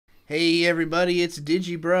Hey everybody, it's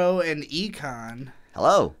Digibro and E-Kon.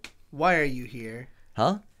 Hello. Why are you here?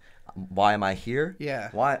 Huh? Why am I here? Yeah.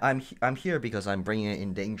 Why I'm here because I'm bringing an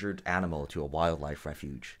endangered animal to a wildlife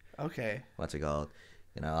refuge. Okay. What's it called?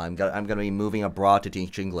 You know, I'm gonna be moving abroad to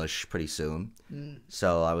teach English pretty soon.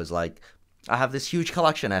 So I was like, I have this huge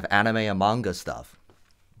collection of anime and manga stuff,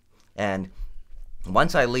 and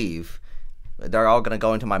once I leave, they're all gonna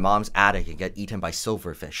go into my mom's attic and get eaten by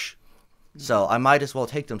silverfish. So I might as well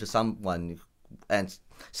take them to someone and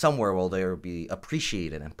somewhere where they'll be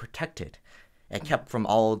appreciated and protected and kept from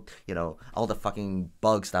all the fucking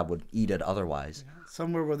bugs that would eat it otherwise.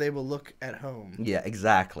 Somewhere where they will look at home. Yeah,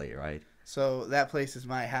 exactly, right? So that place is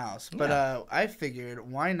my house. But I figured,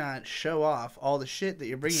 why not show off all the shit that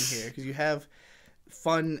you're bringing here? Because you have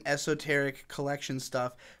fun, esoteric collection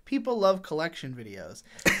stuff. People love collection videos.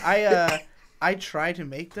 I try to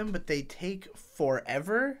make them, but they take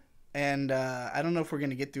forever. And I don't know if we're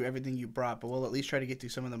going to get through everything you brought, but we'll at least try to get through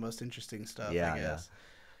some of the most interesting stuff, I guess. Yeah.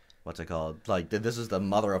 What's it called? Like, this is the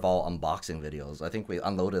mother of all unboxing videos. I think we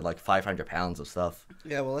unloaded like 500 pounds of stuff.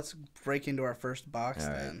 Yeah, well, let's break into our first box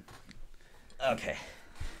then. Okay.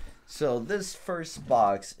 So this first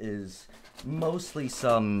box is mostly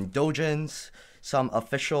some doujins, some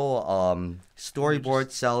official storyboard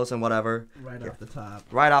Cels and whatever. Right off the top.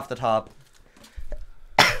 Right off the top.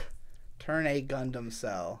 Turn A Gundam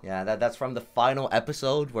Cell. Yeah, that's from the final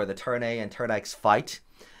episode where the Turn A and Turn X fight.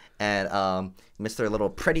 And Mr. Little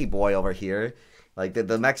Pretty Boy over here, like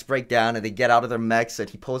the mechs break down and they get out of their mechs and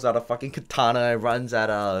he pulls out a fucking katana and runs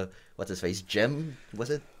at what's his face? Jim?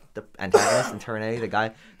 Was it the antagonist in Turn A? The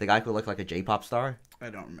guy who looked like a J-pop star?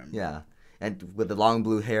 I don't remember. Yeah. And with the long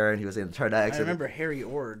blue hair and he was in Turn X. I remember Harry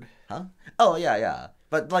Ord. Huh? Oh yeah.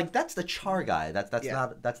 But like that's the Char guy. That's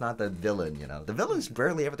not the villain, you know. The villain's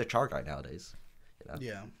barely ever the Char guy nowadays. You know?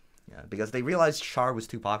 Yeah. Yeah, because they realized Char was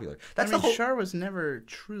too popular. Char was never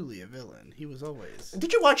truly a villain. He was always.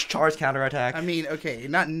 Did you watch Char's Counterattack? I mean, okay,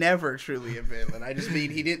 not never truly a villain. I just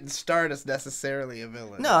mean he didn't start as necessarily a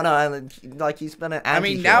villain. No, like he's been an. I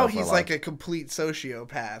mean, now he's like a complete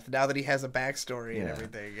sociopath. Now that he has a backstory and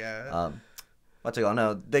everything. Yeah. What's it called?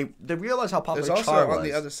 No, they realize how popular There's Char also was. on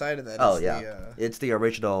the other side of that. Oh yeah, it's the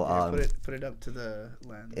original. Put it up to the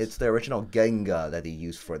lens. It's the original Genga that they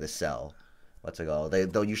used for the cell. What's it called?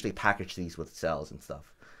 They'll usually package these with Cels and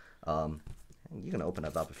stuff. You can open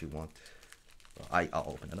it up if you want. I'll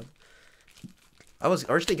open it up. I was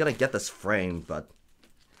originally gonna get this framed, but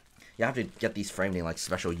you have to get these framed in like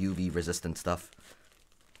special UV resistant stuff.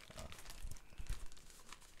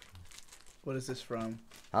 What is this from?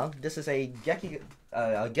 This is a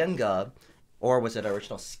Genga, or was it an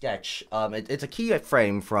original sketch? It's a key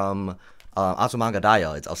frame from Azumanga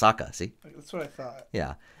Daioh. It's Osaka. See? That's what I thought.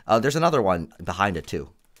 Yeah. There's another one behind it too.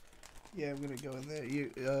 Yeah, I'm gonna go in there.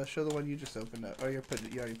 You show the one you just opened up. Oh, you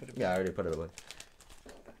already put it. Yeah, I already put it away.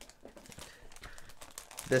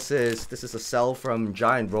 This is a cell from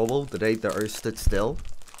Giant Robo, The Day the Earth Stood Still.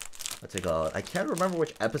 What's it called? I can't remember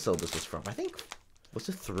which episode this was from. I think was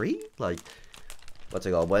it 3? Like, what's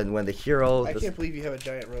it called? When the hero. I can't believe you have a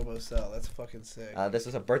Giant Robo cell. That's fucking sick. This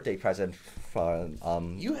is a birthday present from.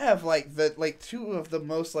 You have like two of the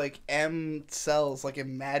most like M cells like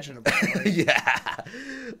imaginable. Like. Yeah.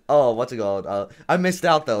 Oh, what's it called? I missed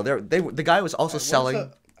out though. The guy was also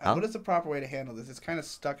selling. What is the proper way to handle this? It's kind of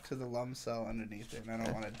stuck to the lum cell underneath it, and I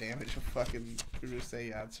don't want to damage a fucking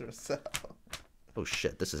Urusei Yatsura cell. Oh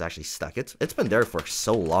shit! This is actually stuck. It's been there for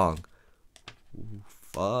so long. Ooh,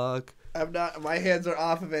 fuck. I'm not. My hands are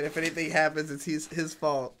off of it. If anything happens, it's his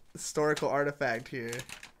fault. Historical artifact here.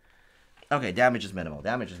 Okay, damage is minimal.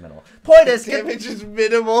 Point is, damage is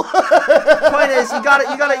minimal. Point is, you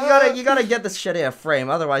gotta get this shit in a frame.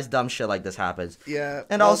 Otherwise, dumb shit like this happens. Yeah.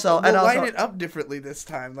 And also, line it up differently this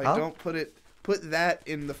time. Like, don't put that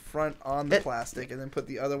in the front on the plastic, and then put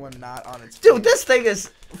the other one not on its. Dude, this thing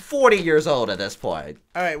is 40 years old at this point.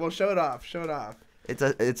 All right, well, show it off.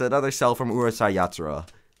 It's another cell from Urusei Yatsura.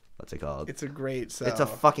 What's it called? It's a great cell. It's a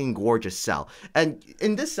fucking gorgeous cell. And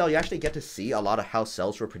in this cell, you actually get to see a lot of how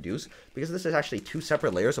cells were produced, because this is actually 2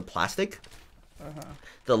 separate layers of plastic.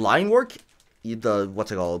 The line work,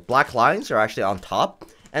 what's it called? Black lines are actually on top,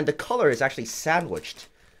 and the color is actually sandwiched.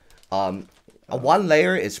 One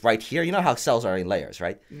layer is right here. You know how cells are in layers,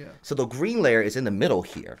 right? Yeah. So the green layer is in the middle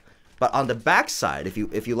here. But on the back side, if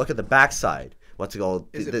you look at the back side, what's it called?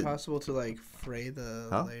 Is it possible to like fray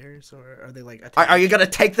the layers, or are they like? Are you gonna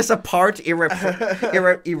take this apart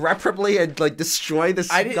irreparably and like destroy this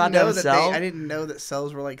goddamn cell? I didn't know that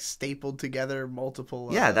cells were like stapled together multiple.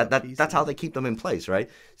 Yeah, that's how they keep them in place, right?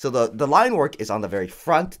 So the line work is on the very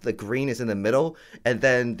front, the green is in the middle, and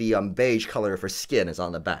then the beige color for skin is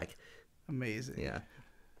on the back. Amazing. Yeah.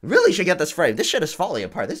 Really should get this frame. This shit is falling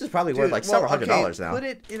apart. This is probably worth like several $100s now. Put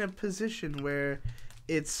it in a position where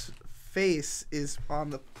its face is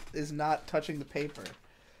not touching the paper.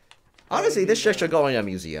 Honestly, this shit should go in a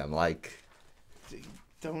museum. Like,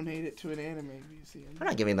 donate it to an anime museum. I'm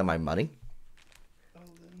not giving them my money. Oh,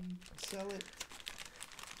 then sell it.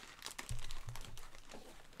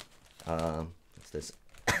 What's this?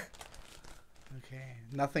 Okay,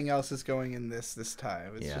 nothing else is going in this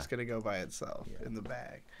time. It's just gonna go by itself in the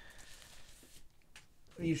bag.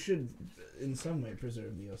 You should, in some way,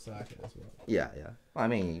 preserve the Osaka as well. Yeah. I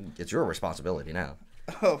mean, it's your responsibility now.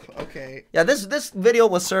 Oh, okay. Yeah, this video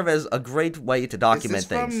will serve as a great way to document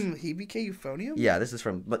things. Is this from Hibike Euphonium? Yeah, this is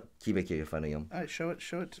from Hibike Euphonium. All right, show it.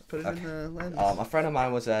 Put it in the lens. A friend of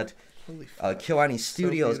mine was at Kyoani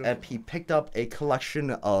Studios, and he picked up a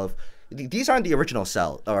collection of... These aren't the original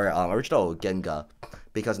original Genga,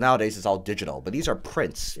 because nowadays it's all digital. But these are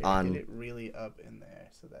prints on... Get it really up in there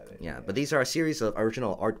so that it... Yeah, but these are a series of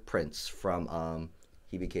original art prints from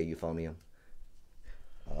Hibike Euphonium.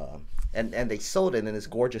 And they sold it in this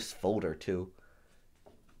gorgeous folder too.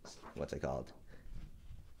 What's it called?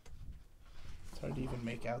 It's hard to even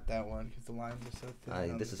make out that one because the lines are so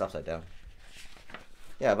thin. This is upside down.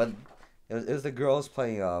 Yeah, but it was the girls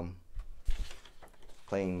playing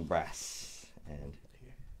brass and.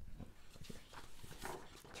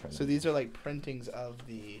 So these are like printings of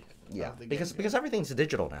the. Yeah, because everything's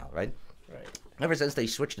digital now, right? Right. Ever since they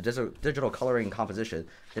switched to digital coloring composition,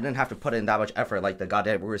 they didn't have to put in that much effort like the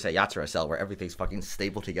goddamn Urusei Yatsura cell where everything's fucking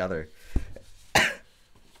stapled together.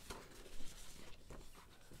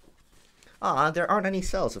 There aren't any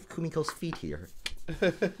cells of Kumiko's feet here.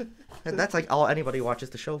 And that's like all anybody watches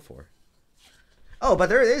the show for. Oh, but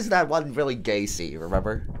there is that one really gay scene,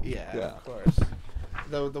 remember? Yeah, of course.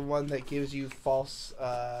 The one that gives you false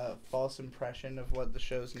impression of what the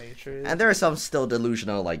show's nature is. And there are some still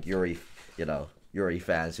delusional like Yuri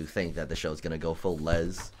fans who think that the show's gonna go full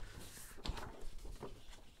les.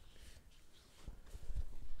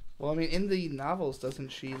 Well, I mean, in the novels, doesn't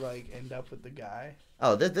she like end up with the guy?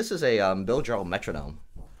 Oh, this is a build your own metronome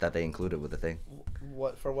that they included with the thing.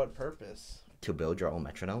 For what purpose? To build your own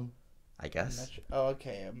metronome, I guess.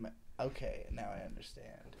 Okay. Okay, now I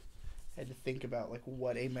understand. I had to think about like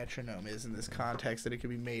what a metronome is in this context, that it could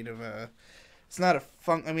be made of a. It's not a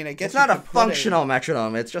I mean, I guess it's not a functional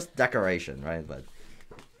metronome. It's just decoration, right? But.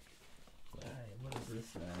 Alright, what is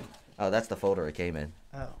this then? Oh, that's the folder it came in.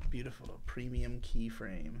 Oh, beautiful premium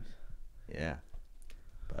keyframes. Yeah.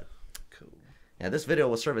 But. Cool. Yeah, this video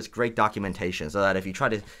will serve as great documentation, so that if you try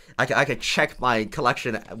to, I could check my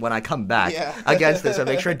collection when I come back against this and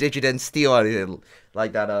make sure Digi didn't steal anything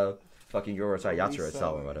like that fucking Urusei Yatsura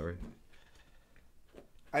itself or whatever.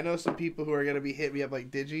 I know some people who are gonna be hit me up like,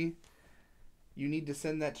 Digi, you need to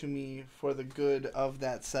send that to me for the good of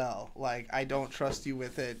that cell. Like, I don't trust you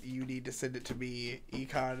with it. You need to send it to me.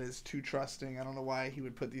 E-Kon is too trusting. I don't know why he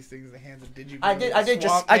would put these things in the hands of Digi.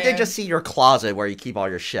 I did just see your closet where you keep all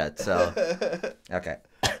your shit. So okay.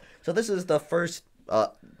 So this is the first.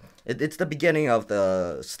 It's the beginning of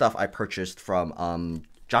the stuff I purchased from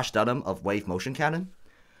Josh Dunham of Wave Motion Cannon.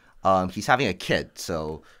 He's having a kid,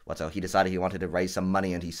 so he decided he wanted to raise some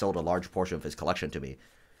money, and he sold a large portion of his collection to me.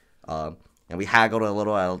 And we haggled a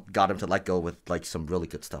little. I got him to let go with like some really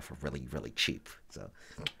good stuff for really, really cheap. So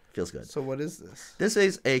feels good. So what is this? This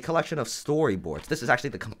is a collection of storyboards. This is actually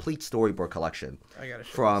the complete storyboard collection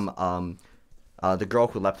from The Girl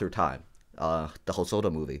Who Leapt Through Time, the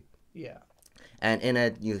Hosoda movie. Yeah. And in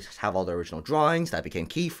it, you have all the original drawings that became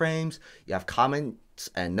keyframes. You have comments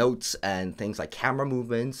and notes and things like camera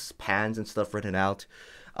movements, pans and stuff written out.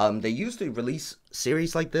 They used to release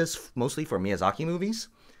series like this mostly for Miyazaki movies.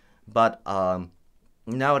 But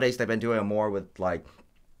nowadays they've been doing it more with like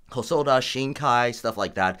Hosoda, Shinkai, stuff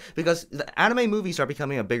like that. Because the anime movies are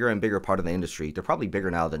becoming a bigger and bigger part of the industry. They're probably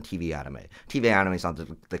bigger now than TV anime. TV anime is on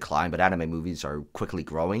the decline, but anime movies are quickly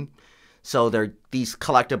growing. So these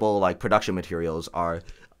collectible like production materials are a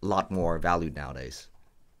lot more valued nowadays.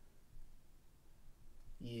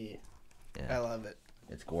 Yeah. I love it.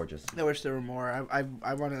 It's gorgeous. I wish there were more. I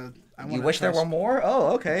want to. You wish there were more?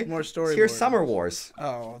 Oh, okay. More storyboards. Here's Summer Wars.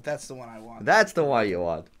 Oh, that's the one I want. That's the one you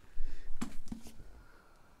want.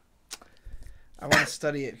 I want to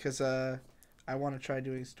study it because I want to try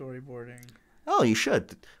doing storyboarding. Oh, you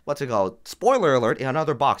should. What's it called? Spoiler alert, in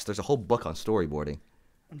another box, there's a whole book on storyboarding.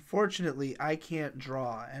 Unfortunately, I can't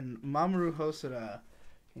draw, and Mamoru Hosoda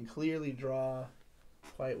can clearly draw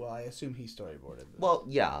quite well. I assume he storyboarded this. Well,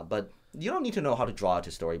 yeah, but you don't need to know how to draw to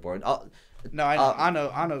storyboard. No, I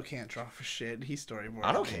know. Ano can't draw for shit. He storyboarded.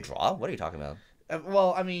 Ano can draw? What are you talking about?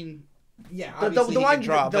 Well, I mean, yeah, obviously he can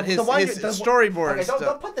draw, but his storyboard. Okay,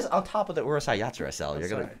 don't put this on top of the Urusei Yatsura cell.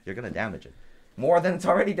 You're gonna damage it. More than it's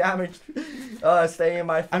already damaged. Stay in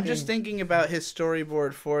my. I'm just thinking about his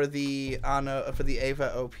storyboard for the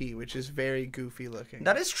Eva OP, which is very goofy looking.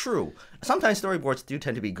 That is true. Sometimes storyboards do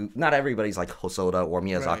tend to be goofy. Not everybody's like Hosoda or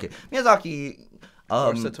Miyazaki. Right. Miyazaki.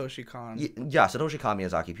 Or Satoshi Kon. Yeah, Satoshi Kon,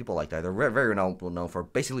 Miyazaki, people like that. They're very, very known for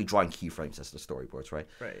basically drawing keyframes as the storyboards, right?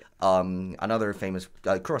 Right. Another famous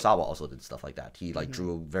Kurosawa also did stuff like that. He like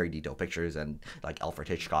drew very detailed pictures, and like Alfred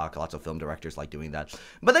Hitchcock, lots of film directors like doing that.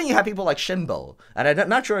 But then you have people like Shinbo, and I'm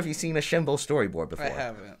not sure if you've seen a Shinbo storyboard before. I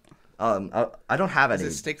haven't. I don't have any.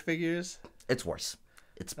 Is it stick figures? It's worse.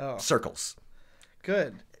 It's circles.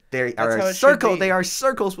 Good. They are circle. They are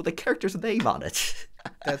circles with the character's name on it.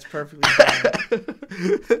 That's perfectly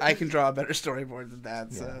fine. I can draw a better storyboard than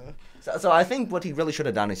that. So I think what he really should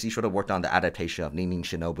have done is he should have worked on the adaptation of Nin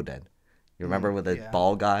Shinobuden. You remember with the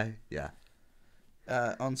bald guy? Yeah.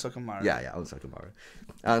 Onsokumaru. Yeah, Onsokumaru.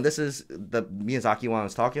 This is the Miyazaki one I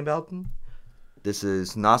was talking about. This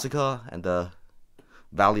is Nausicaa and the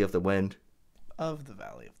Valley of the Wind. Of the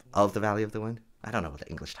Valley of the Wind. Of the Valley of the Wind? I don't know what the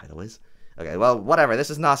English title is. Okay, well, whatever. This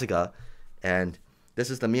is Nausicaa, and this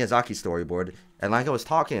is the Miyazaki storyboard. And like I was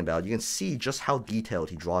talking about, you can see just how detailed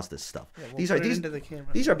he draws this stuff. Yeah, we'll these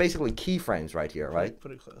are basically keyframes right here, right?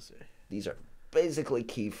 Put it closer. These are basically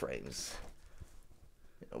keyframes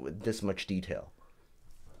with this much detail.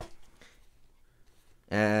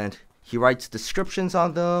 And he writes descriptions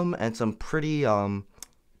on them and some pretty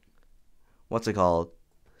what's it called?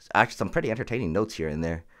 Actually, some pretty entertaining notes here and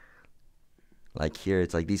there. Like here,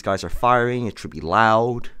 it's like these guys are firing. It should be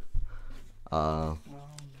loud. Oh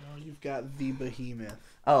no, you've got the behemoth.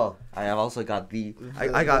 Oh, I have also got the.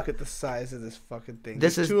 I got. Look at the size of this fucking thing.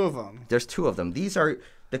 There's two of them. There's two of them. These are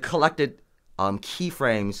the collected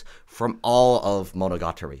keyframes from all of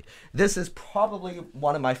Monogatari. This is probably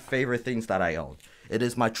one of my favorite things that I own. It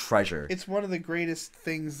is my treasure. It's one of the greatest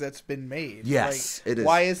things that's been made. Yes, like, it is.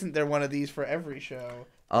 Why isn't there one of these for every show?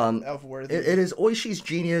 It is Oishi's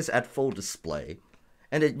genius at full display,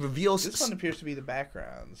 and it reveals. This one appears to be the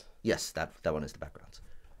backgrounds. Yes, that one is the backgrounds.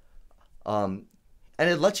 And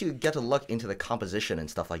it lets you get a look into the composition and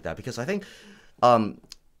stuff like that, because I think,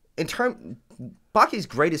 Baki's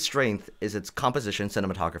greatest strength is its composition,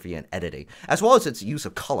 cinematography, and editing, as well as its use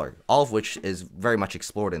of color, all of which is very much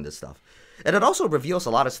explored in this stuff. And it also reveals a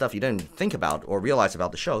lot of stuff you didn't think about or realize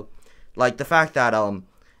about the show, like the fact that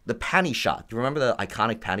the panty shot. Do you remember the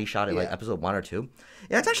iconic panty shot in like episode 1 or 2?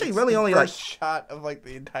 Yeah, it's actually really only like shot of like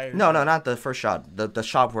the entire. No, not the first shot. The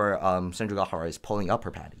shot where Senju is pulling up her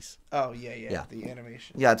panties. Oh yeah. The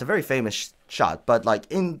animation. Yeah, it's a very famous shot, but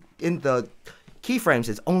like in the keyframes,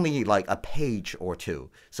 it's only like a page or two.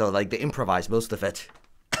 So like they improvise most of it.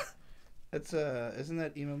 That's isn't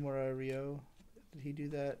that Imamura Ryo? Did he do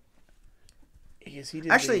that? Yes, he did.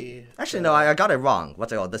 Actually, no, I got it wrong.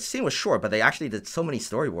 What's it called? The scene was short, but they actually did so many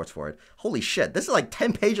storyboards for it. Holy shit! This is like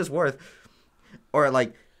 10 pages worth, or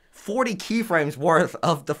like 40 keyframes worth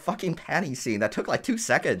of the fucking panty scene that took like 2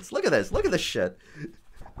 seconds. Look at this. Look at this shit.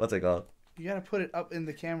 What's it called? You gotta put it up in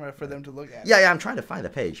the camera for them to look at. Yeah, I'm trying to find the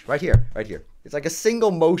page. Right here. It's like a single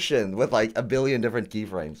motion with like a billion different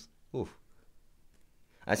keyframes. Oof.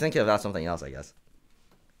 I was thinking about something else, I guess.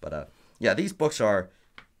 But yeah, these books are.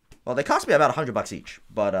 Well, they cost me about $100 each,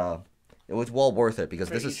 but it was well worth it because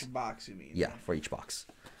this is for each box. You mean? Yeah, for each box,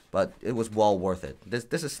 but it was well worth it.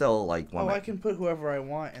 This is still like one. I can put whoever I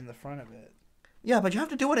want in the front of it. Yeah, but you have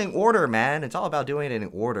to do it in order, man. It's all about doing it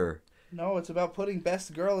in order. No, it's about putting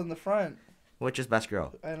best girl in the front. Which is best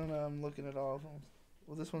girl? I don't know. I'm looking at all of them.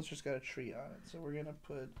 Well, this one's just got a tree on it, so we're gonna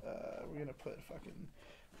put the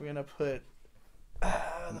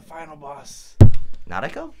final boss.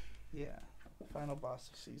 Nadeko? Yeah. Final boss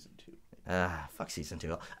of season 2. Fuck season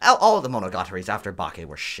 2. All of the Monogataris after Bake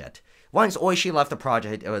were shit. Once Oishi left the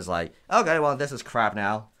project, it was like, okay, well, this is crap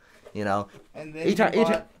now. You know? And then he bought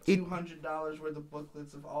 $200 worth of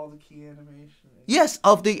booklets of all the key animation. Yes,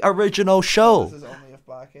 of the original show. This is only of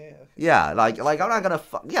Bake? Okay. Yeah, like I'm not gonna...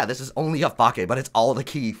 Yeah, this is only of Bake, but it's all the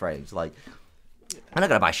keyframes. Like... I'm not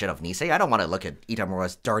gonna buy shit of Nisei. I don't want to look at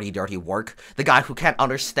Itamura's dirty work. The guy who can't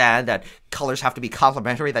understand that colors have to be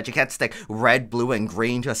complementary, that you can't stick red, blue, and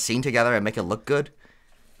green to a scene together and make it look good.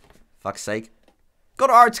 Fuck's sake. Go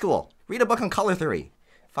to art school. Read a book on color theory.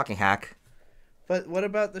 Fucking hack. But what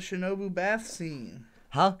about the Shinobu bath scene?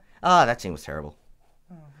 Huh? Ah, that scene was terrible.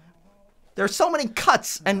 There are so many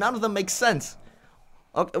cuts, and none of them make sense.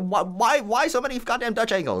 Okay, why so many goddamn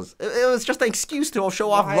Dutch angles? It was just an excuse to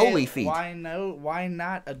show off lowly feet. Why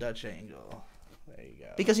not a Dutch angle? There you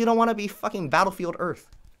go. Because you don't want to be fucking Battlefield Earth.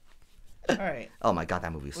 All right. Oh my god,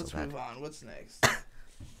 that movie is so Let's bad. move on. What's next?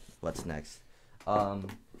 What's next?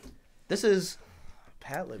 This is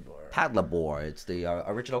Patlabor. Patlabor. It's the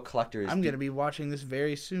original collector's. I'm gonna be watching this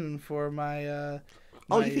very soon for my.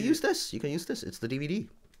 Oh, you can use this. You can use this. It's the DVD.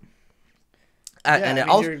 Yeah, And I it mean,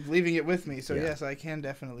 also. you're leaving it with me, so Yeah. yes, I can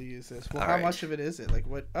definitely use this. Well, All how right. much of it is it? Like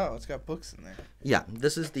what? Oh, it's got books in there. Yeah,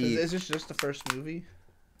 this is the. Is this just the first movie?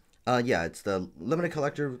 Yeah, it's the limited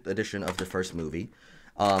collector edition of the first movie.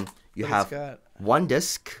 You But it's have got- one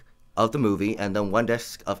disc of the movie and then one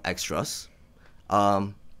disc of extras.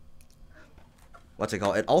 What's it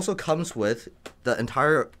called? It also comes with the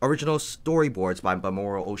entire original storyboards by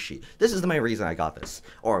Mamoru Oshii. This is the main reason I got this,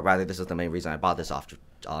 or rather, this is the main reason I bought this off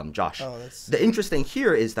Josh. Oh, that's... The interesting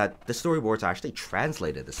here is that the storyboards are actually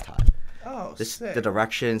translated this time. Oh, sick. The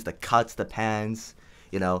directions, the cuts, the pans.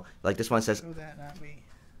 You know, like this one says. Show that, not me.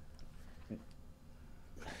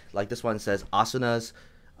 Like this one says, Asuna's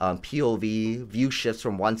POV view shifts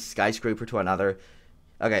from one skyscraper to another.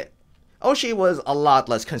 Okay, Oshii was a lot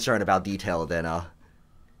less concerned about detail than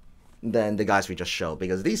the guys we just showed,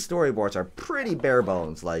 because these storyboards are pretty bare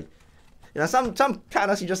bones. Like, you know, some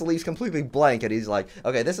panels he just leaves completely blank, and he's like,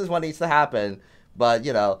 okay, this is what needs to happen, but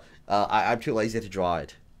you know, I'm too lazy to draw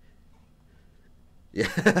it. Yeah,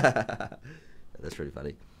 that's pretty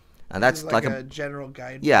funny. And that's like a general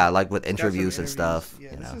guide. Yeah, like with Got some interviews and stuff.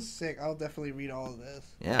 Yeah, you this know. is sick. I'll definitely read all of this.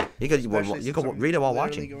 Yeah, you could Especially since I'm read it while literally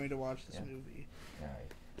watching. going to watch this movie.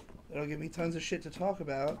 It'll give me tons of shit to talk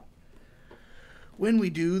about when we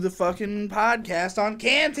do the fucking podcast on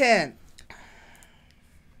Content.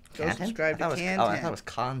 Go Content? subscribe to Content. Oh, I thought it was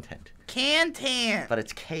content. Content. But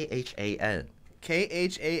it's KHAN.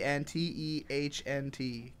 KHANTEHNT.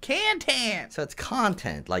 Content. So it's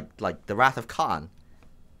content, like the Wrath of Khan.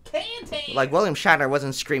 Content. Like William Shatner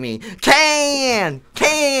wasn't screaming, Can!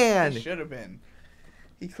 Can! He should have been.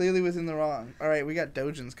 He clearly was in the wrong. All right, we got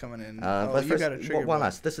Dojins coming in. But you first, got a trigger. one button.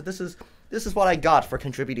 last. This is what I got for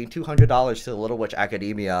contributing $200 to the Little Witch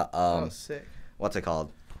Academia. Oh, sick. What's it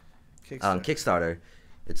called? Kickstarter. Kickstarter.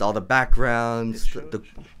 It's all the backgrounds, It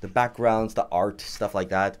the backgrounds, the art, stuff like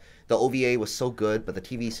that. The OVA was so good, but the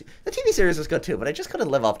TV series was good too. But I just couldn't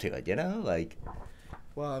live up to it, you know, like.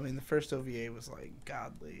 Well, I mean, the first OVA was like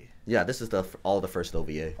godly. Yeah, this is all the first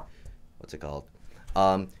OVA. What's it called?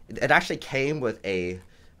 It actually came with a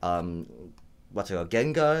what's it called?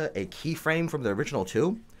 Genga, a keyframe from the original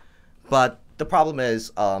too. But the problem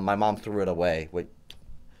is, my mom threw it away.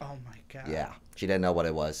 Oh my god. Yeah, she didn't know what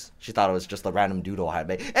it was. She thought it was just a random doodle I had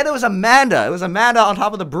made, and it was Amanda. It was Amanda on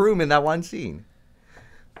top of the broom in that one scene.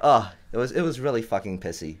 It was really fucking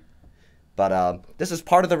pissy. But this is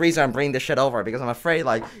part of the reason I'm bringing this shit over, because I'm afraid,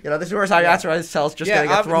 like, you know, this is where Sayatsu's Cels just gonna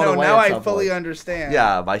get thrown away. Now at I some fully point. understand.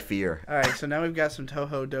 Yeah, my fear. All right, so now we've got some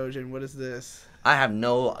Toho Dojin. What is this? I have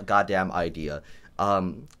no goddamn idea.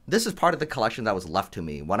 This is part of the collection that was left to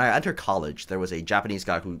me. When I entered college, there was a Japanese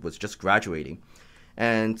guy who was just graduating.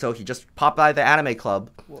 And so he just popped by the anime club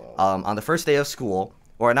on the first day of school.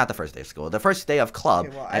 Or not the first day of school, the first day of club.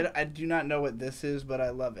 Okay, well, I do not know what this is, but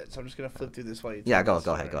I love it. So I'm just going to flip through this while you Yeah, tell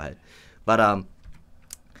go me. ahead. But,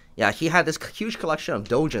 yeah, he had this huge collection of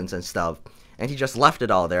dojins and stuff. And he just left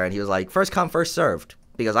it all there. And he was like, first come, first served.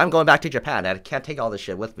 Because I'm going back to Japan. And I can't take all this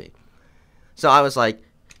shit with me. So I was like,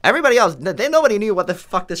 everybody else, nobody knew what the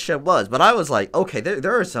fuck this shit was. But I was like, okay,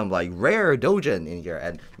 there are some, like, rare dojin in here.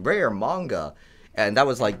 And rare manga. And that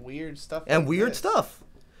was like... Weird stuff. And like weird this. stuff.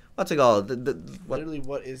 What's it called? Literally,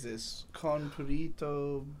 what is this?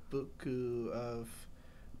 Konpurito Buku of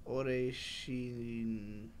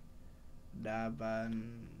Oreshin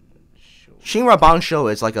Daban Show. Shinra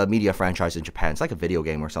Bansho is like a media franchise in Japan. It's like a video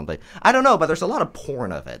game or something. I don't know, but there's a lot of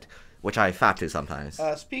porn of it, which I fap to sometimes.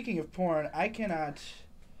 Speaking of porn, I cannot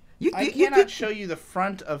You show you the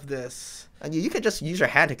front of this. could just use your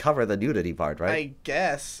hand to cover the nudity part, right? I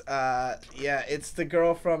guess. Yeah, it's the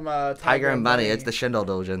girl from Tiger and Bunny. It's the Shindo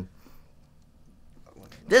Dojin.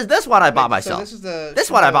 This one I bought myself. So this is the. This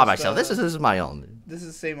one I bought myself. This is my own. This is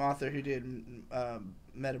the same author who did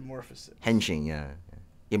Metamorphosis. Henshin, yeah.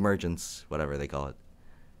 Emergence, whatever they call it.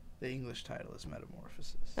 The English title is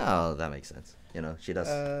Metamorphosis. Oh, that makes sense. You know, she does.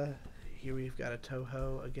 Here we've got a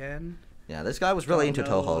Toho again. Yeah, this guy was really into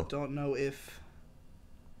Toho. Don't know if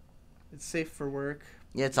it's safe for work.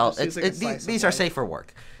 Yeah, it's all. Seems like a slice of These are life. safe for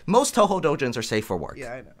work. Most Toho Dojins are safe for work.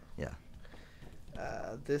 Yeah, I know. Yeah.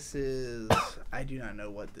 This is... I do not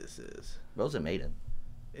know what this is. Rosa Maiden.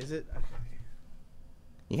 Is it? Okay.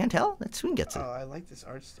 You can't tell? That soon gets it. Oh, I like this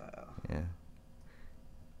art style. Yeah.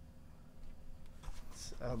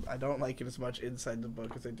 I don't like it as much inside the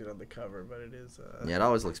book as I did on the cover, but it is... Yeah, it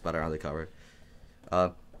always looks better on the cover.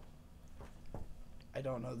 I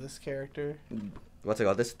don't know this character. What's it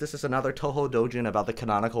called? This is another Toho Dojin about the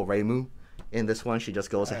canonical Reimu. In this one, she just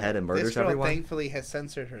goes ahead and murders this girl everyone. Thankfully, has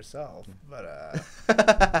censored herself, but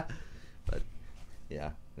but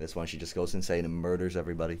yeah, this one she just goes insane and murders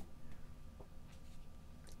everybody.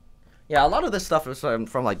 Yeah, a lot of this stuff is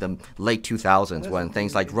from like the late 2000s when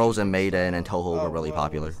things like Rosa Maiden and Toho were really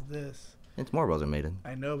popular. What is this? It's more Rosa Maiden.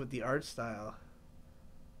 I know, but the art style,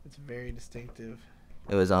 it's very distinctive.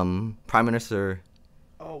 It was Prime Minister.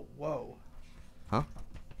 Oh, whoa. Huh?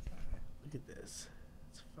 Look at this.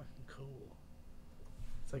 It's fucking cool.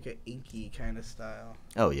 It's like an inky kind of style.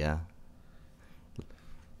 Oh yeah.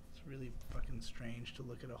 It's really fucking strange to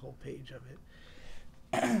look at a whole page of it.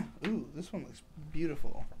 Ooh, this one looks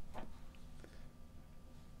beautiful.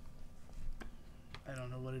 I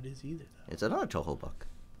don't know what it is either, though. It's another Toho book.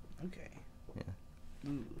 Okay. Yeah.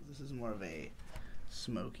 Ooh, this is more of a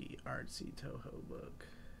smoky, artsy Toho book.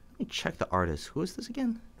 Let me check the artist. Who is this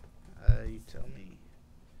again? You tell me.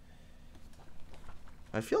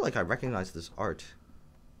 I feel like I recognize this art.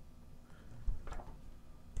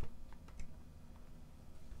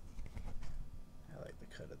 I like the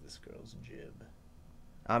cut of this girl's jib.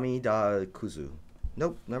 Amida Kuzu.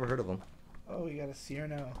 Nope, never heard of him. Oh, we got a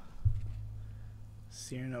Cyrano.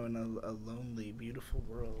 Cyrano in a lonely, beautiful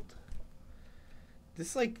world.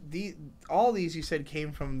 This all these you said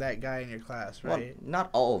came from that guy in your class, right? Well, not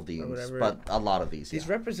all of these, but a lot of these. These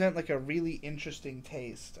represent like a really interesting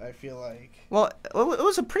taste, I feel like. Well, it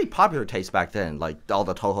was a pretty popular taste back then, like all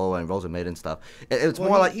the Toho and Rosa Maiden stuff. It's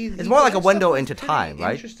more like a window into time,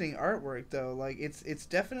 right? Interesting artwork though. Like it's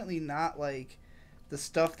definitely not like the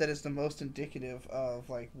stuff that is the most indicative of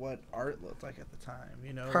like what art looked like at the time,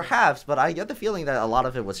 you know? Perhaps, but I get the feeling that a lot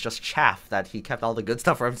of it was just chaff, that he kept all the good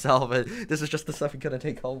stuff for himself, and this is just the stuff he couldn't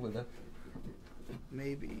take home with him.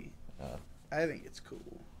 Maybe. I think it's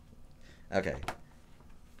cool. Okay.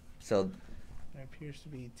 So... There appears to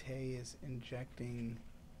be Tay is injecting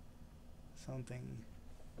something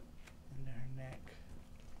into her neck.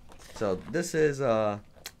 So this is Densha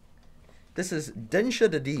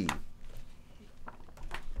the D.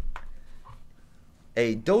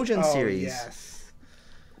 A Dojin series yes.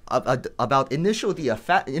 about Initial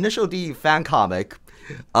D fan comic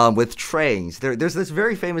with trains. There's this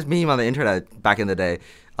very famous meme on the internet back in the day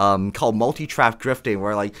called multi-track drifting,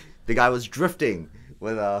 where like the guy was drifting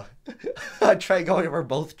with a train going over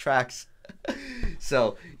both tracks.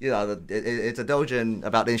 So, you know, it's a Dojin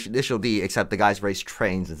about Initial D, except the guys race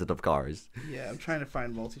trains instead of cars. Yeah, I'm trying to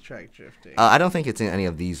find multi-track drifting. I don't think it's in any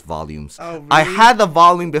of these volumes. Oh, really? I had the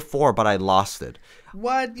volume before, but I lost it.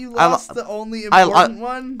 What? You lost the only important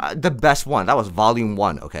one? The best one. That was volume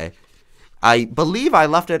 1, okay? I believe I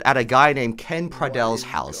left it at a guy named Ken Pradell's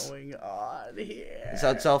house. What is going on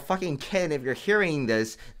here? So fucking Ken, if you're hearing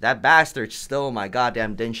this, that bastard stole my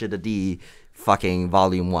goddamn Densha the D fucking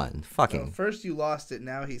volume 1. Fucking. So first you lost it,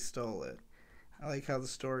 now he stole it. I like how the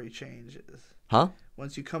story changes. Huh?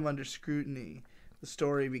 Once you come under scrutiny, the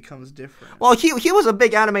story becomes different. Well, he was a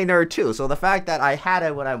big anime nerd too, so the fact that I had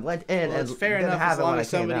it when I went in and fair didn't enough, have as it long when I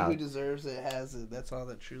as came somebody out. who deserves it has it. That's all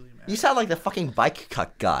that truly matters. You sound like the fucking bike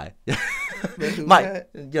cut guy. The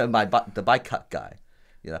bike cut guy.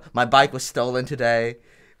 You know, my bike was stolen today,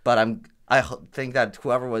 but I think that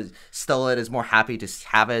whoever stole it is more happy to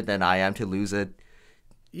have it than I am to lose it.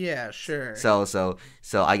 Yeah, sure. So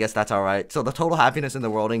I guess that's all right. So the total happiness in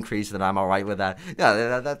the world increased, and I'm all right with that.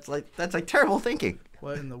 Yeah, that's like terrible thinking.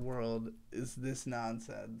 What in the world is this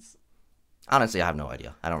nonsense? Honestly, I have no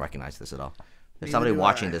idea. I don't recognize this at all. If Neither somebody do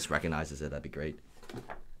watching I. this recognizes it, that'd be great.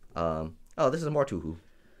 Oh, this is more Tuhu.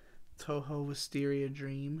 Toho Wisteria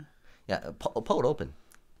Dream. Yeah, pull it open.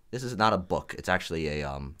 This is not a book. It's actually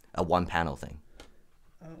a one panel thing.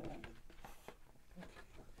 Oh.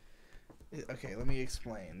 Okay, let me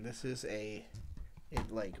explain. This is it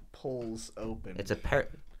like pulls open. It's a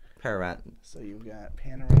panoramic. So you've got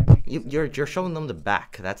panoramic. You're showing them the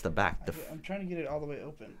back. That's the back. I'm trying to get it all the way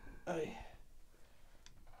open.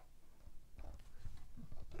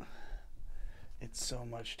 It's so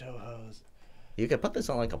much Toho's. You could put this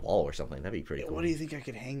on like a wall or something. That'd be pretty cool. What do you think I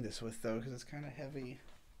could hang this with though? Because it's kind of heavy.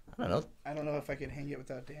 I don't know. I don't know if I could hang it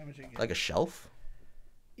without damaging it. Like a shelf?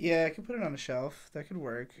 Yeah, I could put it on a shelf. That could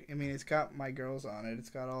work. I mean, it's got My Girls on it. It's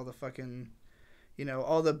got all the fucking you know,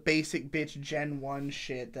 all the basic bitch Gen 1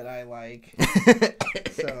 shit that I like.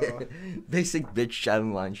 So basic bitch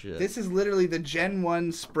Gen 1 shit. This is literally the Gen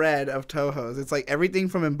 1 spread of Toho's. It's like everything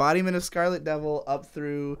from Embodiment of Scarlet Devil up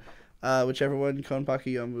through whichever one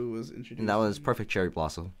Konpaku Yomu was introduced. And that was Perfect Cherry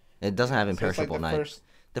Blossom. It doesn't have Imperishable like Night.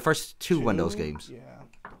 The first two Windows games. Yeah.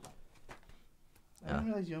 I didn't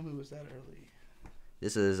realize Yomu was that early.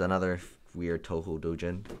 This is another weird Toho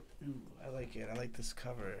Dojin. Ooh, I like it. I like this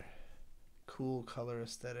cover. Cool color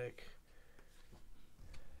aesthetic.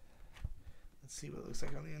 Let's see what it looks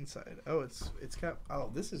like on the inside. Oh, it's got.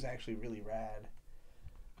 Oh, this is actually really rad.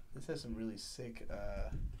 This has some really sick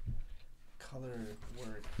color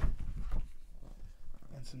work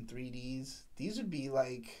and some 3Ds. These would be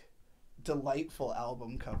like delightful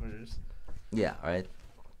album covers. Yeah. Right.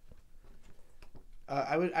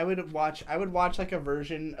 I would watch like a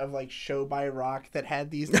version of like Show by Rock that had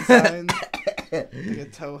these designs. Like a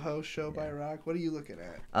Toho Show by Rock. What are you looking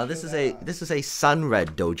at? This is a Sun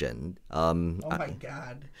Red Dojin. Oh my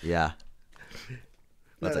god. Yeah.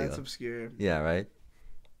 No, that's obscure. Yeah. Right.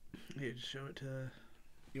 Here, just show it to.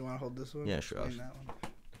 You want to hold this one? Yeah, sure. Explain that one.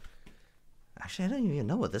 Actually, I don't even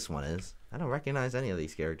know what this one is. I don't recognize any of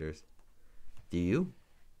these characters. Do you?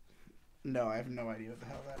 No, I have no idea what the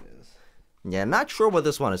hell that is. Yeah, not sure what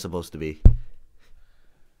this one is supposed to be.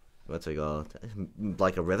 What's it called?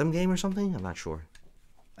 Like a rhythm game or something? I'm not sure.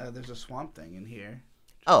 There's a Swamp Thing in here.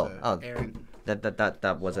 Aaron.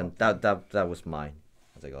 That wasn't that was mine.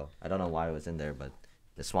 What's it called? I don't know why it was in there, but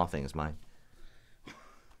the Swamp Thing is mine.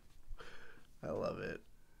 I love it.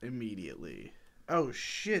 Immediately. Oh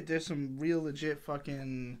shit, there's some real legit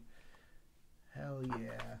fucking. Hell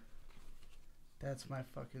yeah. That's my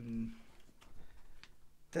fucking.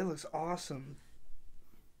 That looks awesome.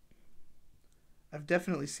 I've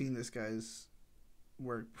definitely seen this guy's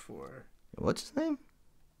work before. What's his name?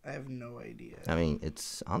 I have no idea. I mean,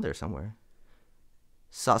 it's on there somewhere.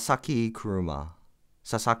 Sasakuruma in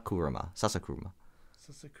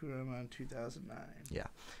 2009. Yeah.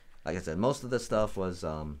 Like I said, most of the stuff was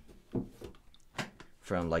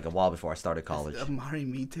from like a while before I started college. Amari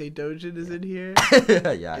Mite Dojin is in here?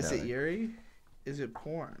 Yeah. Is it Yuri? Is it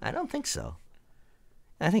porn? I don't think so.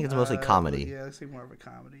 I think it's mostly comedy. Yeah, it's like more of a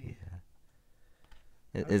comedy.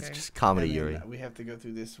 Yeah. It's just comedy, Yuri. We have to go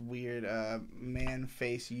through this weird man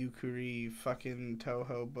face Yukuri fucking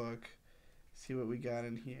Toho book. See what we got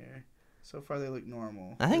in here. So far they look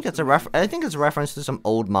normal. I think it's a reference to some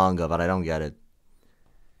old manga, but I don't get it.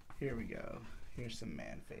 Here we go. Here's some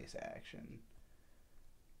man face action.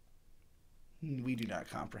 We do not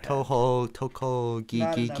comprehend. Toho, Toko, Gi,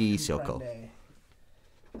 Syoko.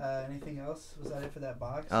 Anything else? Was that it for that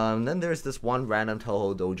box? Then there's this one random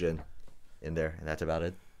Toho Dojin in there, and that's about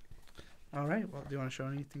it. All right. Well, do you want to show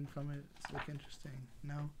anything from it? It's look interesting.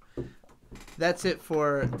 No. That's it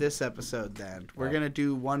for this episode. Then we're gonna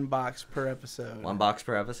do one box per episode. One box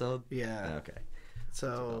per episode? Yeah. Okay.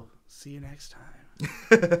 So see you next time.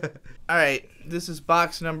 All right. This is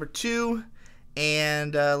box number 2.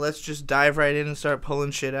 And let's just dive right in and start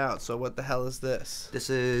pulling shit out. So what the hell is this? This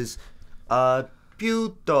is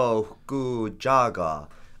Byuto Jaga.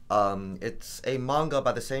 It's a manga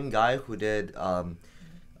by the same guy who did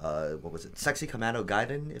what was it? Sexy Commando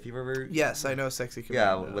Gaiden, if you've ever. Yes, I know Sexy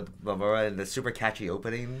Commando. Yeah, with Barbara and the super catchy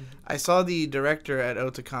opening. I saw the director at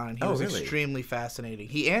Otakon, and he was really? extremely fascinating.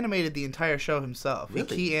 He animated the entire show himself.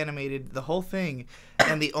 Really? He animated the whole thing,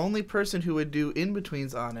 and the only person who would do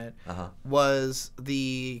in-betweens on it was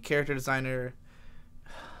the character designer.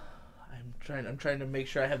 I'm trying to make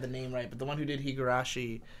sure I have the name right, but the one who did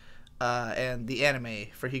Higurashi, and the anime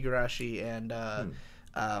for Higurashi, and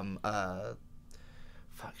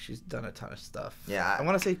fuck, she's done a ton of stuff. Yeah. I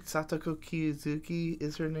want to say Satoko Kizuki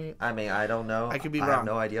is her name. I mean, I don't know. I could be wrong. I have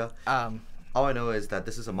no idea. All I know is that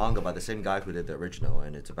this is a manga by the same guy who did the original,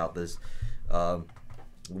 and it's about this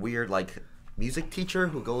weird, like, music teacher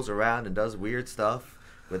who goes around and does weird stuff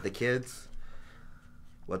with the kids.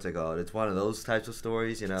 What's it called? It's one of those types of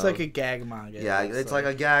stories, you know? It's like a gag manga. Yeah, it's like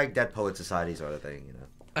a gag Dead Poet Society sort of thing, you know?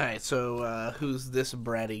 Alright, so who's this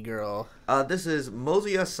bratty girl? This is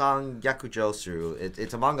Mozuya-san Yakujosu.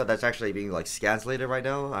 It's a manga that's actually being like scanslated right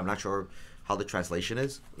now. I'm not sure how the translation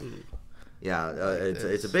is. Yeah,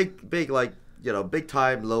 it's a big like, you know, big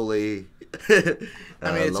time lowly. I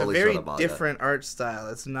mean, it's a very sort of different art style.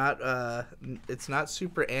 It's not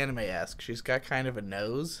super anime-esque. She's got kind of a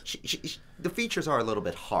nose. The features are a little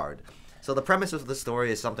bit hard. So the premise of the story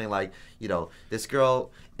is something like, you know, this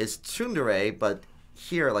girl is tsundere, but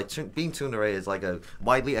here, like, being tsundere is like a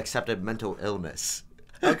widely accepted mental illness.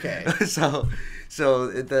 Okay. so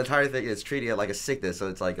the entire thing is treating it like a sickness. So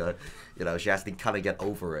it's like a, you know, she has to kind of get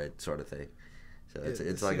over it, sort of thing. So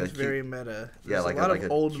it's like a cute, very meta. Yeah, There's like a lot like of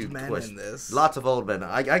a old cute men twist. in this. Lots of old men.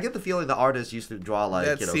 I get the feeling the artist used to draw like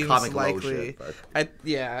That seems comic likely. shit. But...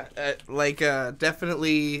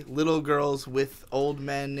 Definitely little girls with old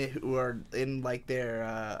men who are in like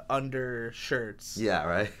their undershirts. Yeah,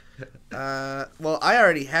 right. Well, I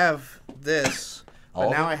already have this, but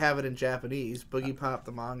All now of I have it in Japanese. Boogie Pop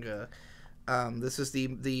the manga. This is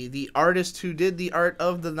the artist who did the art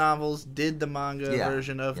of the novels, did the manga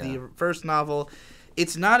version of the first novel.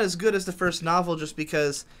 It's not as good as the first novel just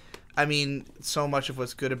because, I mean, so much of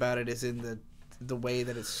what's good about it is in the way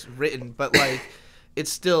that it's written, but like,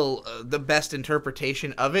 it's still the best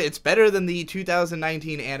interpretation of it. It's better than the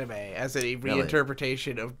 2019 anime as a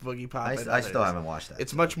reinterpretation of Boogie Pop. I still haven't watched that.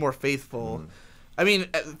 It's much more faithful. I mean,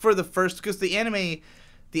 for the first, because the anime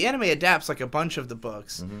adapts like a bunch of the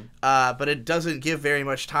books, but it doesn't give very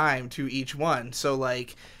much time to each one. So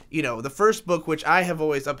like, you know, the first book, which I have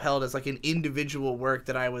always upheld as like an individual work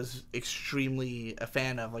that I was extremely a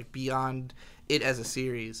fan of, like beyond it as a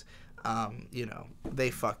series, you know,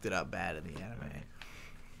 they fucked it up bad in the anime.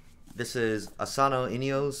 This is Asano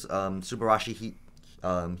Inyo's Subarashi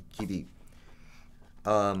Hibi.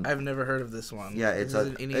 I've never heard of this one. Yeah, it's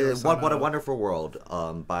What a Wonderful World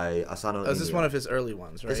by Asano Inyo. Is this one of his early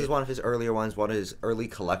ones, right? This is one of his earlier ones, one of his early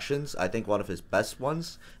collections. I think one of his best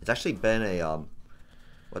ones. It's actually been a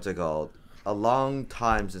what's it called? A long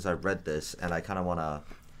time since I've read this, and I kind of wanna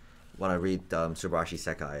read Subarashi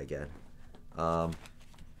Sekai again.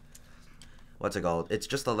 What's it called? It's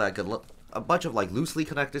just a bunch of like loosely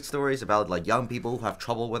connected stories about like young people who have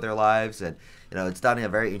trouble with their lives, and you know, it's done in a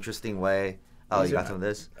very interesting way. Oh, you got some of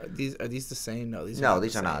this? Are these the same? No, these are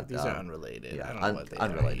not. These are unrelated. Yeah, I don't know what they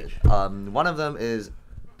unrelated. One of them is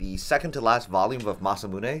the second to last volume of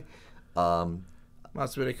Masamune.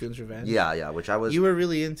 Masamune-kun's Revenge. Yeah, which I was. You were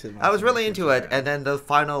really into. I was really into it, and then the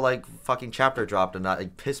final like fucking chapter dropped, and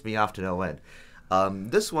it pissed me off to no end.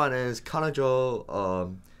 This one is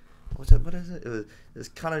Kanajo. What is it? It's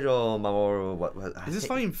Kanajo Mamoru. What is this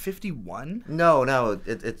volume 51? No.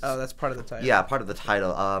 It's. Oh, that's part of the title. Yeah, part of the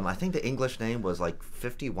title. I think the English name was like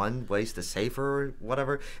 51 Ways to Save Her or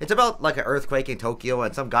whatever. It's about like an earthquake in Tokyo,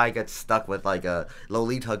 and some guy gets stuck with like a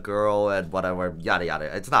Lolita girl and whatever. Yada yada.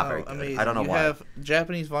 It's not very good. Amazing. I don't know why. You have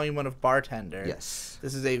Japanese volume 1 of Bartender. Yes.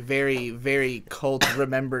 This is a very, very cult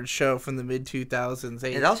remembered show from the mid 2000s.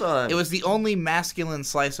 It also it was the only masculine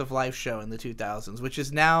slice of life show in the 2000s, which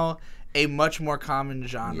is now a much more common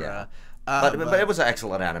genre. Yeah. But it was an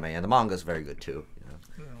excellent anime, and the manga is very good too.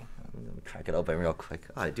 You know? Let me crack it open real quick.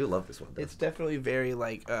 Oh, I do love this one, though. It's definitely very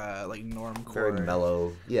like normcore. Very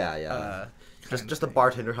mellow. Yeah. Just a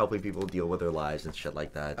bartender helping people deal with their lives and shit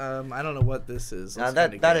like that. I don't know what this is.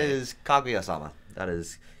 That is Kaguya-sama. That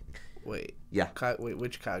is. Wait. Yeah. Wait,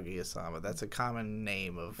 which Kaguya-sama? That's a common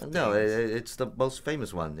name of. No, it's the most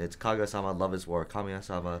famous one. It's Kaguya-sama, Love is War.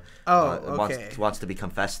 Kaguya-sama wants to be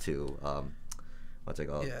confessed to. What's it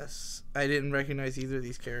called? Yes. I didn't recognize either of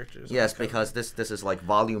these characters. Yes, because this is like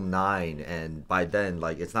volume 9, and by then,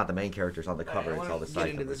 like, it's not the main characters on the cover. It's all the side covers. Get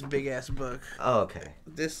into covers. this big-ass book. Oh, okay.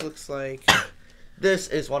 This looks like. This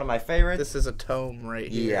is one of my favorites. This is a tome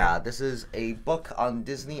right here. Yeah, this is a book on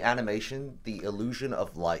Disney animation, The Illusion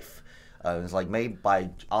of Life. It was like made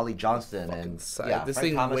by Ollie Johnston and this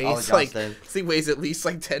thing weighs at least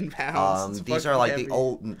like 10 pounds. These are like heavy.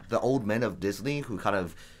 the old men of Disney who kind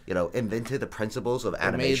of invented the principles of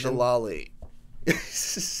animation. Made the lolly.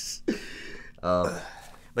 But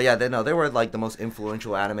yeah, they were like the most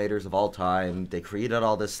influential animators of all time. They created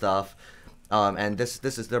all this stuff, and this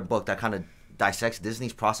is their book that kind of dissects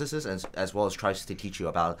Disney's processes as well as tries to teach you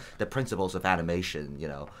about the principles of animation.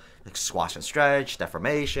 Like swash and stretch,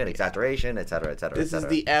 deformation, exaggeration, etc., etc. This is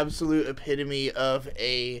the absolute epitome of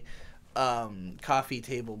a coffee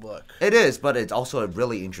table book. It is, but it's also a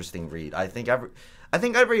really interesting read. I think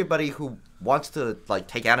everybody who wants to like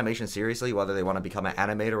take animation seriously, whether they want to become an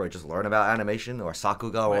animator or just learn about animation or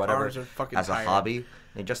sakuga or whatever as a hobby,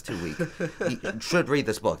 in just 2 weeks, you should read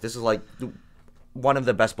this book. This is like one of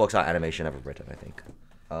the best books on animation ever written, I think.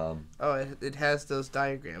 It has those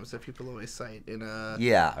diagrams that people always cite in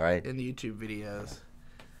in YouTube videos.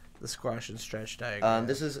 The squash and stretch diagram.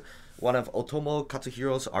 This is one of Otomo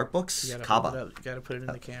Katsuhiro's art books. Kaba. You gotta put it in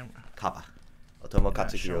the camera. Kaba. Otomo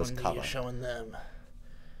Katsuhiro's Kaba. You're showing them.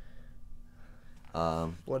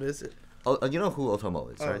 What is it? Oh, you know who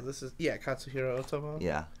Otomo is, right? This is Katsuhiro Otomo.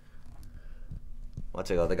 Yeah. What's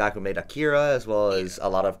it called? The guy who made Akira as well as a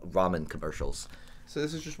lot of ramen commercials. So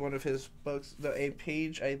this is just one of his books. A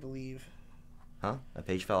page, I believe. Huh? A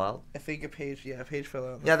page fell out? I think a page fell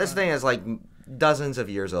out. Yeah, this thing is like dozens of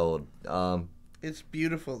years old. It's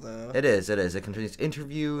beautiful, though. It is. It contains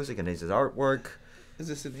interviews. It contains his artwork. Is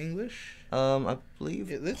this in English? I believe.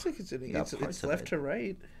 It looks like it's in English. It's left to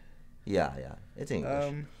right. Yeah, it's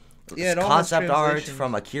English. Yeah, concept art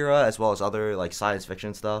from Akira as well as other like science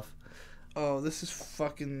fiction stuff. Oh, this is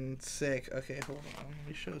fucking sick. Okay, hold on. Let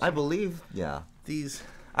me show. I believe, these.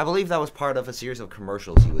 I believe that was part of a series of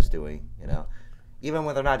commercials he was doing. Even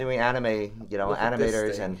when they're not doing anime,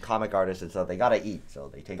 animators and comic artists and stuff, they gotta eat,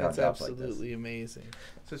 so they take on jobs like this. That's absolutely amazing.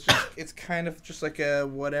 So it's kind of just like a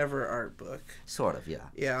whatever art book. Sort of, yeah.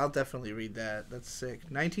 Yeah, I'll definitely read that. That's sick.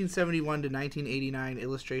 1971 to 1989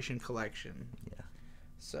 illustration collection. Yeah.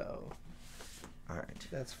 So. All right.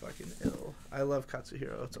 That's fucking ill. I love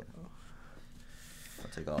Katsuhiro Otomo.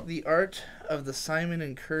 What's it called? The Art of the Simon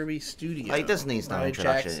and Kirby Studio. Like, this needs no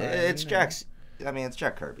introduction. It's Jack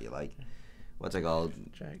Kirby. Like, what's it called?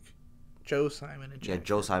 Joe Simon and Jack. Yeah,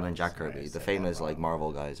 Joe Simon and Jack Kirby, the famous like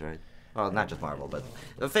Marvel guys, right? Well, not just Marvel, but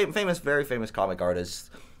the very famous comic artists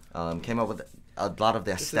came up with a lot of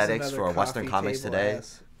the aesthetics for Western comics today.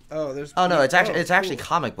 Oh, there's. Oh no, it's actually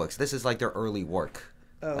comic books. This is like their early work.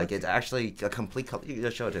 Oh, like it's actually a complete. You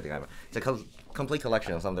just show it to the camera. It's a complete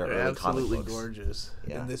collection of some of their early comic books. Absolutely gorgeous.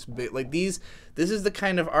 Yeah. In this big, like these. This is the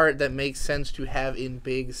kind of art that makes sense to have in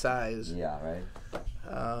big size. Yeah. Right.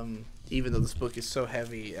 Even though this book is so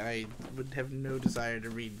heavy, I would have no desire to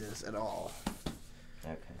read this at all.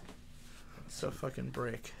 Okay. It's so fucking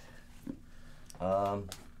brick.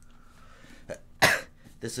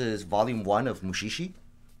 This is volume 1 of Mushishi.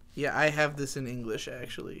 Yeah, I have this in English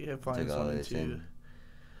actually. I have volumes 1 and 2.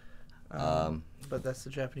 But that's the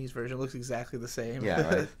Japanese version. It looks exactly the same.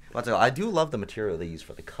 Yeah, right. I do love the material they use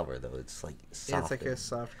for the cover, though. It's like soft. Yeah, it's like a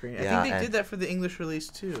soft green. Yeah, I think they did that for the English release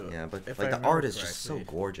too. Yeah, but like the art is just so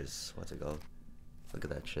gorgeous. What's it called? Look at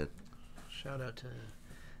that shit. Shout out to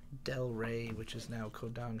Del Rey, which is now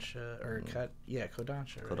Kodansha or Kodansha. Right?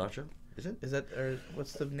 Kodansha? Is it? Is that or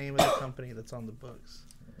what's the name of the company that's on the books?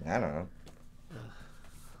 I don't know.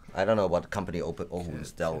 I don't know what company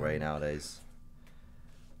owns Del Rey nowadays.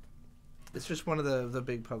 It's just one of the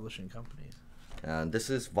big publishing companies. And this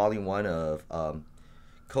is volume 1 of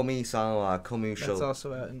Komi-san wa Komu Sho. That's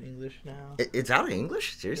also out in English now. It's out in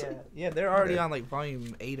English? Seriously? Yeah, they're already on like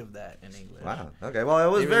volume 8 of that in English. Wow. Okay. Well, it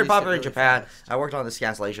was very popular in Japan. I worked on the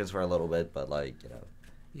scanslations for a little bit, but like,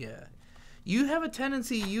 Yeah. You have a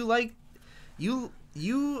tendency you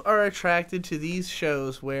are attracted to these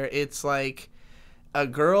shows where it's like a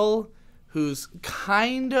girl who's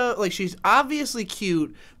kind of like she's obviously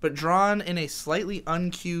cute but drawn in a slightly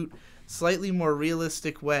uncute, slightly more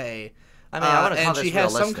realistic way. I mean, I and she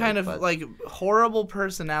has some kind of like horrible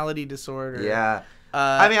personality disorder. Yeah.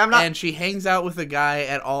 I'm not. And she hangs out with a guy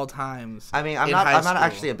at all times. I mean, I'm not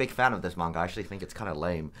actually a big fan of this manga. I actually think it's kind of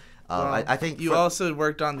lame. I think you also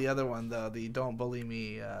worked on the other one though, the Don't Bully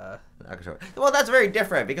Me. Nagatoro. Well, that's very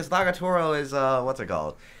different because Nagatoro is what's it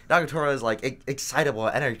called? Nagatoro is like excitable,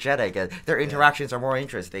 energetic, and their interactions are more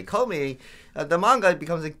interesting. Komi, the manga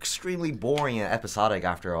becomes extremely boring and episodic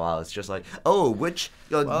after a while. It's just like, which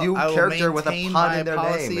new character with a pun in their name.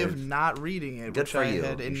 I policy of not reading it, good which for I you.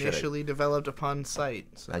 had initially developed upon sight.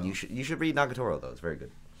 So. You should read Nagatoro though. It's very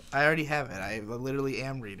good. I already have it. I literally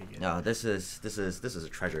am reading it. No, this is a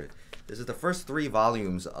treasure. This is the first 3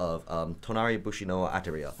 volumes of Tonari Bushi no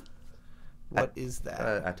Ateria. What is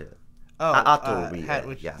that?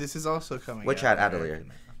 Atori. Yeah. This is also coming. Which had Atelier.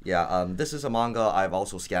 Yeah. This is a manga I've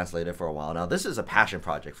also scanslated for a while now. This is a passion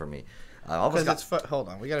project for me. Hold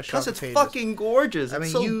on, we gotta show. Because it's fucking gorgeous.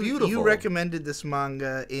 It's so beautiful. You recommended this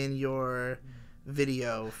manga in your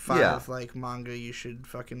video 5 like manga you should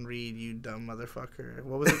fucking read, you dumb motherfucker.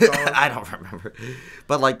 What was it called? I don't remember.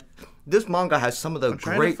 But like this manga has some of the I'm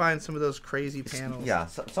trying to find some of those crazy panels. Yeah,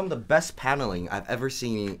 some of the best paneling I've ever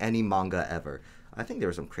seen in any manga ever. I think there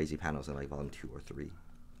were some crazy panels in like volume 2 or 3.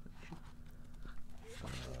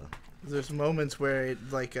 There's moments where it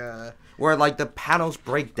like where like the panels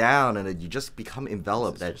break down and you just become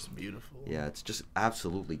enveloped. It's just beautiful. Yeah, it's just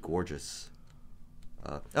absolutely gorgeous.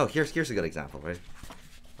 Here's a good example, right?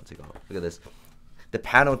 What's it called? Look at this. The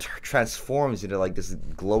panel transforms into like this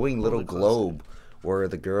glowing little globe where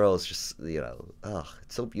the girl is just, it's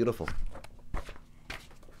so beautiful.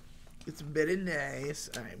 It's very nice.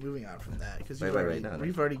 All right, moving on from that because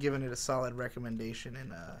we've already given it a solid recommendation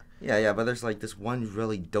in Yeah, but there's like this one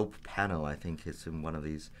really dope panel. I think it's in one of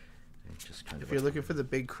these. If you're looking for the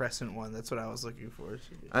big crescent one, that's what I was looking for.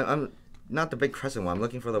 I'm not the big crescent one. I'm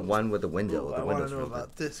looking for the one with the window. I want to know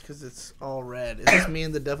about this because it's all red. Is this Me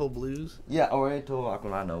and the Devil Blues? Yeah, Oreto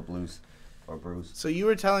Akunano Blues or Bruce. So you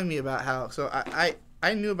were telling me about how. So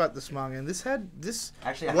I knew about this manga, and this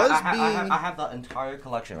Actually, was I have the entire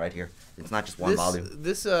collection right here. It's not just one volume.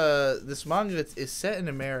 This manga is set in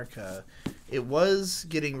America. It was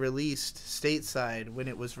getting released stateside when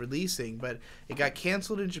it was releasing, but it got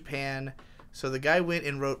canceled in Japan. So the guy went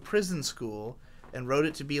and wrote Prison School and wrote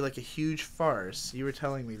it to be like a huge farce. You were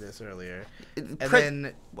telling me this earlier.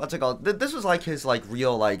 Then what's it called? This was like his like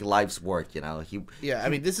real like life's work, you know. I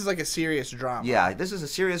mean, this is like a serious drama. Yeah, this is a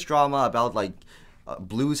serious drama about like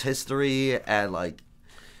blues history, and like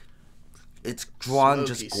it's drawn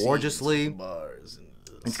just gorgeously. Bars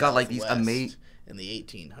it's got like these amazing in the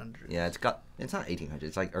 1800s. Yeah, it's not 1800s.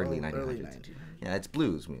 It's like early 1900s. Early 1900s. Yeah, it's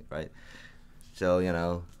blues, right? So you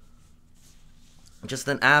know, just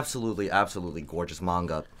an absolutely gorgeous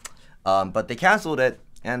manga. But they canceled it,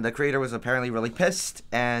 and the creator was apparently really pissed,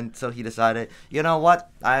 and so he decided, you know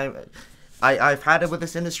what, I've had it with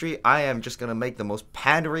this industry. I am just gonna make the most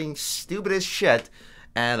pandering, stupidest shit,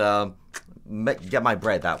 and get my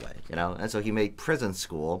bread that way, you know. And so he made Prison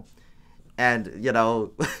School, and you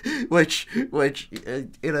know, which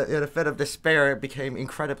in a fit of despair became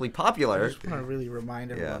incredibly popular. I just want to really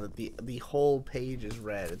remind everyone that the whole page is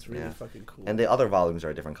red. It's really fucking cool. And the other volumes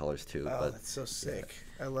are different colors too. Oh, but, that's so sick.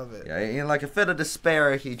 I love it. Yeah, in like a fit of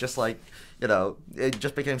despair, he just like, you know, it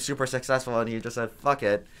just became super successful, and he just said, "Fuck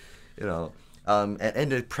it," you know. And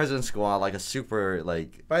ended Prison School on like a super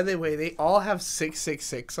like. By the way, they all have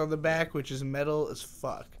 666 on the back, which is metal as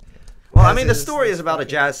fuck. Well, I mean, the story is about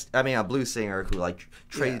a blues singer who like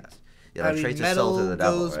trades his soul to the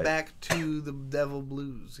devil. Metal goes back to the devil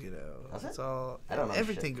blues, you know. Does it? It's all. I don't know.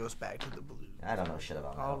 Everything goes back to the blues. I don't know shit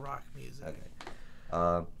about all metal. rock music.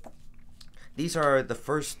 Okay. These are the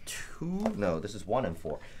first two. No, this is 1 and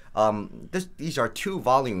 4. These are 2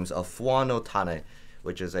 volumes of Fuwa no Tane,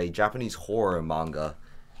 which is a Japanese horror manga.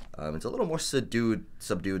 It's a little more subdued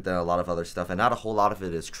than a lot of other stuff, and not a whole lot of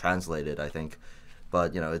it is translated, I think.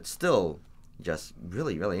 But, you know, it's still just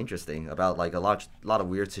really, really interesting about, like, a lot of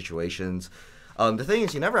weird situations. The thing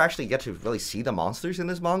is, you never actually get to really see the monsters in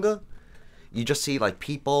this manga. You just see, like,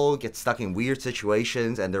 people get stuck in weird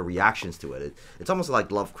situations and their reactions to it. It's almost like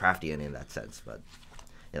Lovecraftian in that sense. But,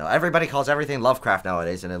 you know, everybody calls everything Lovecraft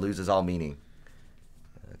nowadays, and it loses all meaning.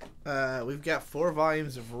 We've got 4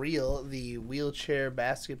 volumes of Real, the wheelchair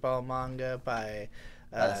basketball manga by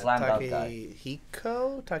Takehiko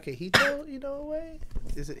Inoue?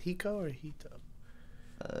 Is it Hiko or Hito?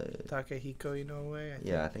 Takehiko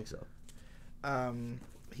Inoue? I think so.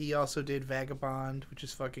 He also did Vagabond, which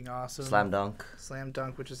is fucking awesome. Slam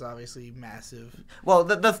Dunk, which is obviously massive. Well,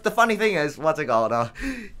 the funny thing is, what's it called?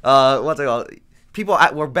 People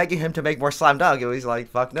were begging him to make more Slam Dunk, and he's like,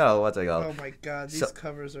 fuck no, what's it called? Oh my god, these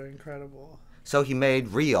covers are incredible. So he made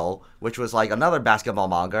Real, which was like another basketball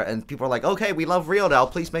manga, and people are like, okay, we love Real now,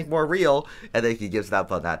 please make more Real, and then he gives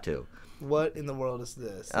up on that too. What in the world is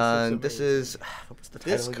this? This is... What's the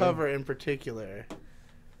title again? Cover in particular,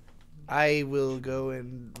 I will go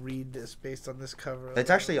and read this based on this cover.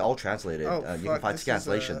 It's actually all translated. You can find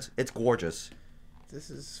translations. It's gorgeous. This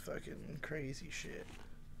is fucking crazy shit.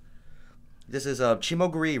 This is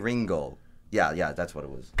Chimoguri Ringo. Yeah, that's what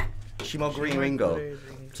it was. Chimoguri Ringo.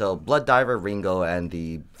 So Blood Diver Ringo and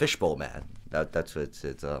the Fishbowl Man. That's its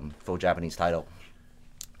full Japanese title.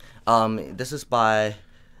 This is by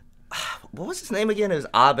what was his name again? It was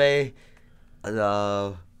Abe.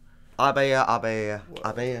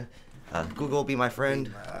 Abe. Google, be my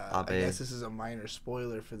friend. I guess this is a minor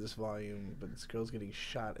spoiler for this volume, but this girl's getting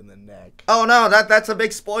shot in the neck. Oh no, that's a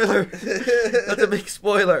big spoiler. That's a big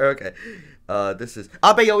spoiler. Okay. This is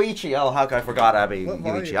Abe Yoichi. Oh, how could I forgot Abe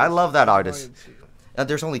Yoichi? I love that artist.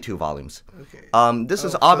 There's only 2 volumes. Okay. This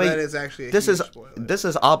is Abe. That is actually a this huge is spoiler. This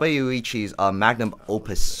is Abe Yoichi's magnum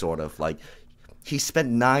opus, sort of like. He spent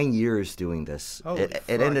 9 years doing this. It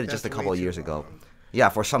ended just a couple of years ago. Yeah,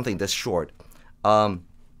 for something this short.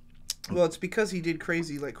 Well, it's because he did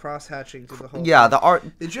crazy like cross-hatching to the whole. Yeah, thing. the art.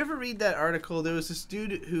 Did you ever read that article? There was this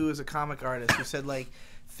dude who was a comic artist who said like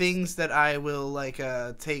things that I will like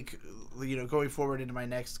take, you know, going forward into my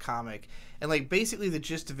next comic. And like basically the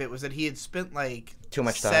gist of it was that he had spent like too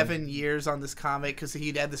much time. 7 years on this comic because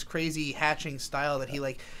he'd had this crazy hatching style that he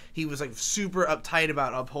was like super uptight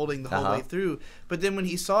about upholding the whole way through. But then when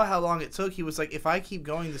he saw how long it took, he was like, if I keep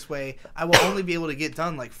going this way, I will only be able to get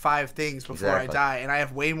done like 5 things before I die, and I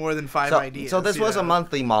have way more than 5 ideas. So this was a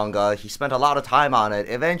monthly manga. He spent a lot of time on it.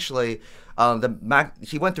 Eventually,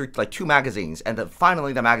 he went through like 2 magazines, and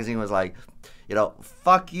finally the magazine was like, you know,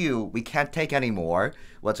 fuck you, we can't take any more.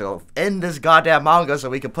 Let's go end this goddamn manga so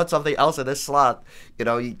we can put something else in this slot. You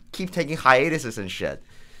know, you keep taking hiatuses and shit.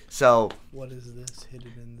 So what is this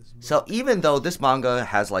hidden in this book? So even though this manga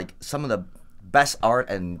has like some of the best art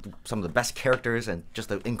and some of the best characters and just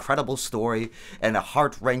an incredible story and a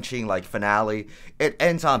heart-wrenching like finale, it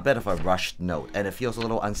ends on a bit of a rushed note, and it feels a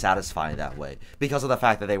little unsatisfying that way because of the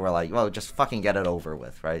fact that they were like, well, just fucking get it over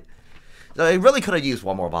with, right? So it really could have used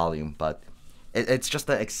one more volume, but it's just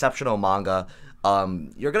an exceptional manga.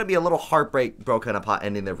 You're gonna be a little heartbroken upon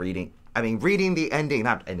ending the reading. I mean, reading the ending,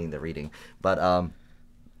 not ending the reading, but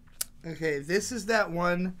Okay, this is that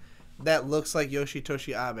one that looks like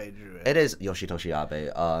Yoshitoshi Abe drew it. It is Yoshitoshi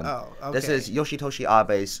Abe. Okay. This is Yoshitoshi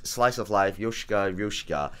Abe's Slice of Life Yoshika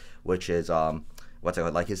Ryushika, which is what's it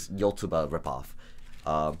called, like his Yotsuba ripoff.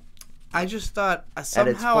 I just thought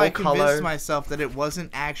somehow I convinced color. myself that it wasn't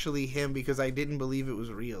actually him because I didn't believe it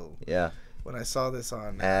was real. Yeah. When I saw this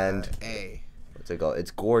on and A. What's it called? It's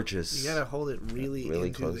gorgeous. You gotta hold it really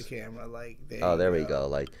into close. the camera, like there. Oh, there we go.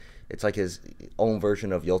 Like it's like his own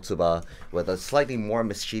version of Yotsuba with a slightly more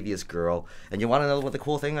mischievous girl. And you want to know what the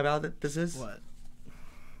cool thing about this is?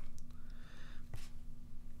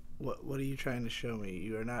 What are you trying to show me?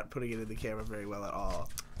 You are not putting it in the camera very well at all.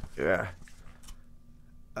 Yeah.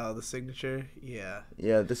 Oh, the signature? Yeah.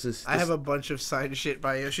 Yeah, this is... I have a bunch of signed shit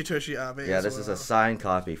by Yoshitoshi Abe. Yeah, this is a signed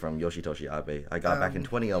copy from Yoshitoshi Abe. I got back in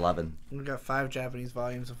 2011. We got 5 Japanese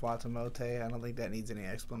volumes of Watamote. I don't think that needs any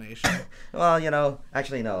explanation. Well,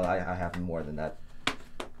 actually, no, I have more than that.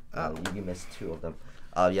 You missed 2 of them.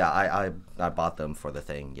 Yeah, I bought them for the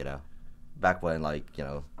thing, back when,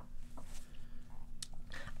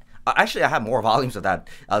 actually, I have more volumes of that.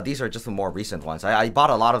 These are just the more recent ones. I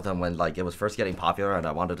bought a lot of them when it was first getting popular, and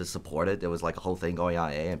I wanted to support it. There was a whole thing going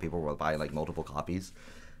on, and people were buying multiple copies.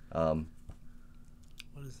 What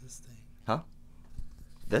is this thing? Huh?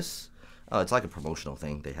 This? Oh, it's like a promotional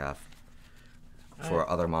thing they have for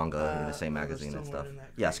other manga in the same magazine and stuff.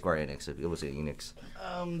 Yeah, Square Enix. It was Enix.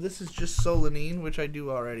 This is just Solanine, which I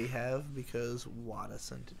do already have because Wada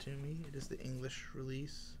sent it to me. It is the English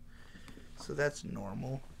release, so that's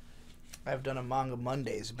normal. I've done a Manga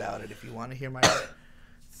Mondays about it if you want to hear my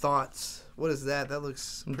thoughts. What is that? That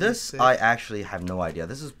looks pretty sick. I actually have no idea.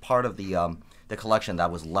 This is part of the collection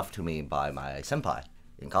that was left to me by my senpai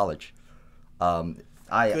in college.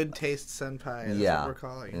 Good Taste Senpai, that's what we're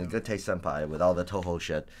calling him. Good Taste Senpai with all the Toho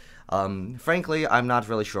shit. Frankly, I'm not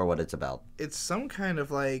really sure what it's about. It's some kind of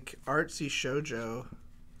artsy shoujo.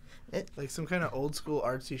 Like some kind of old school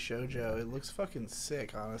artsy shoujo. It looks fucking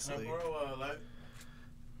sick, honestly.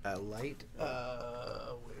 A light? Where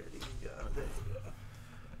do you go? There you go.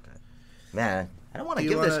 Okay. Man, I don't want to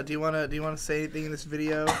give this... Do you want to say anything in this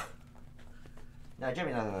video? No,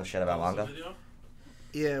 Jimmy doesn't know shit about manga.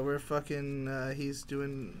 Yeah, we're fucking... he's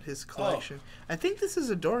doing his collection. I think this is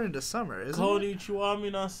A Door into Summer, isn't it? Is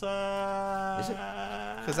it?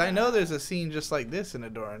 Because I know there's a scene just like this in A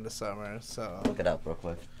Door into Summer, so... Look it up real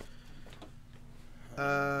quick.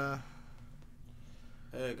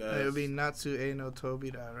 Hey guys. It would be Natsu e no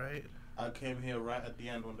Tobira, right? I came here right at the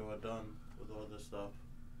end when they were done with all this stuff.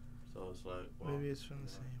 So it's like, well, maybe it's from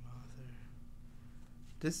the same author.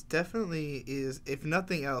 This definitely is, if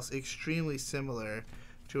nothing else, extremely similar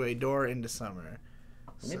to A Door into Summer.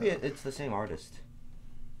 Maybe it's the same artist.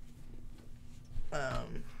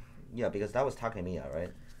 Yeah, because that was Takemiya,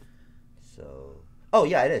 right? So... Oh,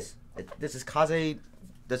 yeah, it is. This is Kaze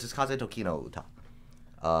Tokino Uta.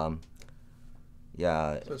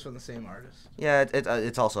 Yeah. So it's from the same artist. Yeah,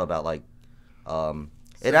 it's also about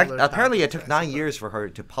apparently it took 9 years for her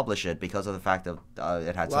to publish it because of the fact that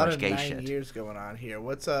it had so much gay shit. 9 years going on here.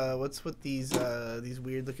 What's with these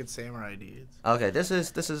weird looking samurai dudes? Okay, this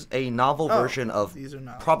is a novel version of these are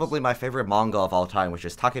novels. Probably my favorite manga of all time, which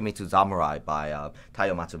is Takemitsu Samurai by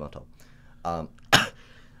Taiyo Matsumoto.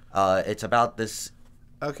 It's about this.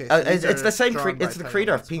 Okay, so it's the same. It's the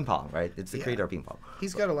creator of Ping Pong, right? It's the creator of Ping Pong.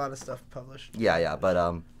 He's got a lot of stuff published. Yeah, but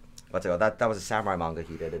what's it called? That was a samurai manga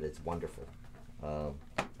he did, and it's wonderful.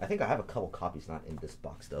 I think I have a couple copies not in this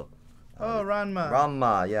box though. Ranma.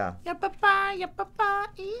 Ranma, yeah. Ya papa,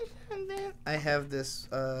 I have this.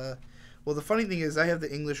 Well, the funny thing is, I have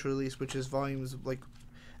the English release, which is volumes I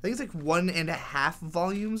think it's 1.5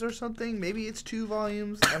 volumes or something. Maybe it's 2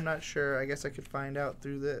 volumes. I'm not sure. I guess I could find out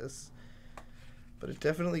through this. But it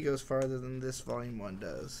definitely goes farther than this volume 1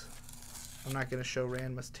 does. I'm not going to show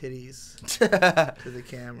Ranma's titties to the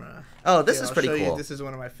camera. Oh, this is pretty cool. This is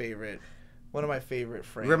one of my favorite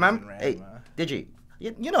frames. Remember? Hey, Digi,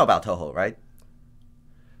 you know about Toho, right?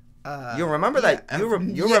 You remember that?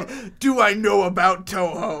 Do I know about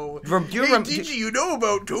Toho? Digi, you know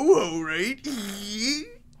about Toho, right?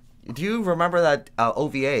 Do you remember that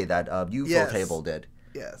OVA that UFO Table did?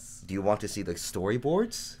 Yes. Do you want to see the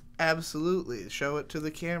storyboards? Absolutely. Show it to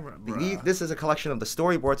the camera, bro. This is a collection of the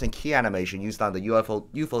storyboards and key animation used on the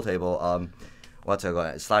UFO table, what's it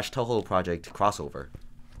called, / Toho Project crossover.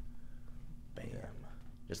 Bam.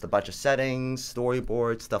 Just a bunch of settings,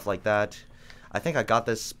 storyboards, stuff like that. I think I got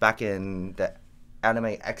this back in the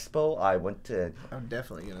Anime Expo. I went to. I'm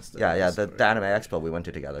definitely gonna start. Yeah, the Anime Expo we went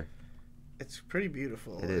to together. It's pretty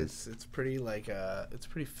beautiful. It is. It's pretty it's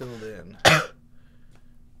pretty filled in.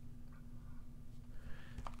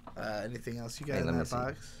 Anything else you got in that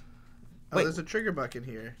box? Oh, Wait. there's a trigger buck in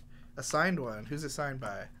here. A signed one. Who's it signed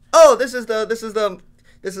by? Oh, this is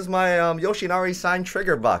my Yoshinari signed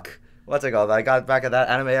trigger buck. What's it called? I got back at that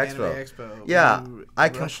Anime Expo. Anime Expo. Yeah, I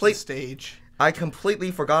I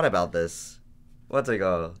completely forgot about this. What's it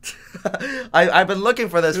called? I've been looking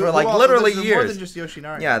for this for like Well, literally there's years. More than just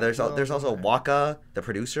Yoshinari. Yeah, there's also Waka, the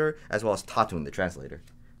producer, as well as Tatun, the translator.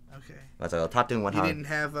 Okay. What's it called? Tatun went You on. didn't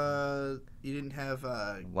have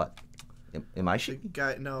What? Imaishi? the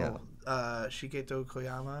guy. No. Yeah. Shigeto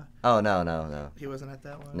Koyama. Oh no. He wasn't at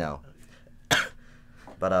that one. No. Okay.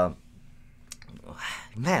 But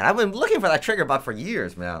man, I've been looking for that trigger buck for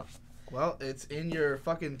years, man. Well, it's in your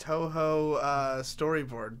fucking Toho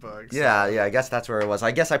storyboard book. So. Yeah, I guess that's where it was.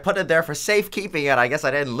 I guess I put it there for safekeeping, and I guess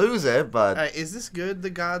I didn't lose it, but... Is this good, The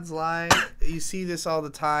Gods Lie? You see this all the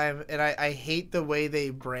time, and I hate the way they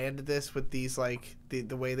brand this with these, like,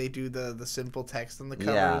 the way they do the simple text on the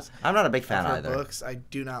covers. Yeah, I'm not a big fan for either. Books. I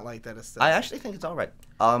do not like that aesthetic. I actually think it's alright.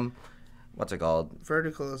 What's it called?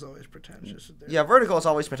 Vertical is always pretentious. Yeah, Vertical is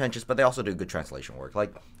always pretentious, but they also do good translation work.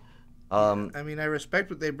 Like, I mean, I respect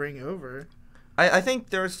what they bring over. I think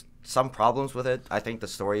there's some problems with it. I think the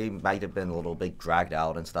story might have been a little bit dragged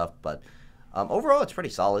out and stuff, but overall, it's pretty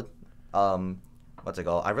solid. What's it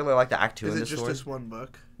called? I really like the Act 2 in this story. Is it just this one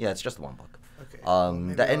book? Yeah, it's just one book.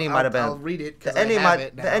 Okay. The ending might have been. I'll read it because The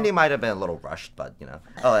ending might have been a little rushed, but you know.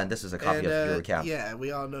 Oh, and this is a copy of Yuru Camp. Yeah,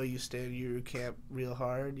 we all know you stand Yuru Camp real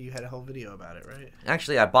hard. You had a whole video about it, right?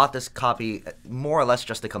 Actually, I bought this copy more or less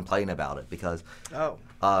just to complain about it because. Oh.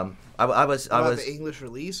 I was the English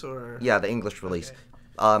release or. Yeah, the English release. Okay.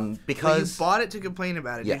 Because you bought it to complain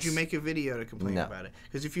about it. Yes. Did you make a video to complain No. about it?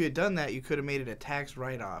 Because if you had done that, you could have made it a tax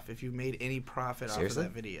write-off if you made any profit Seriously? off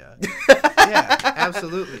of that video. Yeah,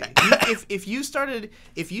 absolutely. If you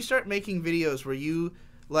start making videos where you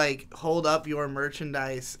like hold up your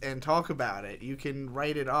merchandise and talk about it, you can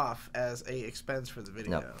write it off as a expense for the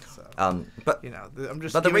video. No. So, but you know, I'm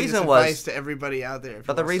just but the giving reason this was- advice to everybody out there. If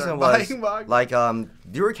But you the wanna reason start was, buying manga. like,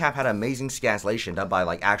 Eurocamp had amazing scanslation done by,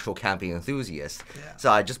 like, actual camping enthusiasts. Yeah. So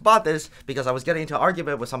I just bought this because I was getting into an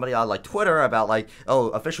argument with somebody on, like, Twitter about, like,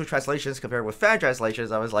 oh, official translations compared with fan translations.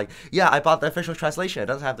 I was like, yeah, I bought the official translation. It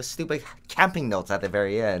doesn't have the stupid camping notes at the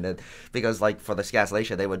very end. And because, like, for the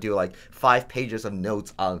scanslation, they would do, like, 5 pages of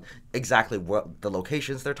notes on exactly what the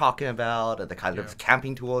locations they're talking about and the kind of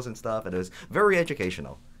camping tools and stuff. And it was very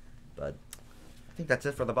educational. But I think that's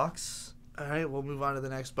it for the box. All right, we'll move on to the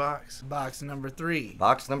next box. Box number 3.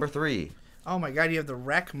 Box number 3. Oh my god, you have the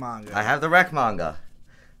Rec manga. I have the Rec manga.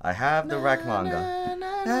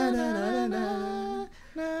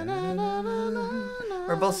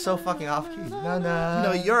 We're both so fucking off key.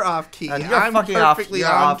 No, you're off key. And you're I'm fucking perfectly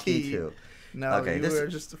off key too. No, Okay, you this- were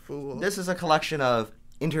just a fool. This is a collection of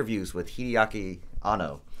interviews with Hideaki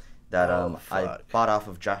Anno that I fuck. bought off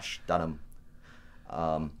of Josh Dunham.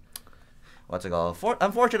 What's it called?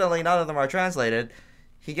 Unfortunately, none of them are translated.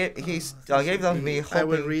 He gave gave them to me. Hoping, I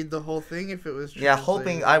would read the whole thing if it was. Yeah,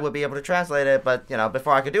 hoping I would be able to translate it, but you know,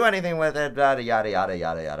 before I could do anything with it, yada yada yada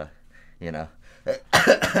yada yada. You know,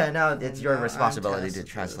 now it's your No, responsibility I'm to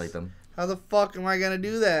Tacitus. translate them. How the fuck am I gonna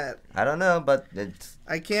do that? I don't know, but it's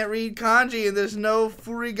I can't read kanji and there's no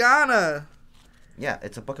furigana. yeah,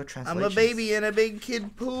 it's a book of I'm translations. a baby in a big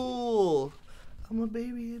kid pool. I'm a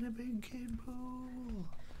baby in a big kid pool.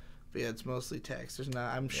 But yeah, it's mostly text. There's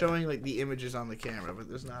not. I'm showing like the images on the camera, but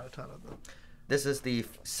there's not a ton of them. This is the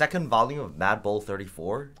second volume of Mad Bull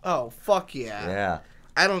 34. Oh fuck yeah! Yeah.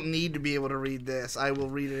 I don't need to be able to read this. I will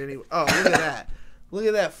read it anyway. Oh, look at that. Look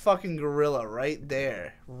at that fucking gorilla right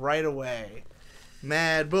there. Right away.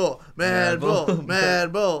 Mad Bull. Mad Bull.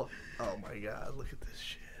 Mad Bull. Oh my god, look at this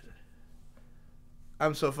shit.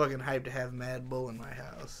 I'm so fucking hyped to have Mad Bull in my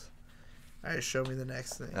house. Alright, show me the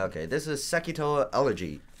next thing. Okay, this is Sekito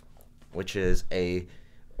Elegy, which is a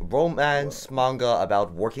romance manga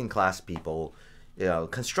about working class people, you know,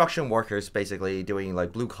 construction workers basically doing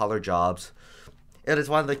like blue collar jobs. It is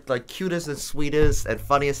one of the like cutest and sweetest and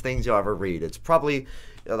funniest things you'll ever read. It's probably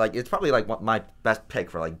like my best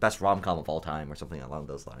pick for like best rom-com of all time or something along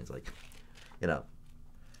those lines. Like, you know,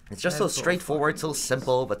 it's just so That's so straightforward, fucking so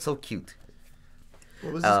simple, but so cute.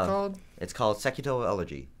 What was this called? It's called Sekito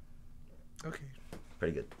Elegy. Okay.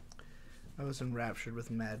 Pretty good. I was enraptured with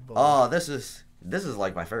Mad Bull. Oh, this is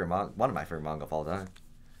like my favorite one of my favorite manga of all time.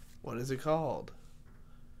 What is it called?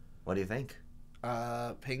 What do you think?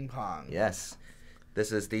 Ping Pong. Yes.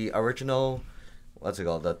 This is the original, what's it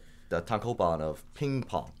called? The tankobon of Ping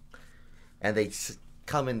Pong. And they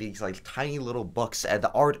come in these like tiny little books, and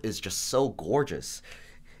the art is just so gorgeous.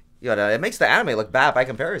 You know, it makes the anime look bad by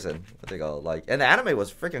comparison. What they go like, and the anime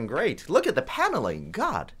was freaking great. Look at the paneling,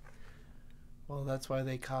 God. Well, that's why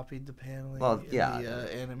they copied the paneling Well, yeah. in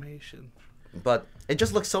the animation. But it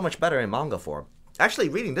just looks so much better in manga form. Actually,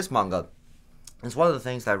 reading this manga is one of the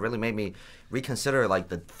things that really made me reconsider like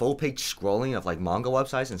the full page scrolling of like manga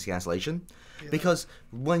websites and cancellation. Yeah. Because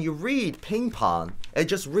when you read Ping Pong, it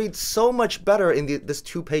just reads so much better in this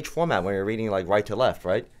 2-page format when you're reading like right to left,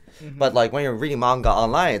 right? Mm-hmm. But like when you're reading manga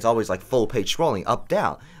online, it's always like full page scrolling up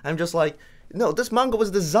down. I'm just like, no, this manga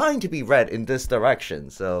was designed to be read in this direction.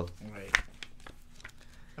 So. Right.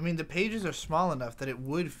 I mean, the pages are small enough that it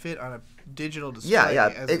would fit on a digital display. Yeah.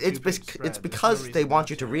 As it's because they want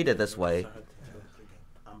you to read it this way.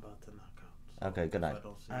 I'm about to knock out. Okay, good night.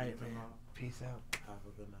 All right, man. Peace out. Have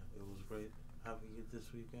a good night. It was great having you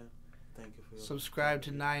this weekend. Thank you for your Subscribe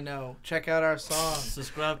to 9-0. Check out our song.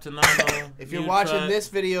 Subscribe to 9-0. If you're watching this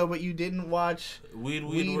video but you didn't watch Weed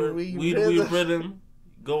Rhythm,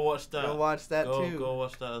 go watch that. Go watch that too. Go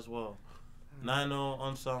watch that as well. 9-0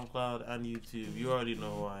 on SoundCloud and YouTube. You already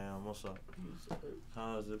know who I am. What's up?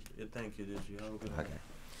 How's it? Thank you, Digi. Have a good night. Okay.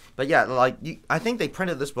 But yeah, like I think they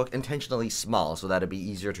printed this book intentionally small so that it'd be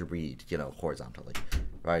easier to read, you know, horizontally,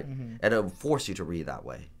 right? Mm-hmm. And it'll force you to read that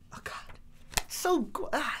way. Oh God, it's so good.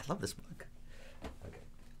 I love this book. Okay.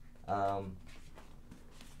 Oh,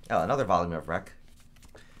 another volume of Rec.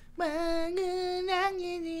 Okay,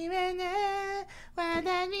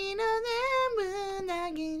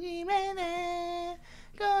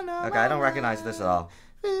 I don't recognize this at all.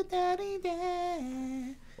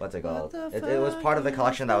 What's it called? It was part of the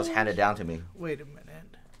collection that was handed down to me. Wait a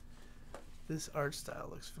minute. This art style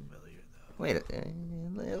looks familiar, though. Wait,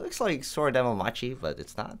 it looks like Sora Machi, but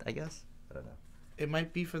it's not, I guess. I don't know. It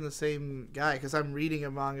might be from the same guy, because I'm reading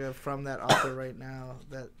a manga from that author right now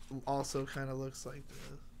that also kind of looks like this.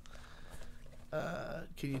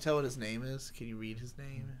 Can you tell what his name is? Can you read his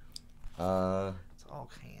name? It's all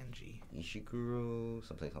kanji. Ishiguro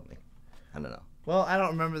something. I don't know. Well, I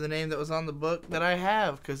don't remember the name that was on the book that I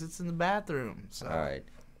have because it's in the bathroom. So all right.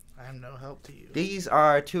 I'm no help to you. These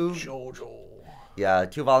are two JoJo. Yeah,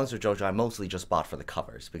 2 volumes of JoJo I mostly just bought for the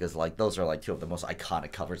covers because like those are like 2 of the most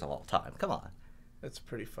iconic covers of all time. Come on. That's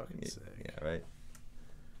pretty fucking sick. Yeah, right.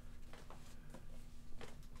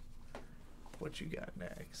 What you got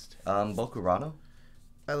next? Bokurano.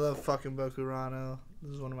 I love fucking Bokurano.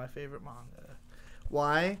 This is one of my favorite manga.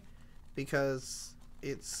 Why? Because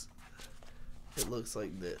it looks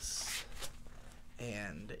like this,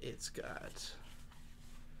 and it's got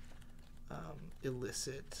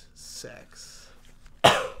illicit sex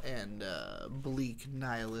and bleak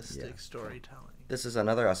nihilistic storytelling. This is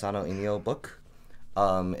another Asano Inio book.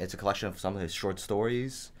 It's a collection of some of his short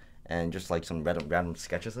stories and just like some random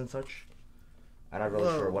sketches and such. I'm not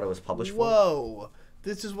really sure what it was published for. Whoa!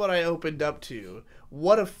 This is what I opened up to.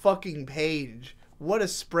 What a fucking page. What a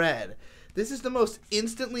spread. This is the most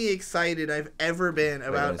instantly excited I've ever been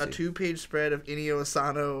about a 2-page spread of Inio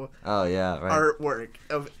Asano artwork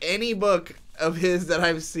of any book of his that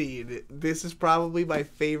I've seen. This is probably my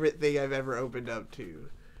favorite thing I've ever opened up to.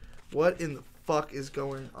 What in the fuck is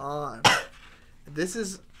going on? This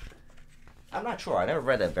is... I'm not sure. I never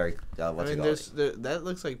read that very... that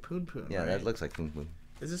looks like Poon Poon, Yeah, right? that looks like Poon Poon.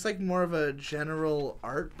 Is this like more of a general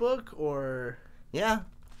art book, or... Yeah,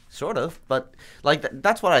 sort of. But, like,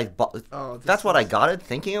 that's what I bought. That's what I got it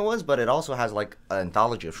thinking it was, but it also has, like, an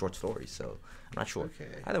anthology of short stories, so I'm not sure. Okay.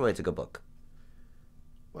 Either way, it's a good book.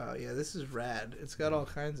 Wow, yeah, this is rad. It's got all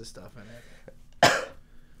kinds of stuff in it.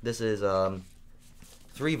 This is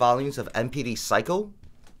 3 volumes of MPD Psycho.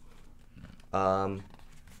 What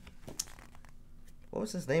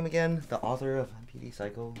was his name again? The author of MPD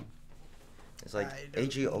Psycho? It's like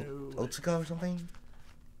Eiji Otsuka or something?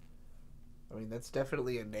 I mean, that's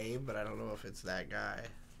definitely a name, but I don't know if it's that guy.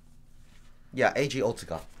 Yeah, Eiji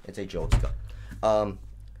Otsuka. It's Eiji Otsuka.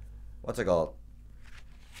 What's it called?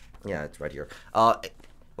 Yeah, it's right here.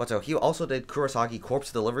 He also did Kurosaki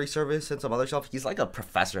Corpse Delivery Service and some other stuff. He's like a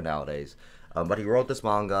professor nowadays. But he wrote this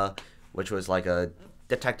manga, which was like a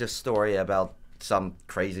detective story about some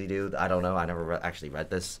crazy dude. I don't know. I never actually read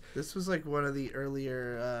this. This was like one of the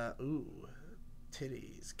earlier,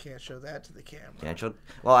 titties. Can't show that to the camera. Can't show...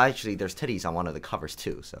 Well, actually, there's titties on one of the covers,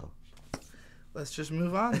 too, so... Let's just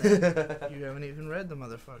move on then. You haven't even read the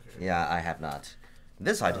motherfucker. Yeah, I have not.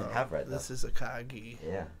 This I didn't have read, though. This is Akagi.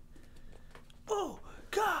 Yeah. Oh,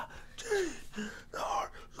 God.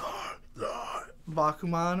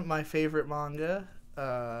 Bakuman, my favorite manga.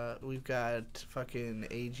 We've got fucking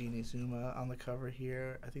Eiji Nizuma on the cover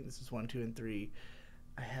here. I think this is 1, 2, and 3.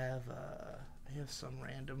 I have some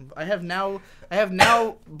random. I have now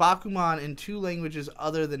Bakuman in 2 languages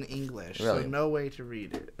other than English. Really? So no way to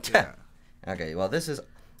read it. Yeah. Okay, well, this is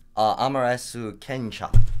Amaresu Kencha.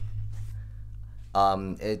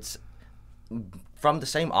 It's from the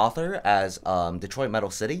same author as Detroit Metal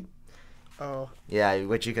City. Oh. Yeah,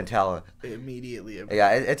 which you can tell. Immediately.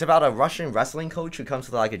 Yeah, it's about a Russian wrestling coach who comes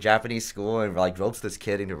to like a Japanese school and like ropes this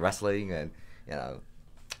kid into wrestling, and you know.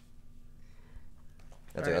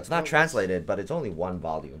 It's not translated, but it's only 1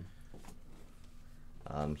 volume.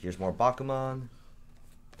 Here's more Bakuman.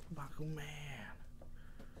 Bakuman.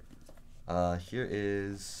 Here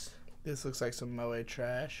is. This looks like some Moe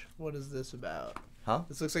trash. What is this about? Huh?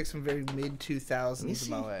 This looks like some very mid-2000s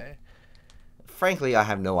Moe. Frankly, I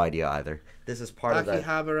have no idea either. This is part of that.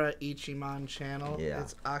 Akihabara Ichiman channel. Yeah.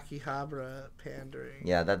 It's Akihabara pandering.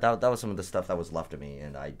 Yeah, that was some of the stuff that was left of me,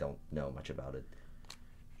 and I don't know much about it.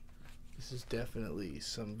 This is definitely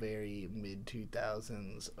some very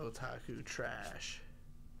mid-2000s otaku trash.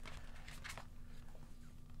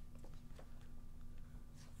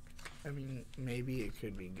 I mean, maybe it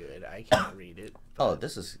could be good. I can't read it. Oh,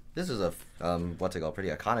 this is a what's it called? Pretty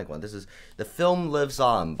iconic one. This is The Film Lives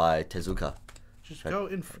On by Tezuka. Just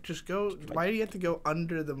go. Why do you have to go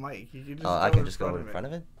under the mic? You can just I can just go in front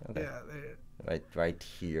of it. Okay. Yeah, there. Right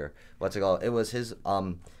here. What's it called? It was his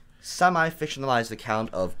semi-fictionalized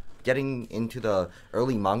account of getting into the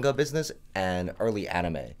early manga business and early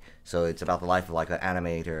anime. So it's about the life of like an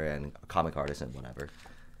animator and a comic artist and whatever.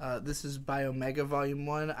 This is Biomega Volume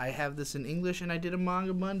 1. I have this in English, and I did a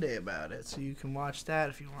Manga Monday about it, so you can watch that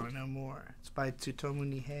if you want to know more. It's by Tsutomu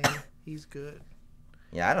Nihei. He's good.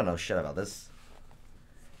 Yeah, I don't know shit about this.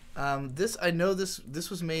 This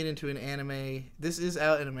was made into an anime. This is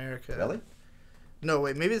out in America. Really? No,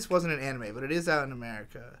 wait, maybe this wasn't an anime, but it is out in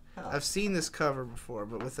America. Oh. I've seen this cover before,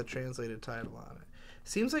 but with a translated title on it.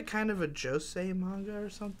 Seems like kind of a josei manga or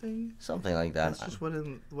something. Something like that. That's just what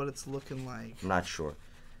it's looking like. I'm not sure.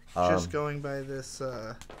 Just going by this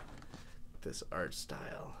this art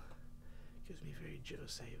style. Gives me very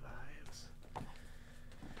josei vibes.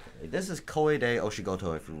 This is Koei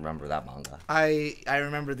Oshigoto, if you remember that manga. I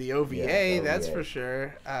remember the OVA, Yeah, the that's OVA. for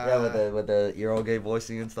sure. Yeah, with the eroge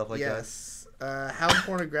voicing and stuff like that. Yes. How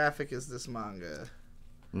pornographic is this manga?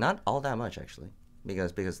 Not all that much actually,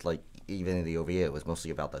 because like even in the OVA it was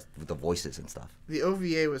mostly about the voices and stuff. The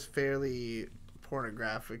OVA was fairly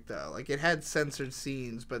pornographic though. Like it had censored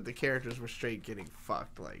scenes, but the characters were straight getting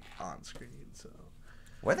fucked like on screen. So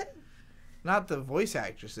Were they? not the voice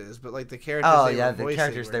actresses, but like the characters. Oh they yeah, were the voicing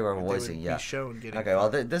characters they were would voicing. be Yeah. shown getting. Okay,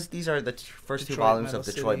 well fucked. these are the first 2 Detroit volumes Metal of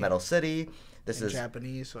Detroit City. Metal City. This in is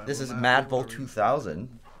Japanese. So this I is will not Mad be Bull able to read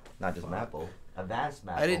 2000, not just Mad Bull. Advanced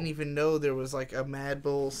Mad Bull. I didn't even know there was like a Mad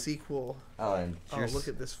Bull sequel. Oh, and Oh, here's look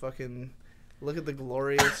at this fucking. Look at the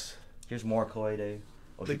glorious. here's more Koei The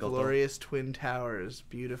Oshigoto. glorious Twin Towers,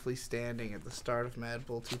 beautifully standing at the start of Mad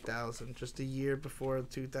Bull 2000, just a year before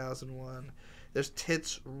 2001. There's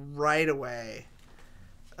tits right away.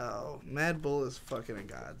 Oh, Mad Bull is fucking a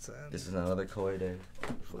godsend. This is another Koei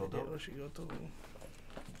Oshigoto.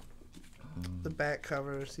 The back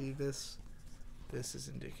cover, see this? This is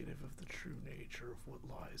indicative of the true nature of what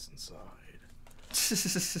lies inside.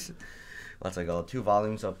 What's it called? 2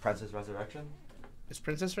 volumes of Princess Resurrection? Is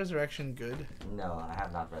Princess Resurrection good? No, I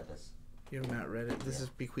have not read this. You have not read it. This Yeah. is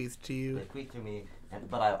bequeathed to you. They tweet to me,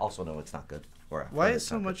 but I also know it's not good. Why is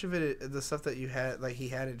so much of it the stuff that you had, like he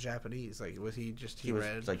had in Japanese? Like was he just He was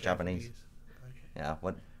read like Japanese. Okay. Yeah,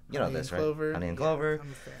 what you know Honey this, and Clover. right? Honey and Yeah, Clover.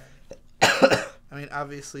 I'm a fan. I mean,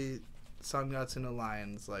 obviously, Sangatsu no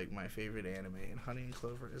Lion's like my favorite anime, and Honey and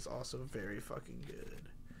Clover is also very fucking good.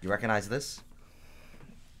 You recognize this?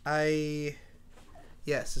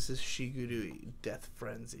 Yes, this is Shigurui, Death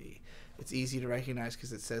Frenzy. It's easy to recognize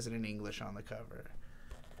because it says it in English on the cover.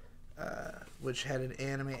 Which had an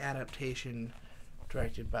anime adaptation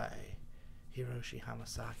directed by Hiroshi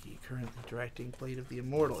Hamasaki, currently directing Blade of the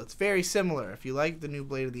Immortal. It's very similar. If you like the new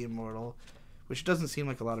Blade of the Immortal, which doesn't seem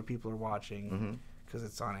like a lot of people are watching because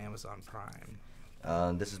it's on Amazon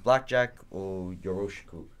Prime. This is Blackjack or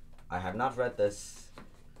Yoroshiku. I have not read this.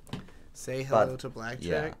 Say hello But, to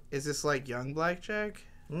Blackjack. yeah. Is this like Young Blackjack?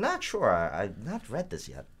 Not sure. I've not read this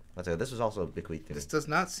yet. This was also bequeathed to me. This does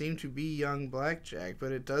not seem to be Young Blackjack,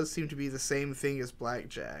 but it does seem to be the same thing as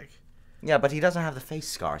Blackjack. Yeah, but he doesn't have the face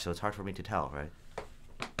scar, so it's hard for me to tell, right?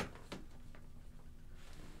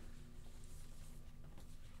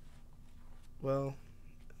 Well,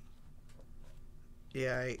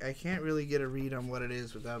 yeah, I can't really get a read on what it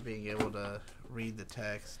is without being able to read the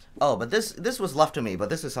text. Oh, but this was left to me, but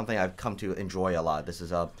this is something I've come to enjoy a lot. This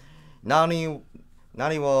is Nani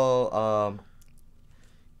wo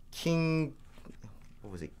King,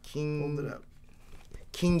 what was it? Hold it up.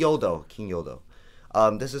 King Yodo.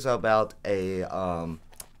 This is about a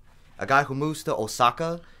guy who moves to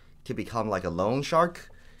Osaka to become like a loan shark,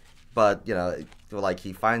 but you know, like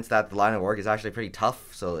he finds that the line of work is actually pretty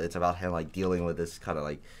tough. So it's about him like dealing with this kind of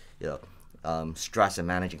like, you know, stress and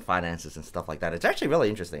managing finances and stuff like that. It's actually really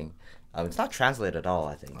interesting. It's not translated at all,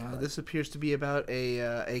 I think. This appears to be about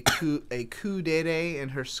a kudere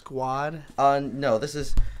and her squad. No, this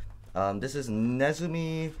is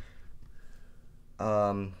Nezumi.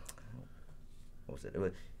 What was it? It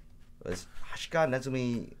was Hashika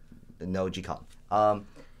Nezumi no Jikan.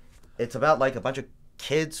 It's about like a bunch of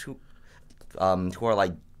kids who are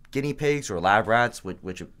like guinea pigs or lab rats,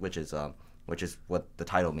 which is what the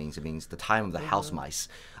title means. It means the time of the house mice.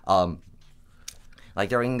 Like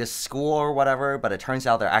they're in this school or whatever, but it turns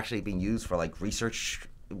out they're actually being used for like research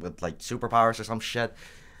with like superpowers or some shit.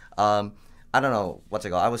 I don't know what's it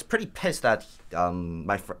called. I was pretty pissed that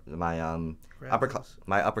my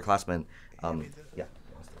upperclassman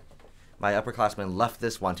my upperclassman left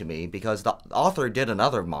this one to me because the author did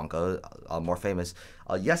another manga, more famous,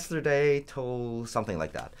 Yesterday Told something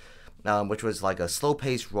like that, which was like a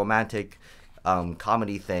slow-paced romantic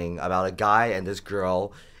comedy thing about a guy and this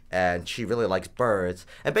girl, and she really likes birds.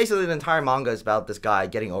 And basically the entire manga is about this guy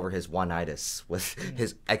getting over his one-itis with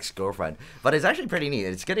his ex-girlfriend. But it's actually pretty neat.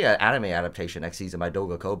 It's getting an anime adaptation next season by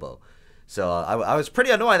Doga Kobo. So I was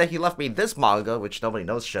pretty annoyed that he left me this manga, which nobody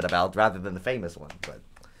knows shit about, rather than the famous one. But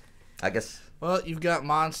I guess... Well, you've got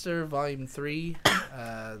Monster, Volume 3.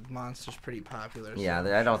 Monster's pretty popular. Yeah,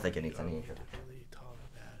 I don't think it needs any... Really talk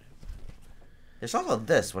about it. There's also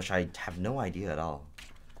this, which I have no idea at all.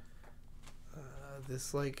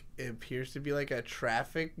 This, like, it appears to be like a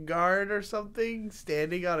traffic guard or something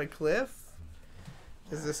standing on a cliff.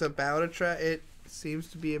 Is this about it seems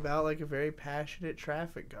to be about, like, a very passionate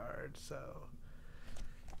traffic guard, so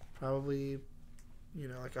probably, you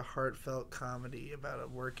know, like a heartfelt comedy about a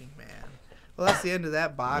working man. Well, that's the end of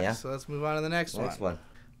that box, Yeah. so let's move on to the next one.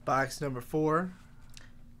 Box number 4.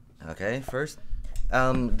 Okay, first,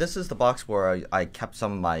 this is the box where I kept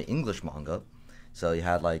some of my English manga. So you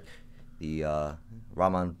had, like, the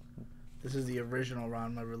Raman. This is the original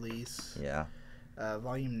Ranma release. Yeah.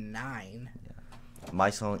 Volume 9. Yeah.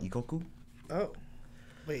 Maison Ikoku. Oh,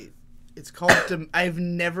 wait. It's called... I've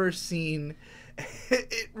never seen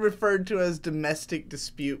it referred to as Domestic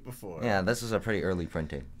Dispute before. Yeah, this is a pretty early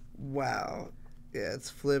printing. Wow. Yeah, it's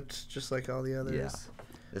flipped just like all the others. Yeah.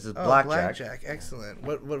 This is Blackjack. Blackjack. Excellent.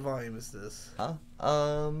 What volume is this? Huh?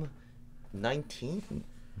 19?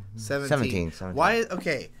 17. Why?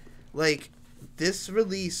 Okay. Like, this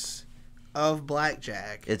release of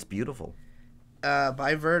Blackjack... It's beautiful.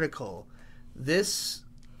 By Vertical. This...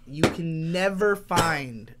 You can never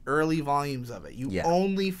find early volumes of it. You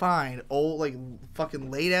only find old, like, fucking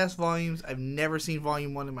late-ass volumes. I've never seen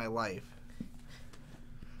volume 1 in my life.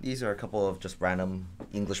 These are a couple of just random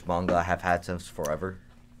English manga I have had since forever.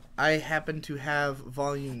 I happen to have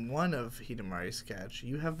volume 1 of Hidamari Sketch.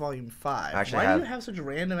 You have volume 5. Actually, Why do you have such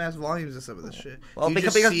random-ass volumes of some of this shit? Well, do you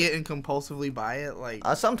because see it and compulsively buy it? Like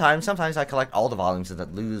sometimes I collect all the volumes and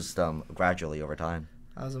then lose them gradually over time.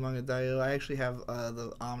 I was a Manga Daio. I actually have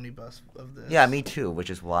the omnibus of this. Yeah, me too, which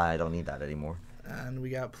is why I don't need that anymore. And we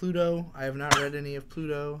got Pluto. I have not read any of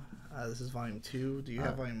Pluto. This is volume 2. Do you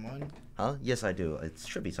have volume 1? Huh? Yes, I do. It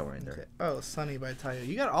should be somewhere in there. Okay. Oh, Sunny by Taiyo.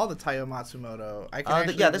 You got all the Taiyo Matsumoto. I can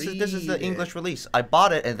actually this is the English release. I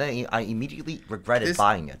bought it and then I immediately regretted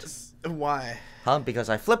buying it. Why? Because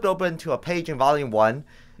I flipped open to a page in volume 1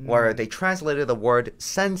 where they translated the word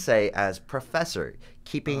sensei as professor,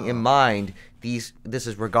 keeping in mind this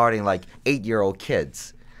is regarding like 8-year-old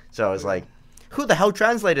kids. So I was like, who the hell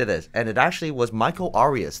translated this? And it actually was Michael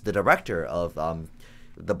Arias, the director of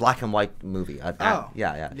the black and white movie. Yeah.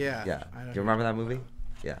 Do you remember that movie?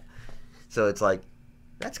 Yeah. So it's like,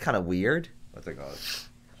 that's kind of weird. What's it called?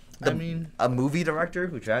 A movie director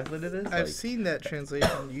who translated this? I've seen that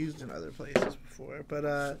translation used in other places before,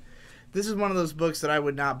 but this is one of those books that I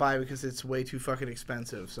would not buy because it's way too fucking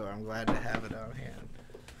expensive, so I'm glad to have it on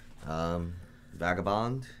hand.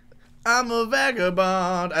 Vagabond? I'm a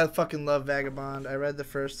vagabond. I fucking love Vagabond. I read the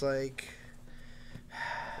first,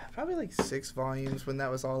 probably 6 volumes when that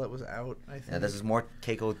was all that was out, I think. Yeah, this is more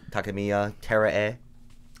Keiko Takemiya, Terra E.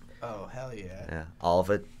 Oh, hell yeah. Yeah, all of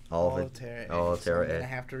it. All of Terra A. All of Terra I'm A. gonna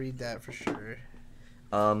have to read that for sure.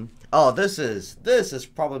 This is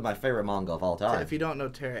probably my favorite manga of all time. If you don't know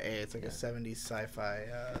Terra A, it's like a 70s sci-fi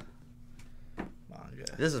manga.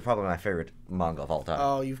 This is probably my favorite manga of all time.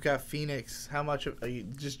 Oh, you've got Phoenix. How much are you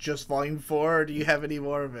just volume 4, or do you have any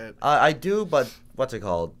more of it? I do, but what's it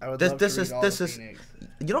called? I would love to read all of Phoenix.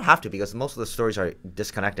 You don't have to, because most of the stories are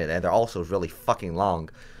disconnected and they're also really fucking long.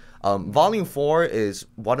 Volume 4 is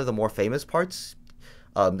one of the more famous parts.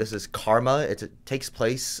 This is Karma. It takes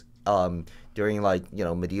place during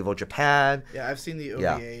medieval Japan. Yeah, I've seen the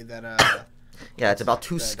OVA that. Yeah, it's about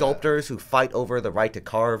two sculptors who fight over the right to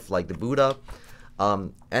carve the Buddha.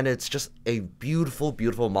 And it's just a beautiful,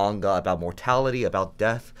 beautiful manga about mortality, about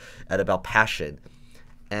death, and about passion.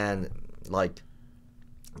 And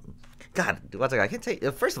God, what's it? I can't say.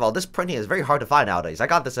 First of all, this printing is very hard to find nowadays. I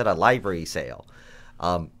got this at a library sale,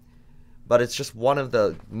 but it's just one of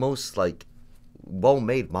the most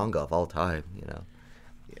well-made manga of all time. Yeah.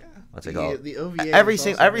 What's it called? The OVA. Every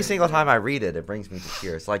single time I read it, it brings me to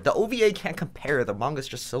tears. The OVA can't compare. The manga's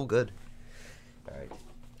just so good. All right.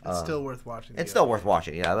 It's still worth watching. It's still worth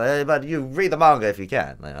watching, yeah. But you read the manga if you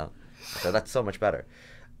can, So that's so much better.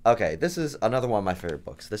 Okay, this is another one of my favorite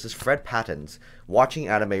books. This is Fred Patton's Watching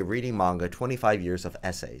Anime, Reading Manga, 25 Years of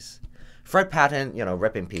Essays. Fred Patton,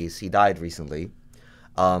 rip in peace. He died recently.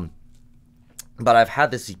 But I've had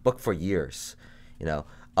this book for years,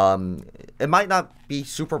 It might not be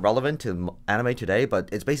super relevant to anime today, but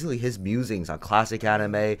it's basically his musings on classic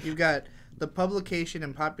anime. You've got the publication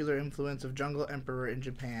and popular influence of Jungle Emperor in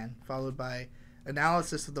Japan, followed by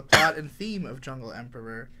analysis of the plot and theme of Jungle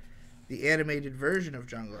Emperor, the animated version of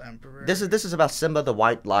Jungle Emperor. This is about Simba the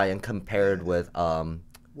White Lion compared with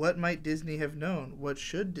What might Disney have known? What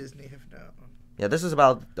should Disney have known? Yeah, this is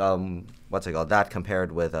about what's it called? That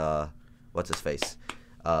compared with what's his face?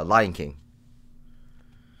 Lion King.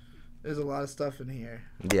 There's a lot of stuff in here.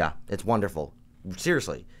 Yeah, it's wonderful.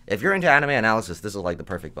 Seriously, if you're into anime analysis, this is the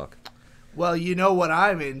perfect book. Well, you know what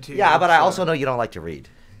I'm into. Yeah, but I also know you don't like to read.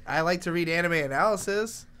 I like to read anime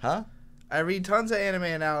analysis. Huh? I read tons of anime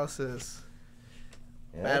analysis.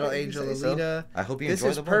 Yeah, Battle Angel Alita. So. I hope you enjoy the book.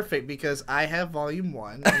 This is perfect because I have volume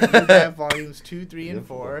 1, and you have volumes 2, 3, and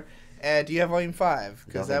 4. And do you have volume 5?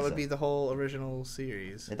 Because that would be the whole original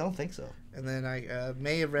series. I don't think so. And then I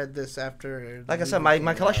may have read this after. Like I said,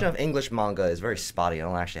 my collection of English manga is very spotty. I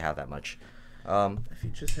don't actually have that much. If you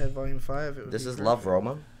just had volume 5, it would This be is perfect. Love,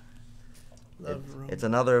 Roma. Roma. It's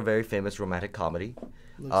another very famous romantic comedy.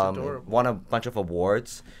 Looks adorable. Won a bunch of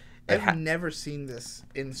awards. I've never seen this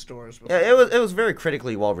in stores before. Yeah, it was very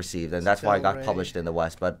critically well received, and that's why it got published in the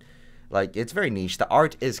West. But it's very niche. The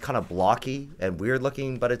art is kind of blocky and weird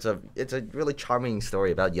looking, but it's a really charming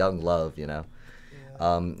story about young love. Yeah.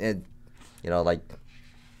 And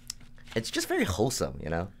it's just very wholesome.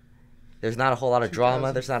 There's not a whole lot of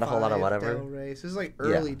drama. There's not a whole lot of whatever. Del Rey. This is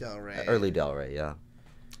early Del Rey. Early Del Rey, yeah.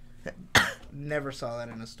 Never saw that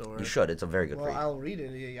in a store. You should. It's a very good read. Well, I'll read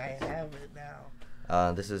it. I have it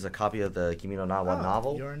now. This is a copy of the Kimi no Na wa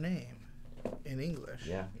novel. Your Name. In English.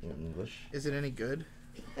 Yeah, in English. Is it any good?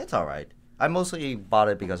 It's all right. I mostly bought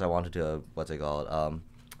it because I wanted to,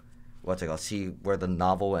 see where the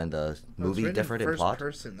novel and the movie differed in plot.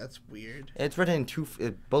 First person. That's weird. It's written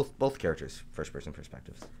in both characters, first person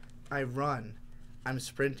perspectives. I run. I'm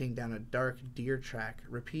sprinting down a dark deer track,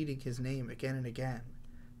 repeating his name again and again.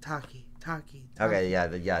 Taki, Taki, Taki. Okay, yeah,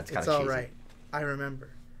 it's kind of cheesy. It's all right. I remember.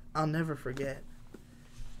 I'll never forget.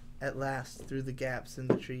 At last, through the gaps in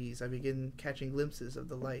the trees, I begin catching glimpses of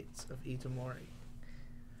the lights of Itomori.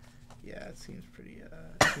 Yeah, it seems pretty.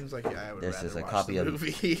 Seems like I would. This is a watch copy the of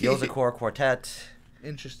movie. Yozakura Quartet.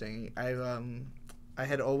 Interesting. I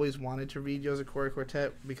had always wanted to read Yozakura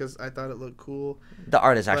Quartet because I thought it looked cool. The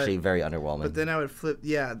art is actually very underwhelming. But then I would flip.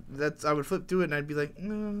 Yeah, I would flip through it and I'd be like,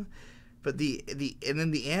 no. But and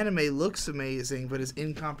then the anime looks amazing, but is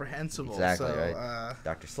incomprehensible. Exactly so, right.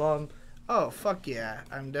 Dr. Slump. Oh fuck yeah!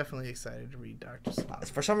 I'm definitely excited to read Dr. Slump.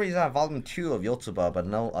 For some reason, I have volume 2 of Yotsuba, but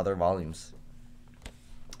no other volumes.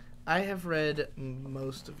 I have read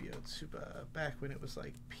most of Yotsuba back when it was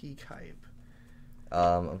peak hype.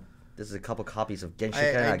 This is a couple copies of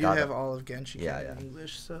Genshiken. I do have all of Genshiken in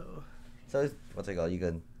English, so. So what's it called? You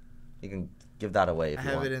can give that away if you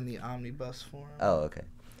want. I have it in the omnibus form. Oh, okay.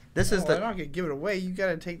 This is I'm not gonna give it away. You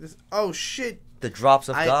gotta take this. Oh shit! The Drops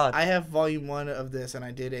of God. I have volume 1 of this, and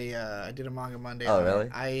I did a Manga Monday. Oh really?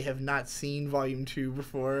 I have not seen volume 2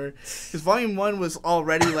 before, because volume 1 was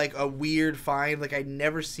already a weird find. I'd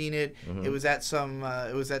never seen it. Mm-hmm. It was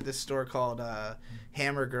at this store called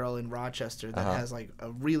Hammer Girl in Rochester that has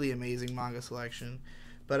a really amazing manga selection.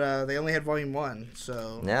 But they only had volume 1,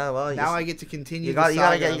 so Yeah, well, now I get to continue. You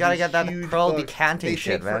gotta get that pearl books. decanting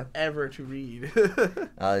shit, man. They take forever to read.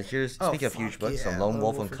 Here's speaking of huge books, so Lone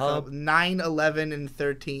Wolf and Cub. 9, 11, and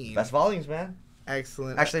 13. Best volumes, man.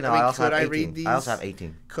 Excellent. Actually, no, I also have 18. Read these? I also have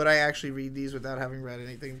 18. Could I actually read these without having read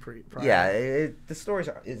anything prior? Yeah, the stories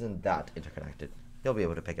isn't that interconnected. You'll be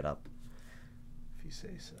able to pick it up. If you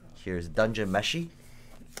say so. Here's Dungeon Meshi.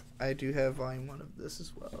 I do have volume 1 of this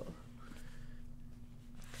as well.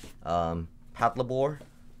 Patlabor.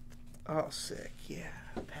 Oh, sick. Yeah,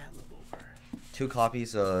 Patlabor. 2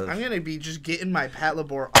 copies of... I'm going to be just getting my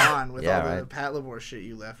Patlabor on with all the Patlabor shit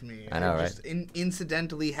you left me. I know, right? Just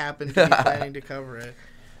incidentally happened to be planning to cover it.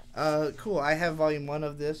 Cool. I have volume 1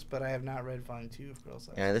 of this, but I have not read volume 2 of Girls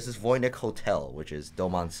Like And this is Voynich Hotel, which is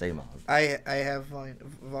Domon Seimon. I have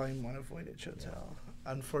volume 1 of Voynich Hotel.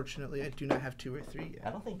 Unfortunately, I do not have 2 or 3 yet. I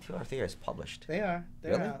don't think 2 or 3 is published. They are.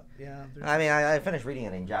 They're Really? out. Yeah. I mean, I finished reading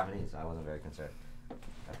it in Japanese, so I wasn't very concerned.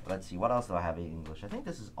 Let's see, what else do I have in English? I think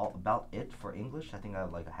this is all about it for English. I think I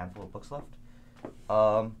have like a handful of books left.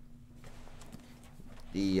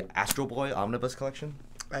 The Astro Boy Omnibus Collection.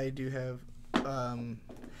 I do have...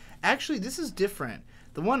 Actually, this is different.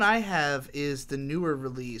 The one I have is the newer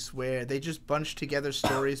release where they just bunch together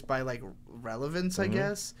stories by like relevance, I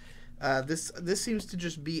guess. This seems to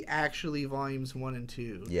just be actually volumes 1 and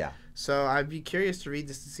 2. Yeah. So I'd be curious to read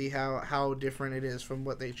this to see how different it is from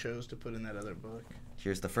what they chose to put in that other book.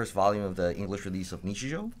 Here's the first volume of the English release of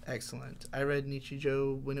Nichijou. Excellent. I read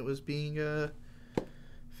Nichijou when it was being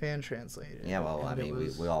fan translated. Yeah, well, I mean,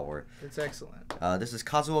 we all were. It's excellent. This is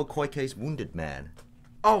Kazuo Koike's Wounded Man.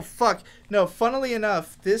 Oh, fuck. No, funnily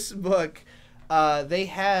enough, this book, they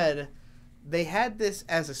had this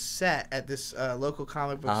as a set at this local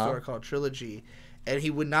comic book store called Trilogy, and he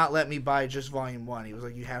would not let me buy just volume 1. He was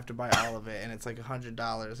like, you have to buy all of it, and it's like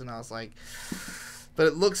 $100. And I was like, but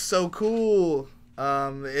it looks so cool.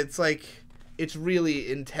 It's like, it's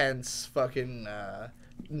really intense fucking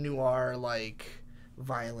noir, like,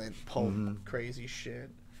 violent, pulp, crazy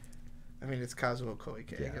shit. I mean, it's Kazuo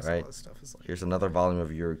Koike. Yeah, I guess right. all this stuff is like... Here's another volume of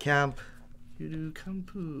Yuru Camp. Yuru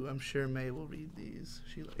Kampu. I'm sure May will read these.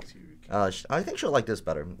 She likes Yuru Camp. I think she'll like this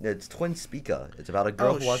better. It's Twin Speaka. It's about a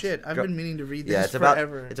girl who wants... I've been meaning to read this it's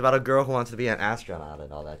forever. It's about a girl who wants to be an astronaut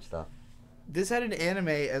and all that stuff. This had an anime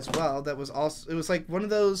as well that was also... It was like one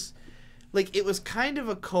of those... Like, it was kind of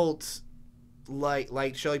a cult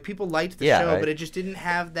like show. Like, people liked the show, but it just didn't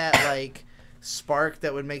have that, like... spark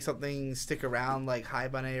that would make something stick around like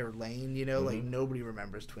Haibane or Lane, you know, like nobody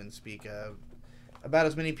remembers Twin Speaka. About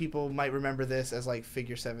as many people might remember this as like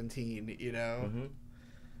Figure 17, you know.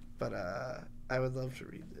 But I would love to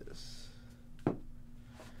read this.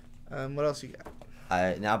 What else you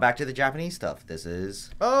got? Now back to the Japanese stuff. This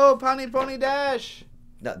is Pani Pony Dash.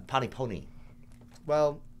 no, Pani Pony.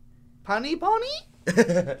 Well, Pani Pony?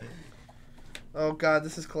 Oh, God,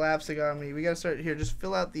 this is collapsing on me. We got to start here. Just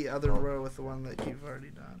fill out the other row with the one that you've already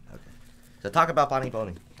done. Okay. So talk about Pani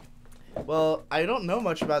Pony. Well, I don't know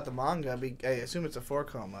much about the manga. I assume it's a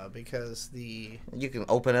 4-koma because the... You can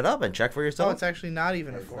open it up and check for yourself. Oh, it's actually not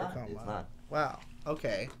even a 4-koma. It's not. Wow.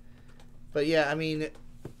 Okay. But, yeah, I mean...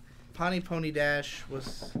 Pani Pony Dash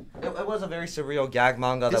was... It was a very surreal gag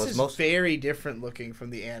manga that was most very different looking from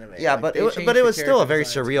the anime. Yeah, like, but it was still a very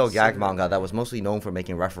surreal gag manga that was mostly known for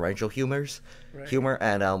making referential humor.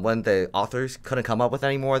 And when the authors couldn't come up with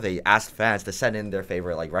any more, they asked fans to send in their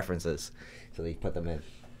favorite like references, so they put them in.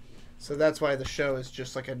 So that's why the show is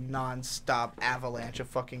just like a non-stop avalanche of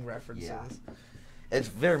fucking references. Yeah. It's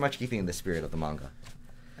very much keeping in the spirit of the manga.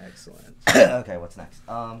 Excellent. Okay, what's next?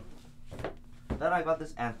 Then I got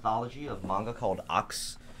this anthology of manga called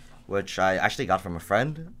Ox, which I actually got from a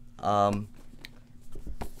friend. I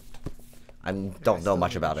don't know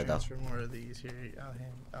much about it though. Transfer more of these here.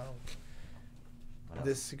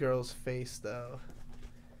 This girl's face though.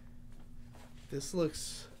 This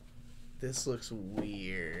looks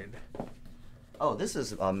weird. Oh, this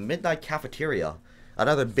is Midnight Cafeteria,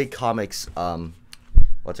 another big comics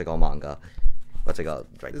what's it called manga? What's it called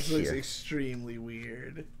right this here? This looks extremely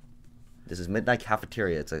weird. This is Midnight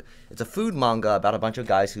Cafeteria. It's a food manga about a bunch of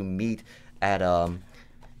guys who meet at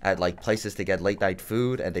like places to get late night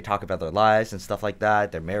food, and they talk about their lives and stuff like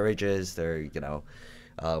that, their marriages, their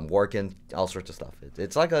work and all sorts of stuff.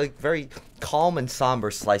 It's like a very calm and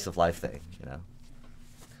somber slice of life thing, you know,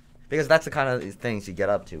 because that's the kind of things you get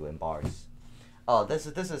up to in bars. Oh, this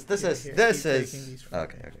is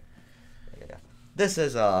okay. Yeah. This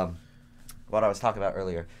is what I was talking about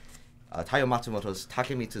earlier. Taiyo Matsumoto's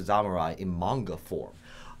Takemitsu Samurai in manga form.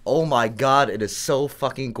 Oh my god, it is so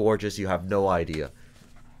fucking gorgeous, you have no idea.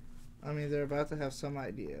 I mean, they're about to have some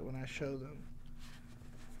idea when I show them.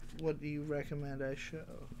 what do you recommend I show?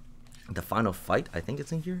 The final fight, I think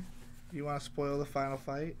it's in here. Do you want to spoil the final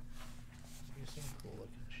fight? Here's some cool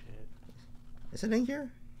looking shit. Is it in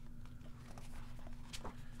here?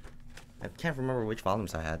 I can't remember which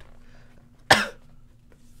volumes I had.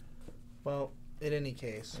 Well, in any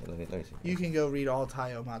case, Let me see. you can go read all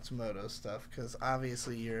Taiyo Matsumoto's stuff, because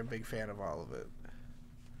obviously you're a big fan of all of it.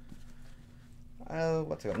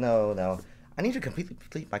 What's it? No. I need to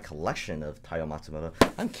complete my collection of Taiyo Matsumoto.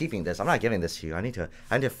 I'm keeping this. I'm not giving this to you. I need to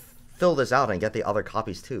fill this out and get the other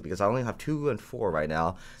copies too, because I only have 2 and 4 right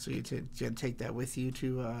now. So you can take that with you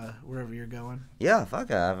to wherever you're going? Yeah,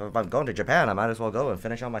 fuck it. If I'm going to Japan, I might as well go and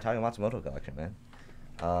finish out my Taiyo Matsumoto collection, man.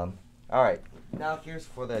 Alright. Now here's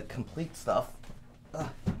for the complete stuff.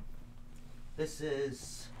 This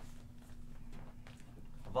is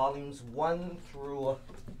volumes 1 through...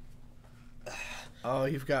 Oh,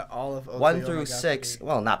 you've got all of 1 through 6.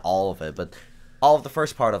 Well, not all of it, but all of the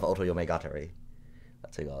first part of Otoyomegatari.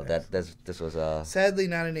 That's it. This was sadly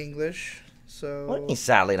not in English. So what do you mean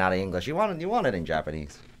sadly not in English? You want it in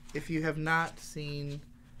Japanese. If you have not seen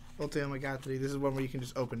Otoyomegatari, this is one where you can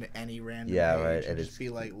just open to any random Yeah, page right. and It just is. be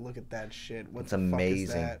like, look at that shit. What It's the amazing.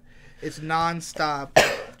 fuck is that? It's non-stop,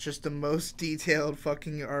 just the most detailed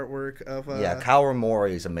fucking artwork of. Yeah,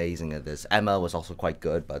 Kawamori is amazing at this. Emma was also quite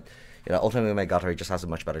good, but Otoyomegatari just has a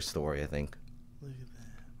much better story, I think. Look at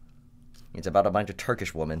that. It's about a bunch of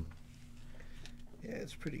Turkish women. Yeah,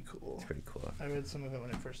 it's pretty cool. It's pretty cool. I read some of it when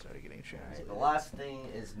it first started getting shows. The last thing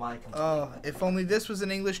is my complete... Oh, if only this was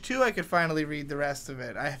in English too, I could finally read the rest of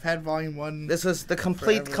it. I have had volume 1. This is the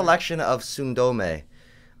complete forever. collection of Tsundome,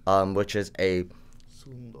 which is a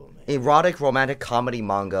Tsundome. erotic romantic comedy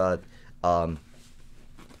manga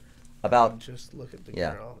about... Just look at the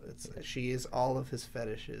Yeah. girl. She is all of his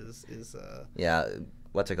fetishes. Yeah,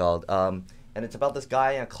 what's it called? And it's about this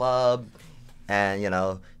guy in a club, and,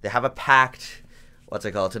 they have a pact... What's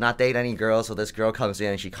it called? To not date any girls. So this girl comes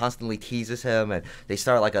in and she constantly teases him, and they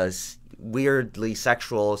start like a weirdly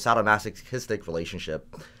sexual, sadomasochistic relationship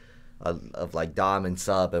of like dom and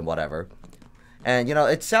sub and whatever. And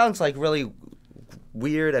it sounds like really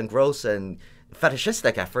weird and gross and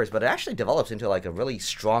fetishistic at first, but it actually develops into like a really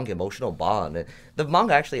strong emotional bond. And the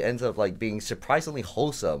manga actually ends up like being surprisingly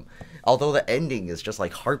wholesome, although the ending is just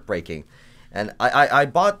like heartbreaking. And I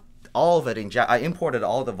bought all of it I imported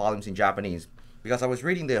all the volumes in Japanese, because I was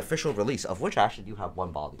reading the official release, of which I actually do have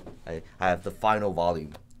 1 volume. I have the final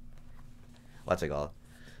volume. What's it called?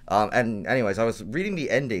 And anyways, I was reading the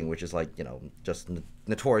ending, which is like, just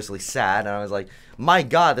notoriously sad. And I was like, my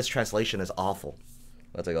God, this translation is awful.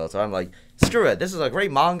 What's it called? So I'm like, screw it. This is a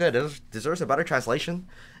great manga. It deserves a better translation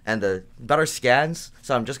and the better scans.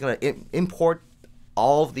 So I'm just going to import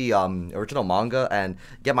all of the original manga and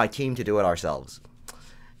get my team to do it ourselves.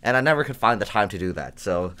 And I never could find the time to do that.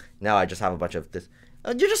 So now I just have a bunch of this.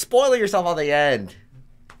 You're just spoiling yourself on the end.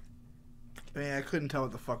 Man, I couldn't tell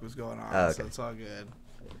what the fuck was going on, Okay. so it's all good.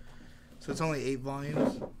 So it's only 8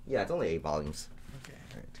 volumes? Yeah, it's only 8 volumes. Okay.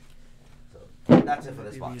 So that's it for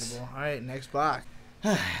this Be box. readable. Alright, next box.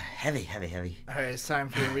 Heavy. Alright, it's time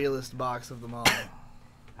for the realest box of them all.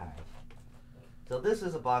 Alright. So this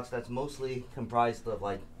is a box that's mostly comprised of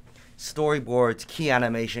like storyboards, key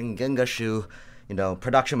animation, gengashu,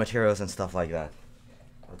 production materials and stuff like that.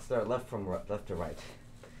 Let's start left to right.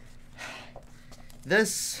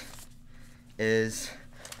 This is...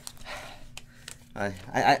 I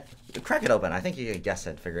crack it open. I think you can guess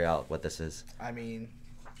it, figure out what this is. I mean...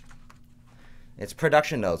 It's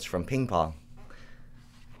production notes from Ping Pong.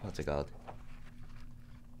 What's it called?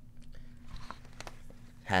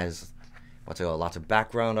 Has, lots of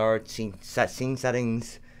background art, scene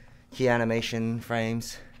settings, key animation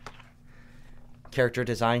frames, character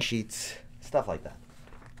design sheets, stuff like that.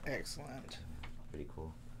 Excellent. Pretty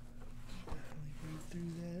cool. Definitely read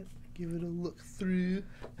through that. Give it a look through.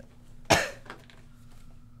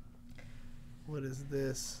 What is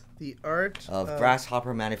this? The art Of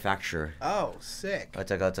Grasshopper Manufacturer. Oh, sick.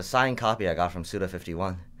 It's a signed copy I got from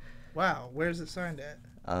Suda51. Wow, where's it signed at?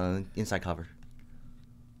 Inside cover.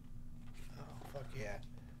 Oh, fuck yeah.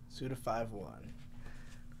 Suda 5-1.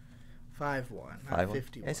 5-1, not 5-1.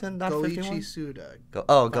 51. Isn't that Goichi 51? Suda. Goichi.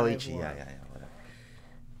 5-1. Yeah, whatever.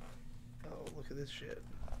 Oh, look at this shit.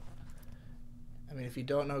 I mean, if you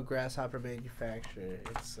don't know Grasshopper Manufacturer,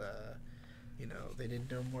 it's, they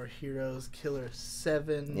did No More Heroes, Killer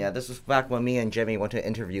 7. Yeah, this was back when me and Jimmy went to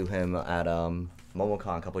interview him at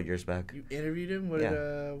MomoCon a couple of years back. You interviewed him? What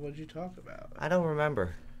did you talk about? I don't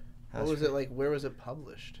remember. What was it like? Where was it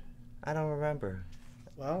published? I don't remember.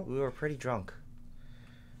 Well, We were pretty drunk.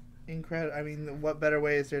 incredible. I mean, what better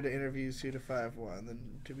way is there to interview Suda 5-1 than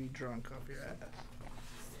to be drunk off your ass?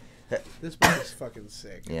 This book is fucking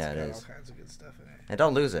sick. Yeah, it's it got is. all kinds of good stuff in it. And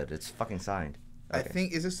don't lose it. It's fucking signed. I Okay.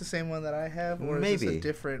 think, is this the same one that I have, or is Maybe. this a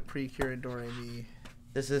different Precure Doremi?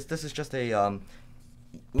 This is just a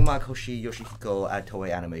Umakoshi Yoshihiko at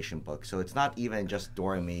Toei animation book. So it's not even just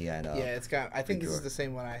Doremi and Yeah, it's got. I think this is Precure. the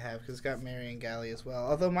same one I have because it's got Mary and Galley as well.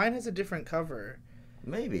 Although mine has a different cover,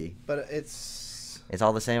 maybe. but it's It's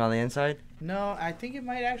all the same on the inside? no. I think it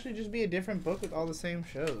might actually just be a different book with all the same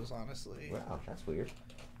shows. Honestly. Wow, that's weird.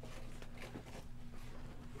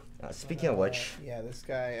 Speaking of which, yeah, this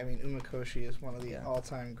guy. I mean, Umakoshi is one of the Yeah.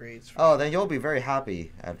 all-time greats. For oh, then you'll be very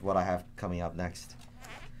happy at what I have coming up next.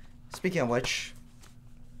 Speaking of which,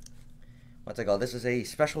 what's it called? This is a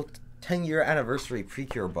special 10-year anniversary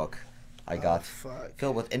Precure book I got, fuck.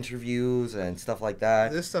 filled with interviews and stuff like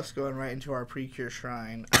that. This stuff's going right into our Precure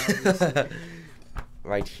shrine. Obviously.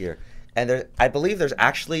 Right here. And there, I believe there's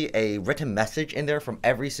actually a written message in there from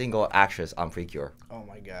every single actress on Precure. Oh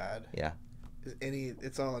my god. Yeah.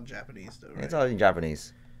 It's all in Japanese though, right? It's all in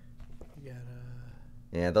Japanese. You gotta...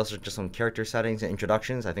 Yeah, those are just some character settings and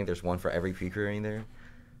introductions. I think there's one for every Precure in there.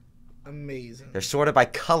 Amazing. They're sorted by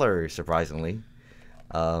color, surprisingly.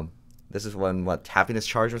 This is when, Happiness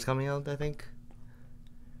Charge was coming out, I think?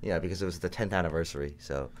 Yeah, because it was the 10th anniversary,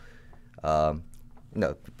 so...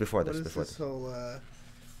 no, before this. What is Before this whole,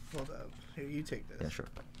 hold up. Here, you take this. Yeah, sure.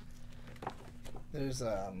 There's,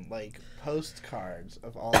 like, postcards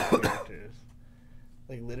of all the characters.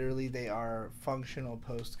 Like, literally, they are functional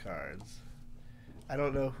postcards. I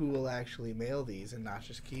don't know who will actually mail these and not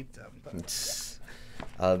just keep them, but...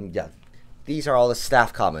 Yeah. These are all the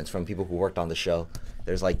staff comments from people who worked on the show.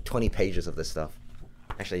 There's like 20 pages of this stuff.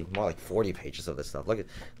 Actually, more like 40 pages of this stuff. Look at,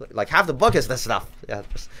 like half the book is this stuff. Yeah,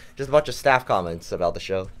 just a bunch of staff comments about the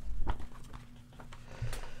show.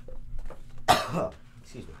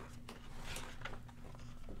 Excuse me.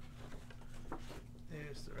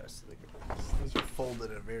 There's the rest of the girls. These are folded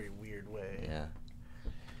in a very weird way. Yeah.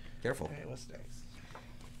 Careful. Okay, what's next?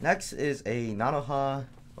 Next is a Nanoha,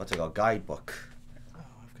 what's it called, guidebook. Oh,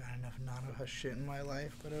 I've got enough Nanoha shit in my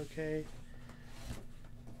life, but okay.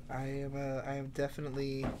 I'm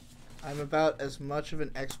about as much of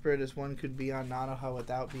an expert as one could be on Nanoha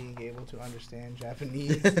without being able to understand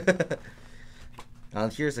Japanese.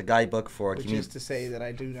 Here's a guidebook for Which is to say that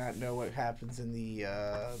I do not know what happens in the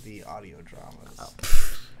audio dramas. Oh.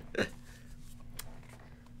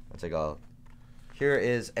 What's it called? Here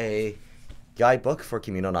is a guidebook for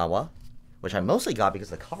Kimi no Nawa, which I mostly got because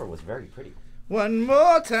the cover was very pretty. One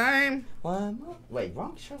more time. One more? Wait,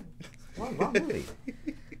 wrong show. Wrong movie.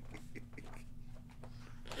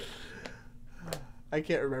 I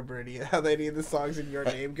can't remember how any of the songs in your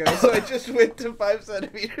name go, so I just went to 5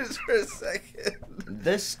 centimeters for a second.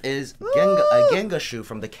 This is a Gengashu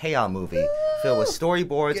from the K-On! Movie, filled with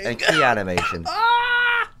storyboards and key animation.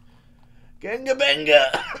 Ah! Genga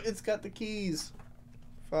Benga! It's got the keys.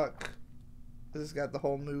 Fuck. This has got the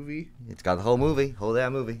whole movie. It's got the whole movie, whole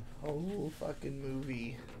damn movie. Whole fucking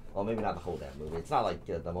movie. Well, maybe not the whole damn movie. It's not like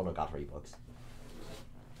the Monogatari books.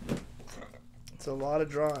 It's a lot of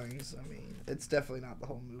drawings. I mean, it's definitely not the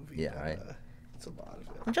whole movie. Yeah, but, right. It's a lot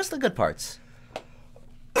of it. Just the good parts.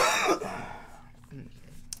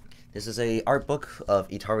 This is a art book of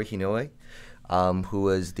Itaru Hinoe, who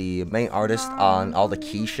is the main artist on all the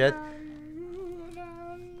key shit.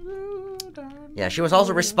 Yeah, she was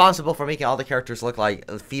also responsible for making all the characters look like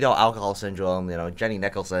fetal alcohol syndrome, Jenny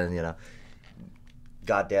Nicholson,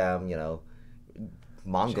 goddamn,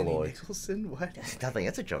 Mongoloid. Jenny Nicholson? What? Nothing,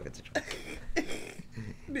 it's a joke, it's a joke.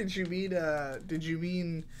 Did you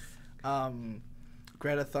mean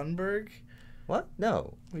Greta Thunberg? What?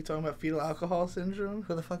 No. We talking about fetal alcohol syndrome?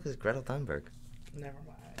 Who the fuck is Greta Thunberg? Never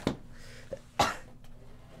mind.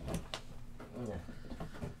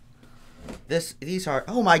 These are,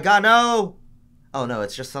 oh my god, no! Oh no,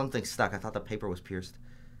 it's just something stuck. I thought the paper was pierced.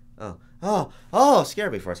 Oh,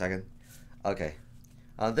 scared me for a second. Okay.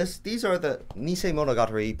 These are the Nisei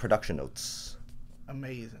Monogatari production notes.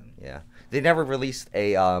 Amazing. Yeah. They never released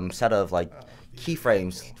a set of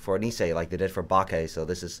keyframes for Nisei like they did for Bake, so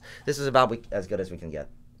this is about as good as we can get.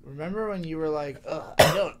 Remember when you were like,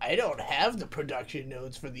 I don't have the production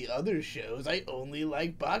notes for the other shows. I only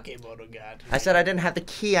like Bakemonogatari. I said I didn't have the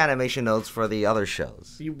key animation notes for the other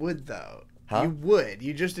shows. You would though. Huh? You would.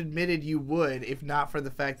 You just admitted you would, if not for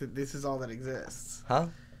the fact that this is all that exists. Huh?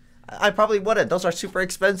 I probably wouldn't. Those are super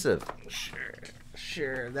expensive.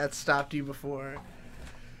 Sure. That stopped you before.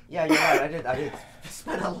 Yeah, you're right. I did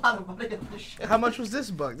spend a lot of money on this shit. How much was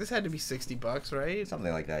this book? This had to be $60, right?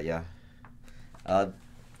 Something like that, yeah.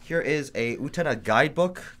 Here is a Utena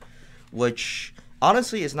guidebook, which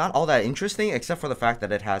honestly is not all that interesting, except for the fact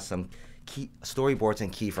that it has some storyboards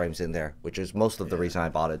and keyframes in there, which is most of the reason I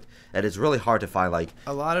bought it. And it's really hard to find, like...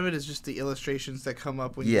 A lot of it is just the illustrations that come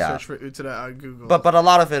up when you search for Utena on Google. But a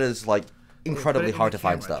lot of it is, like, incredibly hard to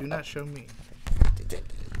find stuff. Do not show me.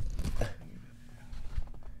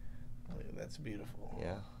 That's beautiful.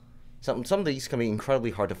 Yeah. Some of these can be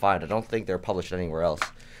incredibly hard to find. I don't think they're published anywhere else.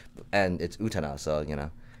 And it's Utena, so, you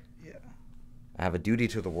know. Yeah. I have a duty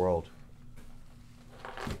to the world.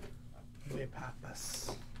 Be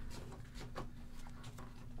papas.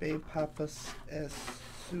 Be papas es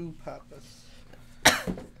su papas.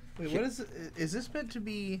 Wait, what is it? Is this meant to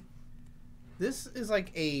be... This is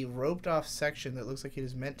like a roped off section that looks like it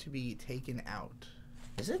is meant to be taken out.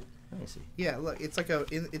 Is it? Let me see. Yeah, look, it's like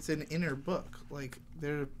it's an inner book. Like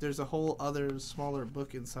there's a whole other smaller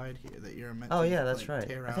book inside here that you're meant to that's right.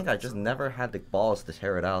 tear I out think I just never had the balls to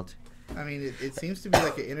tear it out. I mean, it seems to be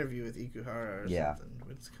like an interview with Ikuhara or Yeah. something.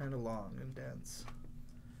 It's kind of long and dense.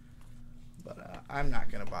 But I'm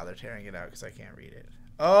not going to bother tearing it out because I can't read it.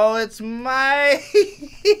 Oh, it's my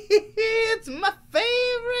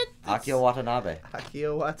favorite. Akio Watanabe.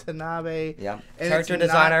 Akio Watanabe. Yeah. And Character it's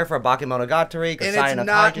designer for Bakemonogatari. And it's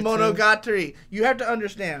not Monogatari. You have to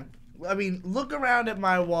understand. I mean, look around at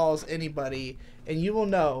my walls, anybody, and you will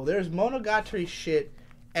know there's Monogatari shit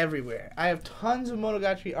everywhere. I have tons of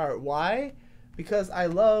Monogatari art. Why? Because I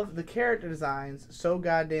love the character designs so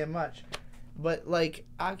goddamn much. But, like,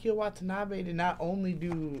 Akio Watanabe did not only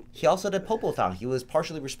do... He also did Popothon. He was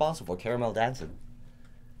partially responsible for Caramel Dancing.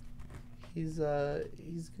 He's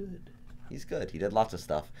good. He's good. He did lots of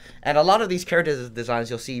stuff. And a lot of these character designs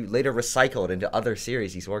you'll see later recycled into other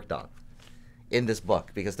series he's worked on in this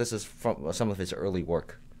book, because this is from some of his early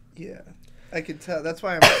work. Yeah. I can tell. That's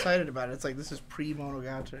why I'm excited about it. It's like, this is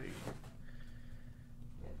pre-Monogatari.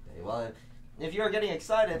 Well, if you're getting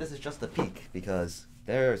excited, this is just a peek, because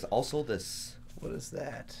there's also this. What is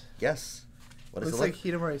that? Yes. What does Looks like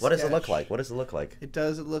Hidamari's What does it sketch. look like? What does it look like? It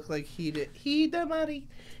does. It look like Hidamari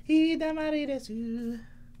desu.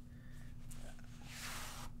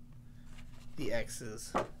 The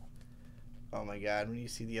X's. Oh my god, when you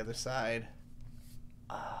see the other side.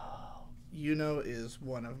 Oh, Yuno is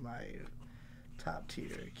one of my top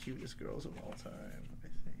tier cutest girls of all time, I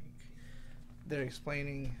think. They're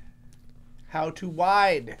explaining how to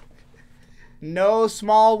wide. No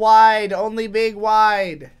small wide, only big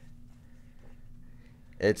wide.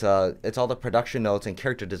 It's all the production notes and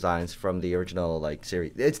character designs from the original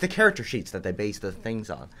series. It's the character sheets that they base the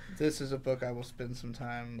things on. This is a book I will spend some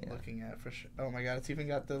time looking at for sure. Oh my god, it's even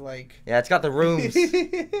got the Yeah, it's got the rooms.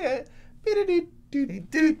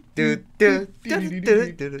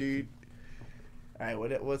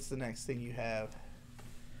 Alright, what's the next thing you have?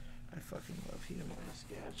 I fucking love Hidamari's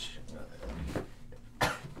sketch.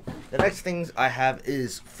 The next things I have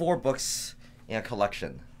is 4 books in a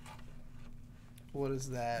collection. What is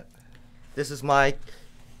that? This is my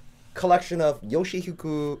collection of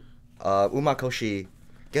Yoshihiku Umakoshi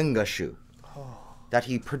Gengashu that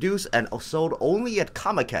he produced and sold only at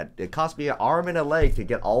Comic-Con. It cost me an arm and a leg to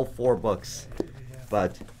get all 4 books.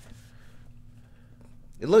 But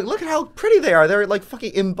look at how pretty they are. They're like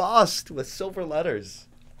fucking embossed with silver letters.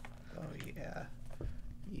 Oh yeah.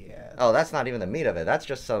 Yeah. Oh, that's not even the meat of it. That's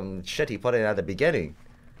just some shit he put in at the beginning.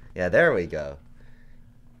 Yeah, there we go.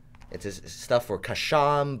 It's his stuff for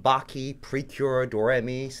Kasham, Baki, Precure,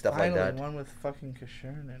 Doremi, stuff Finally, like that. one with fucking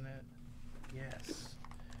Kashurn in it. Yes.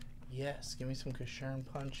 Yes, give me some Kashurn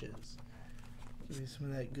punches. Give me some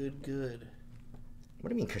of that good. What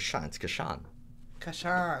do you mean Kashan? It's Kashan.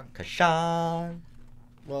 Kashan. Kashan.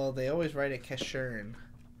 Well, they always write it Kashurn.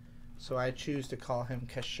 So I choose to call him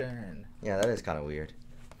Kashurn. Yeah, that is kind of weird.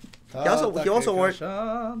 He also worked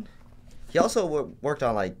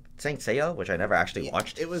on Saint Seiya, which I never actually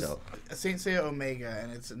watched. It was Saint Seiya Omega,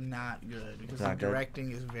 and it's not good because the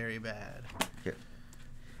directing is very bad. Here.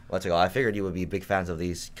 Let's go. I figured you would be big fans of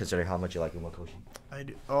these, considering how much you like Umakoshi. I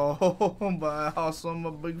do. Oh, but also I'm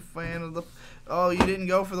a big fan of the. Oh, you didn't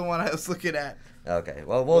go for the one I was looking at. Okay,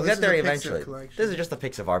 well we'll get there eventually. Collection. This is just a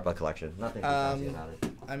Pixiv art book collection. Nothing too fancy about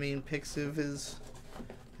it. I mean, Pixiv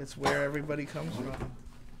it's where everybody comes from.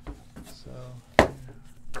 So.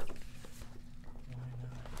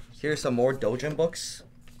 Here's some more Dojin books.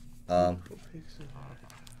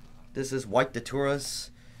 This is White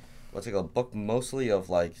Datura's, a book mostly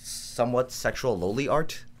of somewhat sexual loli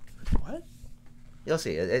art. What? You'll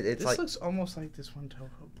see. It's this looks almost like this one Toho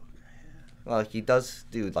book I have. Well, he does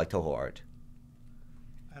do Toho art.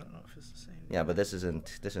 I don't know if it's the same. Yeah, but this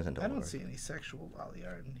isn't Toho art. I don't see any sexual loli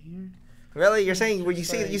art in here. Really? You're saying you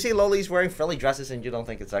see lolis wearing frilly dresses and you don't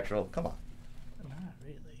think it's sexual? Come on. Not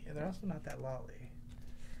really. And they're also not that lolly.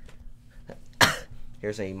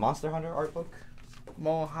 Here's a Monster Hunter art book.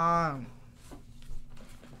 Mohan.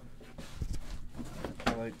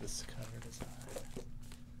 I like this cover design.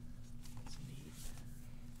 It's neat.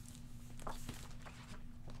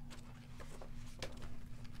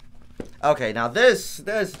 Okay, now this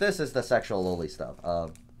is the sexual loli stuff.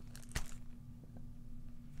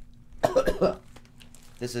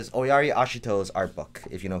 This is Oyari Ashito's art book,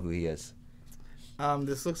 if you know who he is.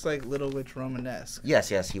 This looks like Little Witch Romanesque.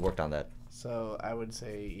 Yes, he worked on that. So I would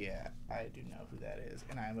say, yeah, I do know who that is,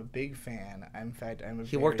 and I'm a big fan. In fact,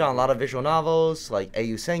 He worked on a lot of visual novels like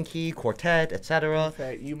Eiyu Senki, Quartet, etc. In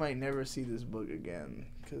fact, you might never see this book again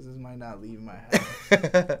because this might not leave my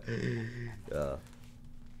house.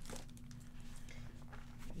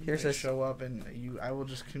 Here's a show up, and I will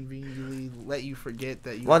just conveniently let you forget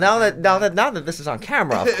that you. Well, now that this is on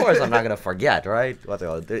camera, of course I'm not gonna forget, right?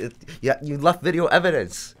 Yeah, you left video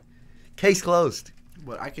evidence. Case closed.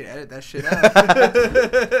 But I can edit that shit out.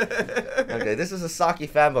 Okay, this is a Saki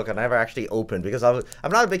fan book I never actually opened because I'm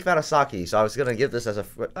not a big fan of Saki, so I was gonna give this as a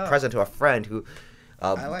present to a friend who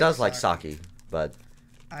does like Saki, but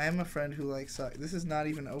I am a friend who likes Saki. This is not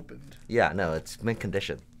even opened. Yeah, no, it's mint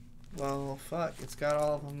condition. Well, fuck, it's got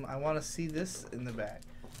all of them. I want to see this in the back.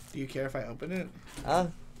 Do you care if I open it?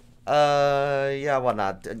 Yeah, why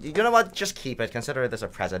not? You know what? Just keep it. Consider this a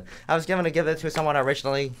present. I was going to give it to someone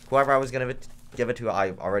originally. Whoever I was going to give it to,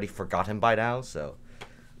 I already forgot him by now, so.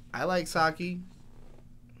 I like Saki.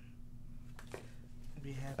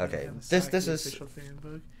 Okay, this is official fan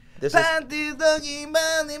book. This is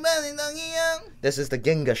the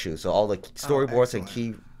Gengashu, so all the storyboards and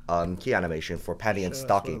key animation for Patty and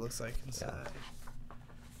Stocky. What it looks like inside.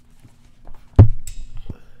 Yeah.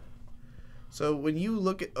 So when you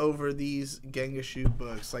look over these Gengashu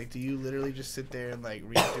books, like, do you literally just sit there and like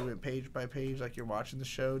read through it page by page, like you're watching the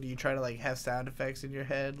show? Do you try to like have sound effects in your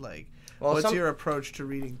head? Like, what's your approach to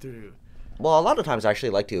reading through? Well, a lot of times I actually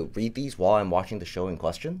like to read these while I'm watching the show in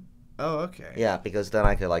question. Oh, okay. Yeah, because then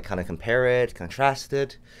I could like kind of compare it, contrast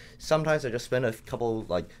it. Sometimes I just spend a couple,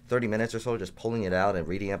 like 30 minutes or so just pulling it out and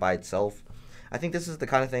reading it by itself. I think this is the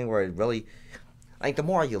kind of thing where it really, like, the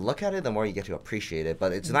more you look at it, the more you get to appreciate it.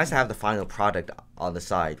 But it's nice to have the final product on the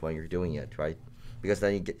side when you're doing it, right? Because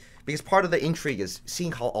then because part of the intrigue is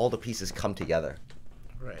seeing how all the pieces come together.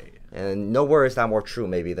 Right. And nowhere is that more true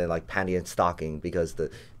maybe than like Panty and Stocking, because the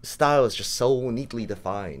style is just so neatly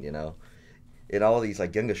defined, you know? In all these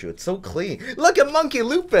like Gengashu, it's so clean. Look at Monkey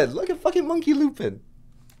Lupin! Look at fucking Monkey Lupin!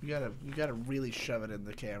 You gotta really shove it in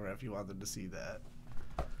the camera if you want them to see that.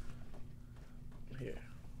 Here.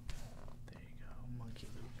 There you go. Monkey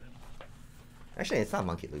Lupin. Actually, it's not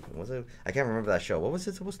Monkey Lupin, was it? I can't remember that show. What was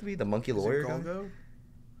it supposed to be? The monkey lawyer guy? Golgo?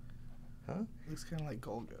 Huh? Looks kind of like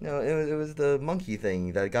Golgo. No, it was the monkey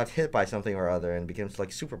thing that got hit by something or other and became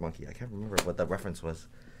like super monkey. I can't remember what the reference was.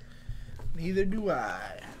 Neither do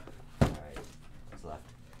I. Left.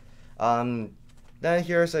 Then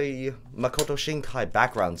here's a Makoto Shinkai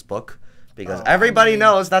backgrounds book, because everybody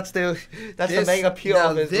knows that's the main appeal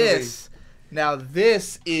of his movie. Now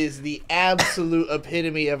this is the absolute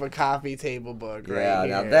epitome of a coffee table book, right here. Yeah,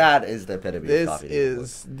 now that is the epitome of a coffee table book.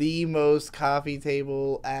 This is the most coffee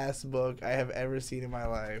table ass book I have ever seen in my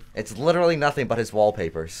life. It's literally nothing but his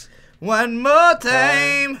wallpapers. One more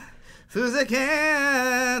time.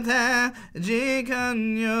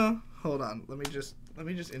 Hold on, let me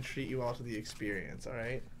just entreat you all to the experience, all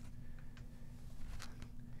right?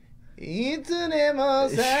 Shut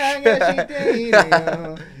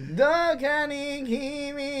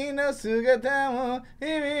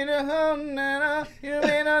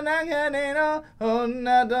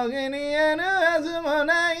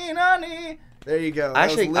There you go. That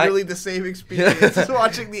was literally the same experience as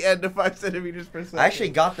watching the end of 5 centimeters per second. I actually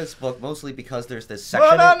got this book mostly because there's this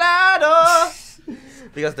section.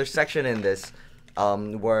 Because there's section in this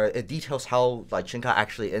where it details how like Shinkai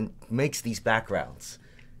actually makes these backgrounds,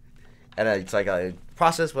 and it's like a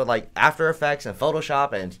process with like After Effects and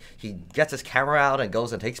Photoshop, and he gets his camera out and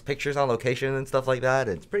goes and takes pictures on location and stuff like that.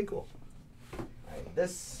 It's pretty cool. Right,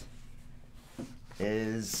 this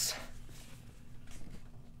is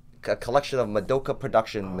a collection of Madoka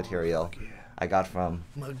production material I got from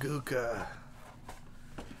Maguka.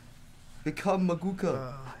 Become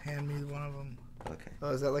Maguka. Hand me one of them. Okay. Oh,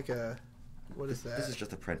 is that like a... What is that? This is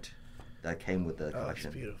just a print that came with the collection.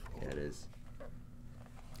 It's beautiful. Yeah, it is.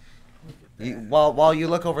 While you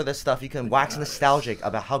look over this stuff, you can wax nostalgic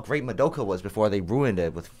about how great Madoka was before they ruined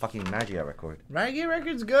it with fucking Magia Record. Magia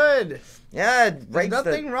Record's good. Yeah, there's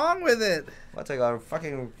nothing wrong with it. What's like a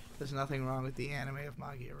fucking... There's nothing wrong with the anime of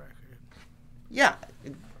Magia Record. Yeah,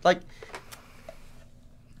 like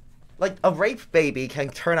like a rape baby can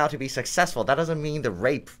turn out to be successful. That doesn't mean the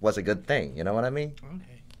rape was a good thing. You know what I mean?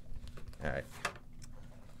 Okay. All right.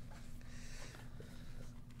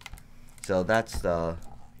 So that's the.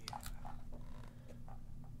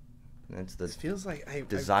 This feels like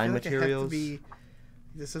design I feel like materials.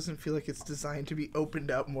 This doesn't feel like it's designed to be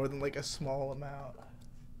opened up more than like a small amount.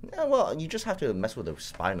 Yeah, well, you just have to mess with the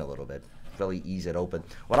spine a little bit. Really ease it open.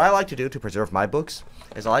 What I like to do to preserve my books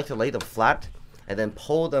is I like to lay them flat and then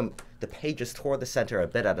pull the pages toward the center a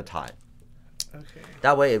bit at a time. Okay.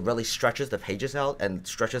 That way it really stretches the pages out and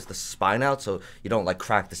stretches the spine out so you don't like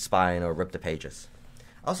crack the spine or rip the pages.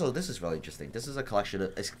 Also, this is really interesting. This is a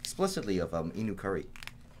collection explicitly of Inu Curry.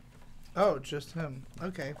 Oh, just him.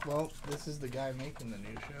 Okay, well, this is the guy making the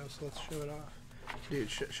new show, so let's show it off. Dude,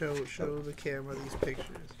 show the camera these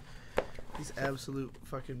pictures. These absolute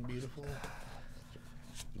fucking beautiful.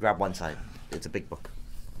 Grab one side. It's a big book.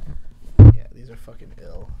 Yeah, these are fucking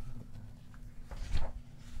ill.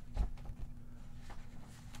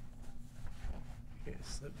 Here,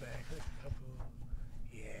 slip back like a couple.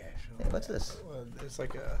 Yeah, show Hey, what's this? Well, there's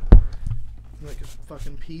like a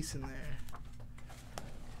fucking piece in there.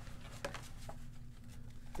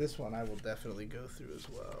 This one I will definitely go through as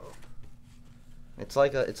well. It's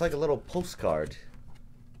like a little postcard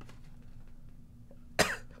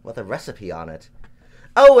with a recipe on it.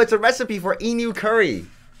 Oh, it's a recipe for Inu curry.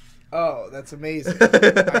 Oh, that's amazing. I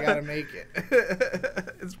gotta make it.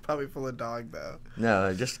 It's probably full of dog though. No,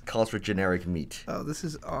 it just calls for generic meat. Oh, this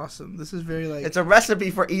is awesome. This is very like. It's a recipe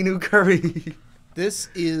for Inu curry. This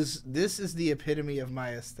is the epitome of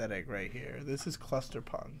my aesthetic right here. This is cluster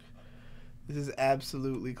punk. This is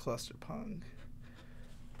absolutely cluster punk.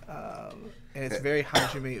 And it's very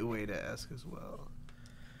Hajime Ueda-esque as well.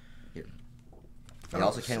 Here. It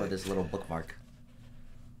also came with this little bookmark.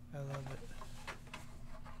 I love it.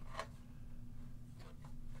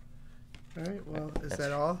 Alright, well, is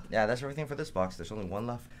that all? Yeah, that's everything for this box. There's only one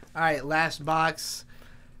left. Alright, last box.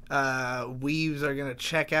 Weaves are gonna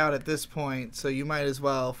check out at this point, so you might as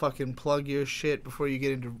well fucking plug your shit before you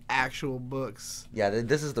get into actual books. Yeah,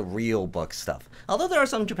 this is the real book stuff. Although there are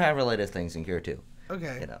some Japan-related things in here too.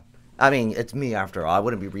 Okay. You know, I mean, it's me after all. I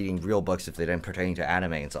wouldn't be reading real books if they didn't pertain to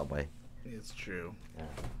anime in some way. It's true. Yeah.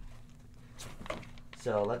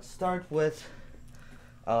 So let's start with,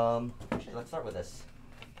 this.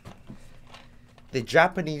 The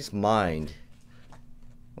Japanese Mind,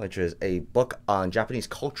 which is a book on Japanese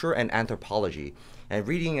culture and anthropology. And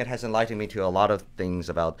reading it has enlightened me to a lot of things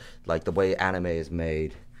about like the way anime is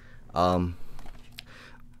made. Or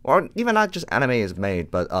even not just anime is made,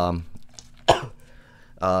 but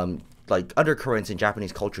like undercurrents in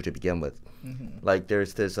Japanese culture to begin with. Mm-hmm. Like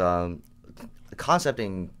there's this concept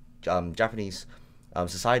in Japanese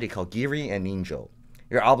society called giri and ninjo.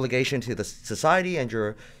 Your obligation to the society and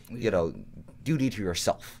your, duty to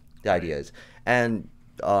yourself. The idea is, and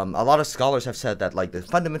a lot of scholars have said that like the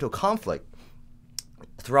fundamental conflict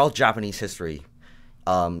throughout Japanese history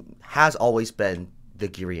has always been the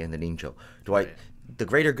giri and the ninjo. The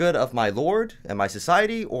greater good of my lord and my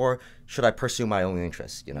society, or should I pursue my own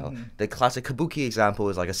interests? Mm-hmm. The classic kabuki example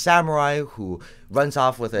is like a samurai who runs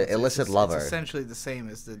off with an illicit lover. It's essentially the same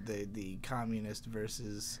as the communist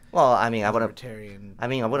versus. Well, I mean, I wouldn't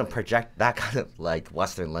project that kind of like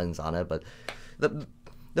Western lens on it, but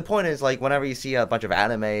the point is like whenever you see a bunch of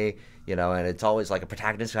anime, and it's always like a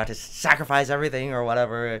protagonist who has to sacrifice everything or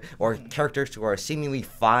whatever, or characters who are seemingly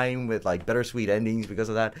fine with like bittersweet endings because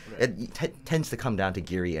of that. Right. It tends to come down to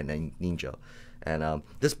giri and ninjo. And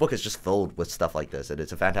this book is just filled with stuff like this, and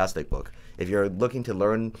it's a fantastic book. If you're looking to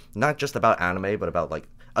learn not just about anime, but about like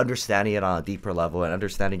understanding it on a deeper level and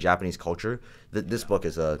understanding Japanese culture, this book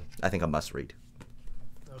is I think a must read.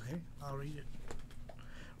 Okay, I'll read it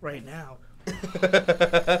right now.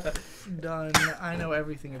 Done. I know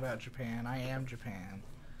everything about Japan. I am Japan.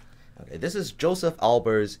 Okay, this is Joseph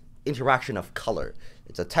Alber's Interaction of Color.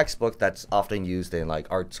 It's a textbook that's often used in like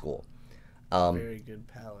art school. Very good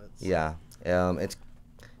palettes. Yeah. It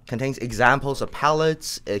contains examples of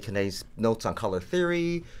palettes. It contains notes on color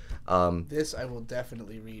theory. This I will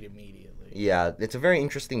definitely read immediately. Yeah, it's a very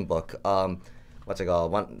interesting book. What's it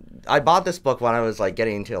called? I bought this book when I was like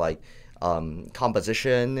getting into like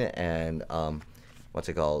composition and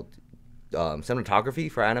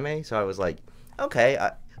cinematography for anime. So I was like, okay,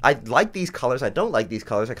 I like these colors. I don't like these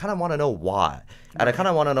colors. I kind of want to know why. And I kind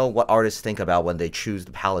of want to know what artists think about when they choose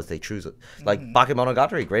the palettes they choose. Like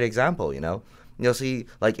Bakemonogatari, great example, You'll see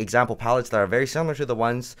like example palettes that are very similar to the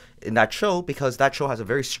ones in that show because that show has a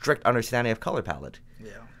very strict understanding of color palette.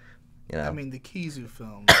 Yeah. I mean, the Kizu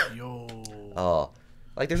film, yo. Oh,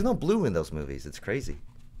 like there's no blue in those movies. It's crazy.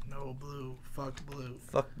 No Oh, blue. Fuck blue.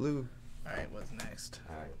 Fuck blue. All right, what's next?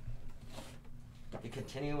 All right. You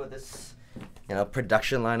continue with this,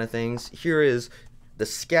 production line of things. Here is the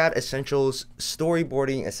SCAD Essentials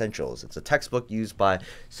Storyboarding Essentials. It's a textbook used by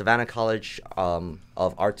Savannah College of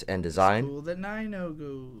Art and Design. School that Nino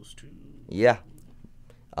goes to. Yeah.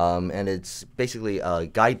 And it's basically a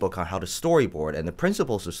guidebook on how to storyboard and the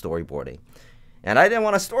principles of storyboarding. And I didn't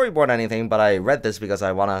want to storyboard anything, but I read this because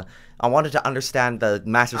I wanted to understand the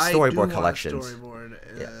massive storyboard collections.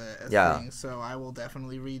 Thing, so I will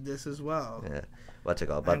definitely read this as well. Yeah. What's it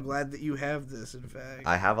called? But I'm glad that you have this, in fact.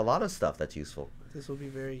 I have a lot of stuff that's useful. This will be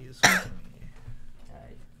very useful to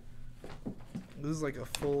me. This is like a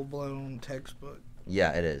full-blown textbook.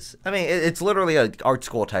 Yeah, it is. I mean, it's literally an art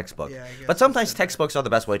school textbook. Yeah, but sometimes textbooks are the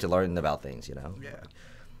best way to learn about things, Yeah.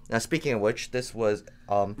 Now, speaking of which, this was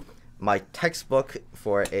my textbook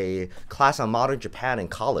for a class on modern Japan in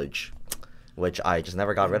college, which I just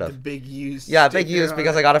never got rid of. The big use. Yeah, big use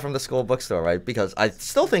because I got it from the school bookstore, right? Because I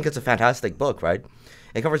still think it's a fantastic book, right?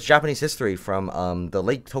 It covers Japanese history from the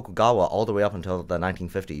late Tokugawa all the way up until the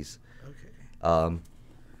 1950s. Okay.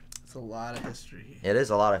 It's a lot of history. It is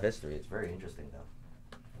a lot of history. It's very interesting, though.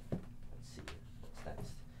 Let's see. What's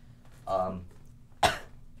next?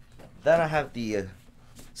 Then I have the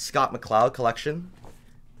Scott McCloud collection.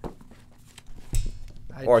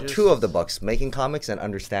 Two of the books, Making Comics and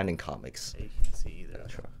Understanding Comics. You can see either.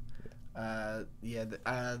 Sure.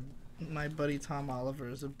 My buddy Tom Oliver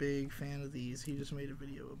is a big fan of these. He just made a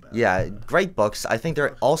video about Great books. I think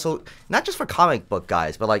they're also, not just for comic book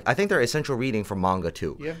guys, but I think they're essential reading for manga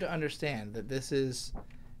too. You have to understand that this is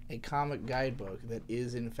a comic guidebook that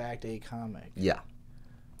is in fact a comic. Yeah.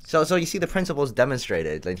 So you see the principles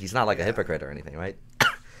demonstrated, and he's not a hypocrite or anything, right?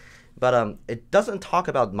 But it doesn't talk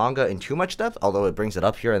about manga in too much depth, although it brings it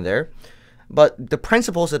up here and there. But the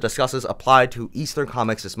principles it discusses apply to Eastern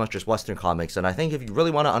comics as much as Western comics, and I think if you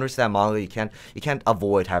really want to understand manga, you can't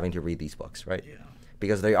avoid having to read these books, right? Yeah.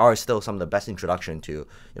 Because they are still some of the best introduction to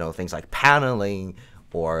things like paneling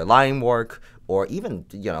or line work or even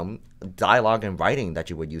dialogue and writing that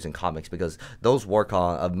you would use in comics, because those work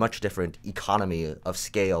on a much different economy of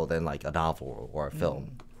scale than a novel or a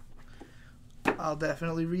film. I'll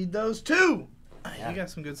definitely read those too. Yeah. You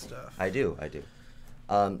got some good stuff. I do.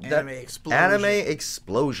 Anime Explosion. Anime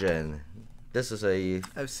Explosion. This is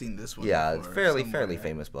I've seen this one. Yeah, before, fairly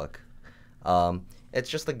famous book. It's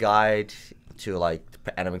just a guide to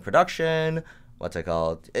anime production. What's it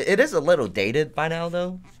called? It is a little dated by now,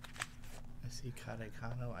 though. I see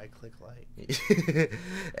Karekano. I click like.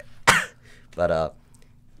 But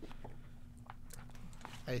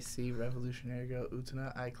I see Revolutionary Girl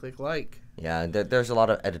Utena. I click like. Yeah, there's a lot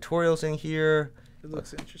of editorials in here. It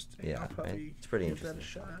looks interesting. Yeah, I'll probably it's pretty give interesting. that a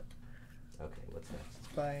shot. Okay, what's next? It's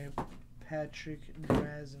by Patrick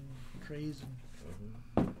Drazen.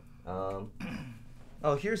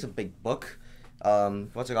 Oh, here's a big book.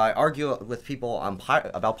 What's it called? I argue with people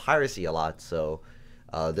about piracy a lot, so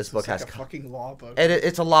this book has a fucking law book.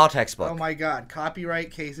 It's a law textbook. Oh my god!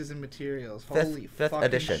 Copyright Cases and Materials. Holy fifth fucking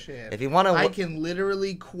edition. shit! If you want to, I can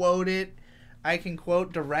literally quote it. I can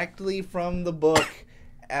quote directly from the book.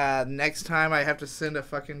 Next time I have to send a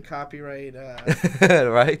fucking copyright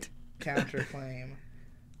right counterclaim.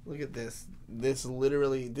 Look at this. This is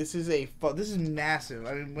massive.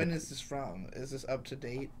 I mean, when is this from? Is this up to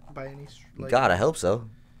date by any? God, I hope so.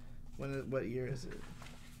 What year is it?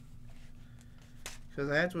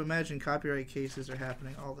 Because I have to imagine copyright cases are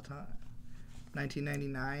happening all the time.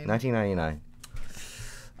 1999. 1999.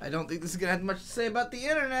 I don't think this is gonna have much to say about the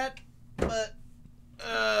internet, but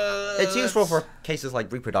it's useful for cases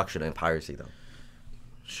like reproduction and piracy, though.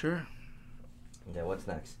 Sure. Okay, what's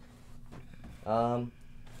next?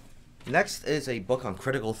 Next is a book on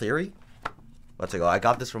critical theory. What's it called? I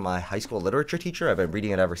got this from my high school literature teacher. I've been reading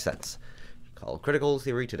it ever since. Called Critical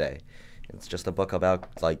Theory Today. It's just a book about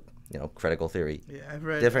critical theory. Yeah, I've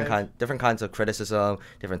read different kinds of criticism,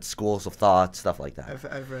 different schools of thought, stuff like that.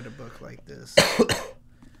 I've read a book like this.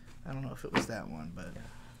 I don't know if it was that one, but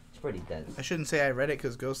it's pretty dense. I shouldn't say I read it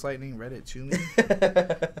because Ghost Lightning read it to me in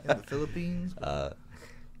the Philippines.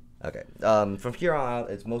 Okay. From here on out,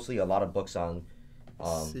 it's mostly a lot of books on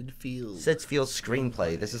Sid Field's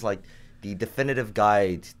screenplay. This is the definitive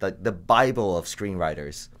guide, the Bible of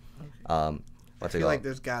screenwriters. Okay. I feel like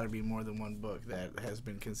there's got to be more than one book that has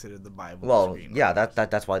been considered the Bible. Well, yeah,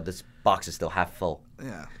 that's why this box is still half full.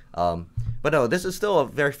 Yeah. But no, this is still a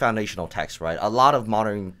very foundational text, right? A lot of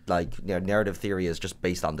modern narrative theory is just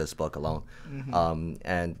based on this book alone. Mm-hmm.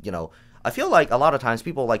 And I feel like a lot of times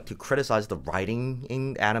people like to criticize the writing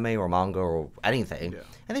in anime or manga or anything,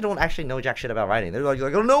 and they don't actually know jack shit about writing. They're like,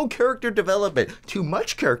 oh, no character development, too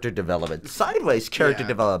much character development, sideways character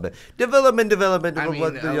development, development,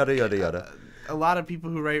 yada yada yada. A lot of people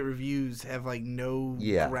who write reviews have like no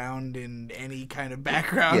ground in any kind of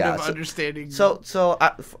background of understanding. So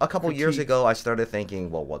a couple years ago, I started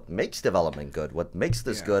thinking, well, what makes development good? What makes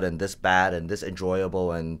this good and this bad and this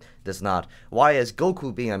enjoyable and this not? Why is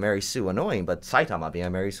Goku being a Mary Sue annoying, but Saitama being a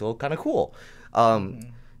Mary Sue kind of cool?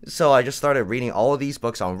 So I just started reading all of these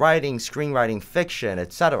books on writing, screenwriting, fiction,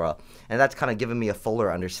 etc. And that's kind of given me a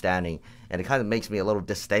fuller understanding. And it kind of makes me a little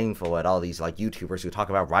disdainful at all these like YouTubers who talk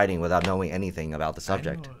about writing without knowing anything about the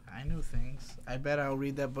subject. I know things. I bet I'll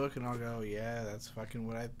read that book and I'll go, yeah, that's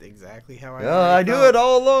fucking exactly how I. I do it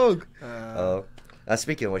all along.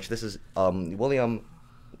 Speaking of which, this is William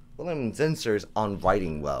Zinser's On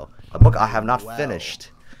Writing Well, a book I have not finished.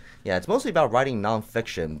 Yeah, it's mostly about writing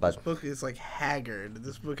nonfiction, but this book is like haggard.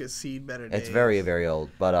 This book has seen better days. It's very, very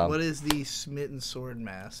old. But what is the Smitten Sword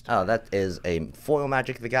Master? Oh, that is a foil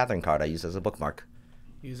Magic the Gathering card I use as a bookmark.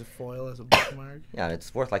 Use a foil as a bookmark? Yeah,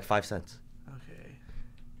 it's worth like 5 cents.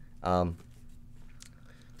 Okay.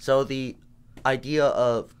 So the idea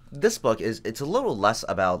of this book is it's a little less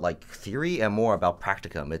about like theory and more about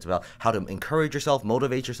practicum. It's about how to encourage yourself,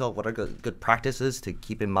 motivate yourself, what are good practices to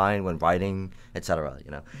keep in mind when writing, etc.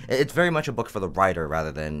 You know, it's very much a book for the writer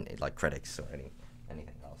rather than like critics or anything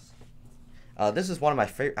else. This is one of my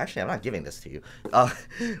favorite. Actually, I'm not giving this to you.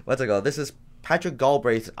 What's it called? This is Patrick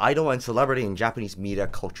Galbraith's Idol and Celebrity in Japanese Media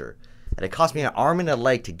Culture. And it cost me an arm and a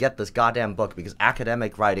leg to get this goddamn book because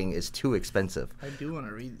academic writing is too expensive. I do want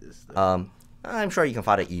to read this, though. I'm sure you can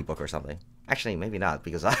find an ebook or something. Actually, maybe not,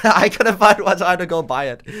 because I couldn't find one, so I had to go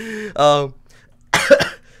buy it. But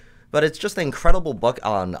it's just an incredible book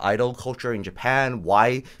on idol culture in Japan,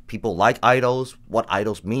 why people like idols, what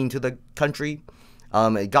idols mean to the country.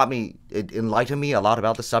 It enlightened me a lot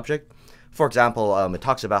about the subject. For example, it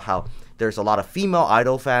talks about how there's a lot of female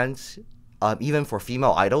idol fans, even for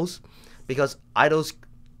female idols, because idols,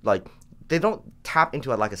 like, they don't tap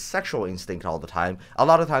into like a sexual instinct all the time. A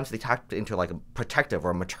lot of times they tap into like a protective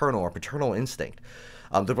or maternal or paternal instinct.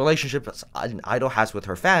 The relationship an idol has with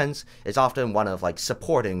her fans is often one of like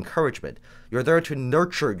support and encouragement. You're there to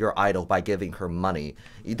nurture your idol by giving her money.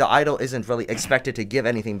 The idol isn't really expected to give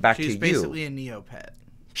anything back to you. She's basically a Neopet.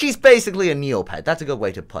 She's basically a Neopet. That's a good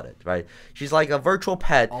way to put it, right? She's like a virtual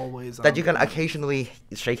pet that you can occasionally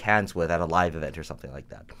shake hands with at a live event or something like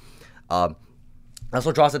that.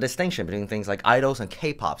 Also draws a distinction between things like idols and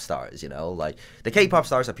K-pop stars, you know? Like, the K-pop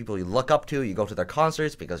stars are people you look up to, you go to their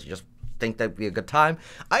concerts because you just think that'd be a good time.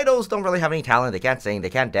 Idols don't really have any talent, they can't sing, they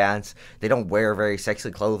can't dance, they don't wear very sexy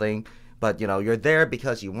clothing, but, you know, you're there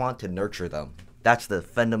because you want to nurture them. That's the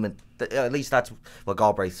at least that's what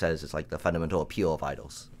Galbraith says is like the fundamental appeal of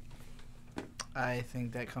idols. I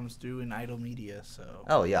think that comes through in idol media, so...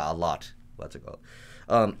 Oh, yeah, a lot. What's it called?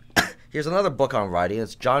 Here's another book on writing.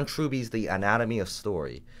 It's John Truby's The Anatomy of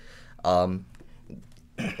Story.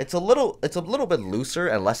 It's a little bit looser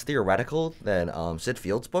and less theoretical than Sid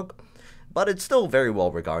Field's book, but it's still very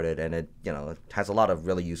well regarded, and it has a lot of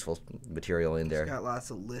really useful material in there. It's got lots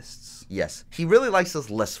of lists. Yes, he really likes his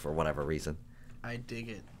lists for whatever reason. I dig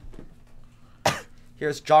it.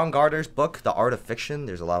 Here's John Gardner's book, The Art of Fiction.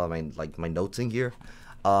 There's a lot of my notes in here.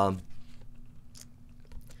 It's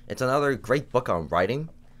another great book on writing.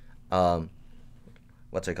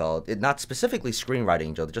 What's it called? Not specifically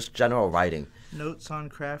screenwriting, Joe, just general writing. Notes on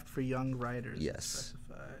craft for young writers. Yes.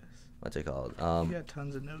 What's it called? You got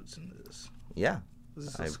tons of notes in this. Yeah. Was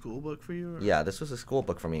this a school book for you? Or? Yeah, this was a school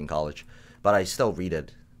book for me in college, but I still read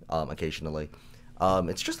it occasionally.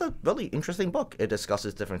 It's just a really interesting book. It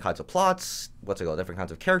discusses different kinds of plots, different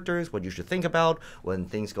kinds of characters, what you should think about when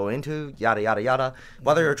things go into, yada, yada, yada.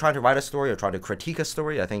 Whether you're trying to write a story or trying to critique a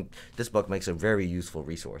story, I think this book makes a very useful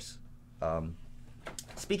resource.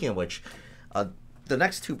 Speaking of which, the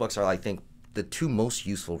next two books are, I think, the two most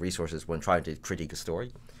useful resources when trying to critique a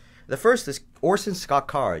story. The first is Orson Scott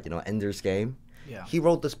Card, Ender's Game. Yeah. He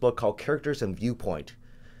wrote this book called Characters and Viewpoint.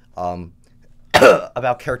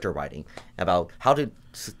 About character writing, about how to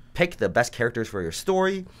pick the best characters for your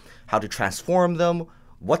story, how to transform them,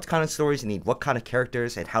 what kind of stories you need, what kind of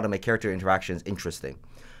characters, and how to make character interactions interesting.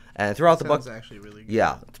 And throughout the book, actually really good.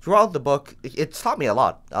 Yeah, throughout the book, it's taught me a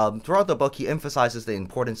lot. Throughout the book, he emphasizes the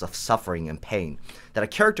importance of suffering and pain. That a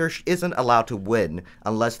character isn't allowed to win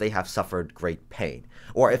unless they have suffered great pain.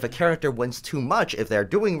 Or if a character wins too much, if they're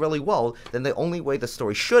doing really well, then the only way the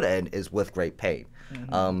story should end is with great pain.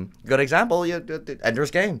 Mm-hmm. Good example,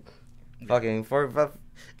 Ender's Game. Fucking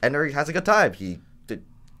Ender has a good time. He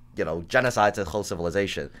genocides a whole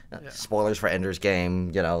civilization. Spoilers for Ender's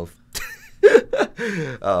Game,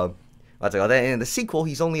 In the sequel,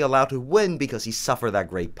 he's only allowed to win because he suffered that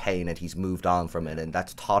great pain and he's moved on from it, and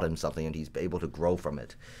that's taught him something, and he's able to grow from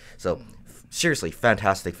it. So, seriously,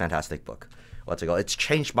 fantastic, fantastic book. It's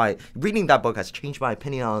changed reading that book has changed my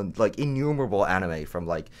opinion on innumerable anime, from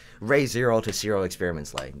Ray Zero to Zero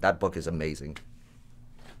Experiments Lane. That book is amazing.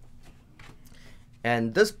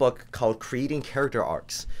 And this book, called Creating Character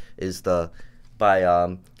Arcs, is by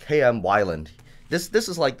K.M. Weiland. This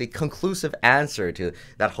is the conclusive answer to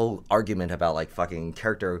that whole argument about fucking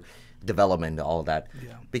character development and all that.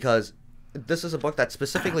 Yeah. Because this is a book that's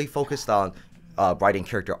specifically focused on writing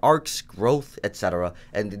character arcs, growth, etc.,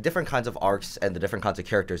 and the different kinds of arcs and the different kinds of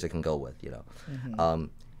characters it can go with.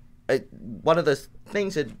 One of the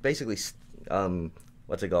things it basically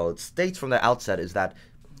it states from the outset is that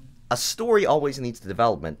a story always needs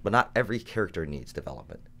development, but not every character needs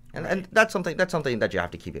development. And that's something that you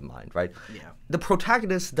have to keep in mind, right? Yeah. The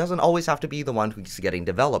protagonist doesn't always have to be the one who's getting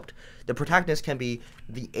developed. The protagonist can be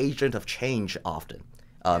the agent of change often.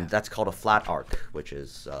 That's called a flat arc, which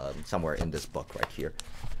is somewhere in this book right here.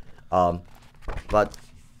 But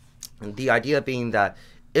the idea being that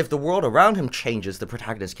if the world around him changes, the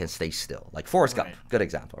protagonist can stay still. Like Forrest Gump, good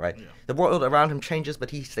example, right? Yeah. The world around him changes, but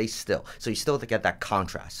he stays still. So you still get that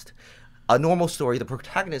contrast. A normal story, the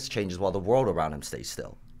protagonist changes while the world around him stays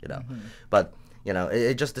still. But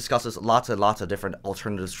it just discusses lots and lots of different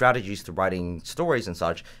alternative strategies to writing stories and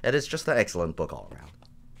such. And it's just an excellent book all around.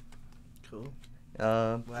 Cool.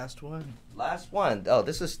 Last one. Oh,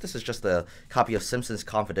 this is just a copy of Simpsons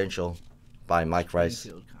Confidential by Mike Rice.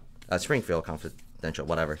 Springfield Confidential,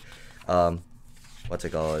 whatever. What's it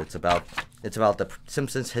called? It's about the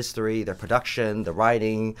Simpsons history, their production, the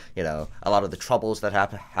writing. A lot of the troubles that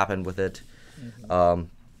happened with it. Mm-hmm.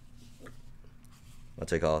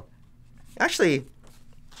 What's it called? Actually,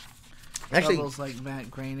 troubles like Matt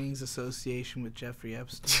Groening's association with Jeffrey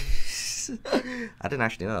Epstein. I didn't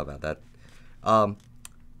actually know about that.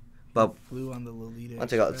 But flew on the Lolita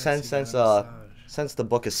what's it called? Since the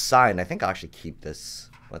book is signed, I think I'll actually keep this.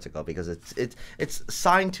 What's it called? Because it's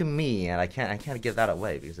signed to me, and I can't give that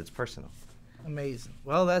away because it's personal. Amazing.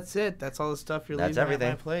 Well, that's it. That's all the stuff you're leaving at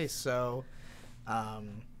my place. So,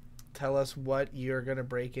 tell us what you're gonna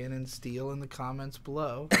break in and steal in the comments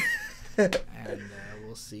below, and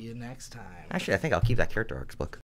we'll see you next time. Actually, I think I'll keep that character arcs book.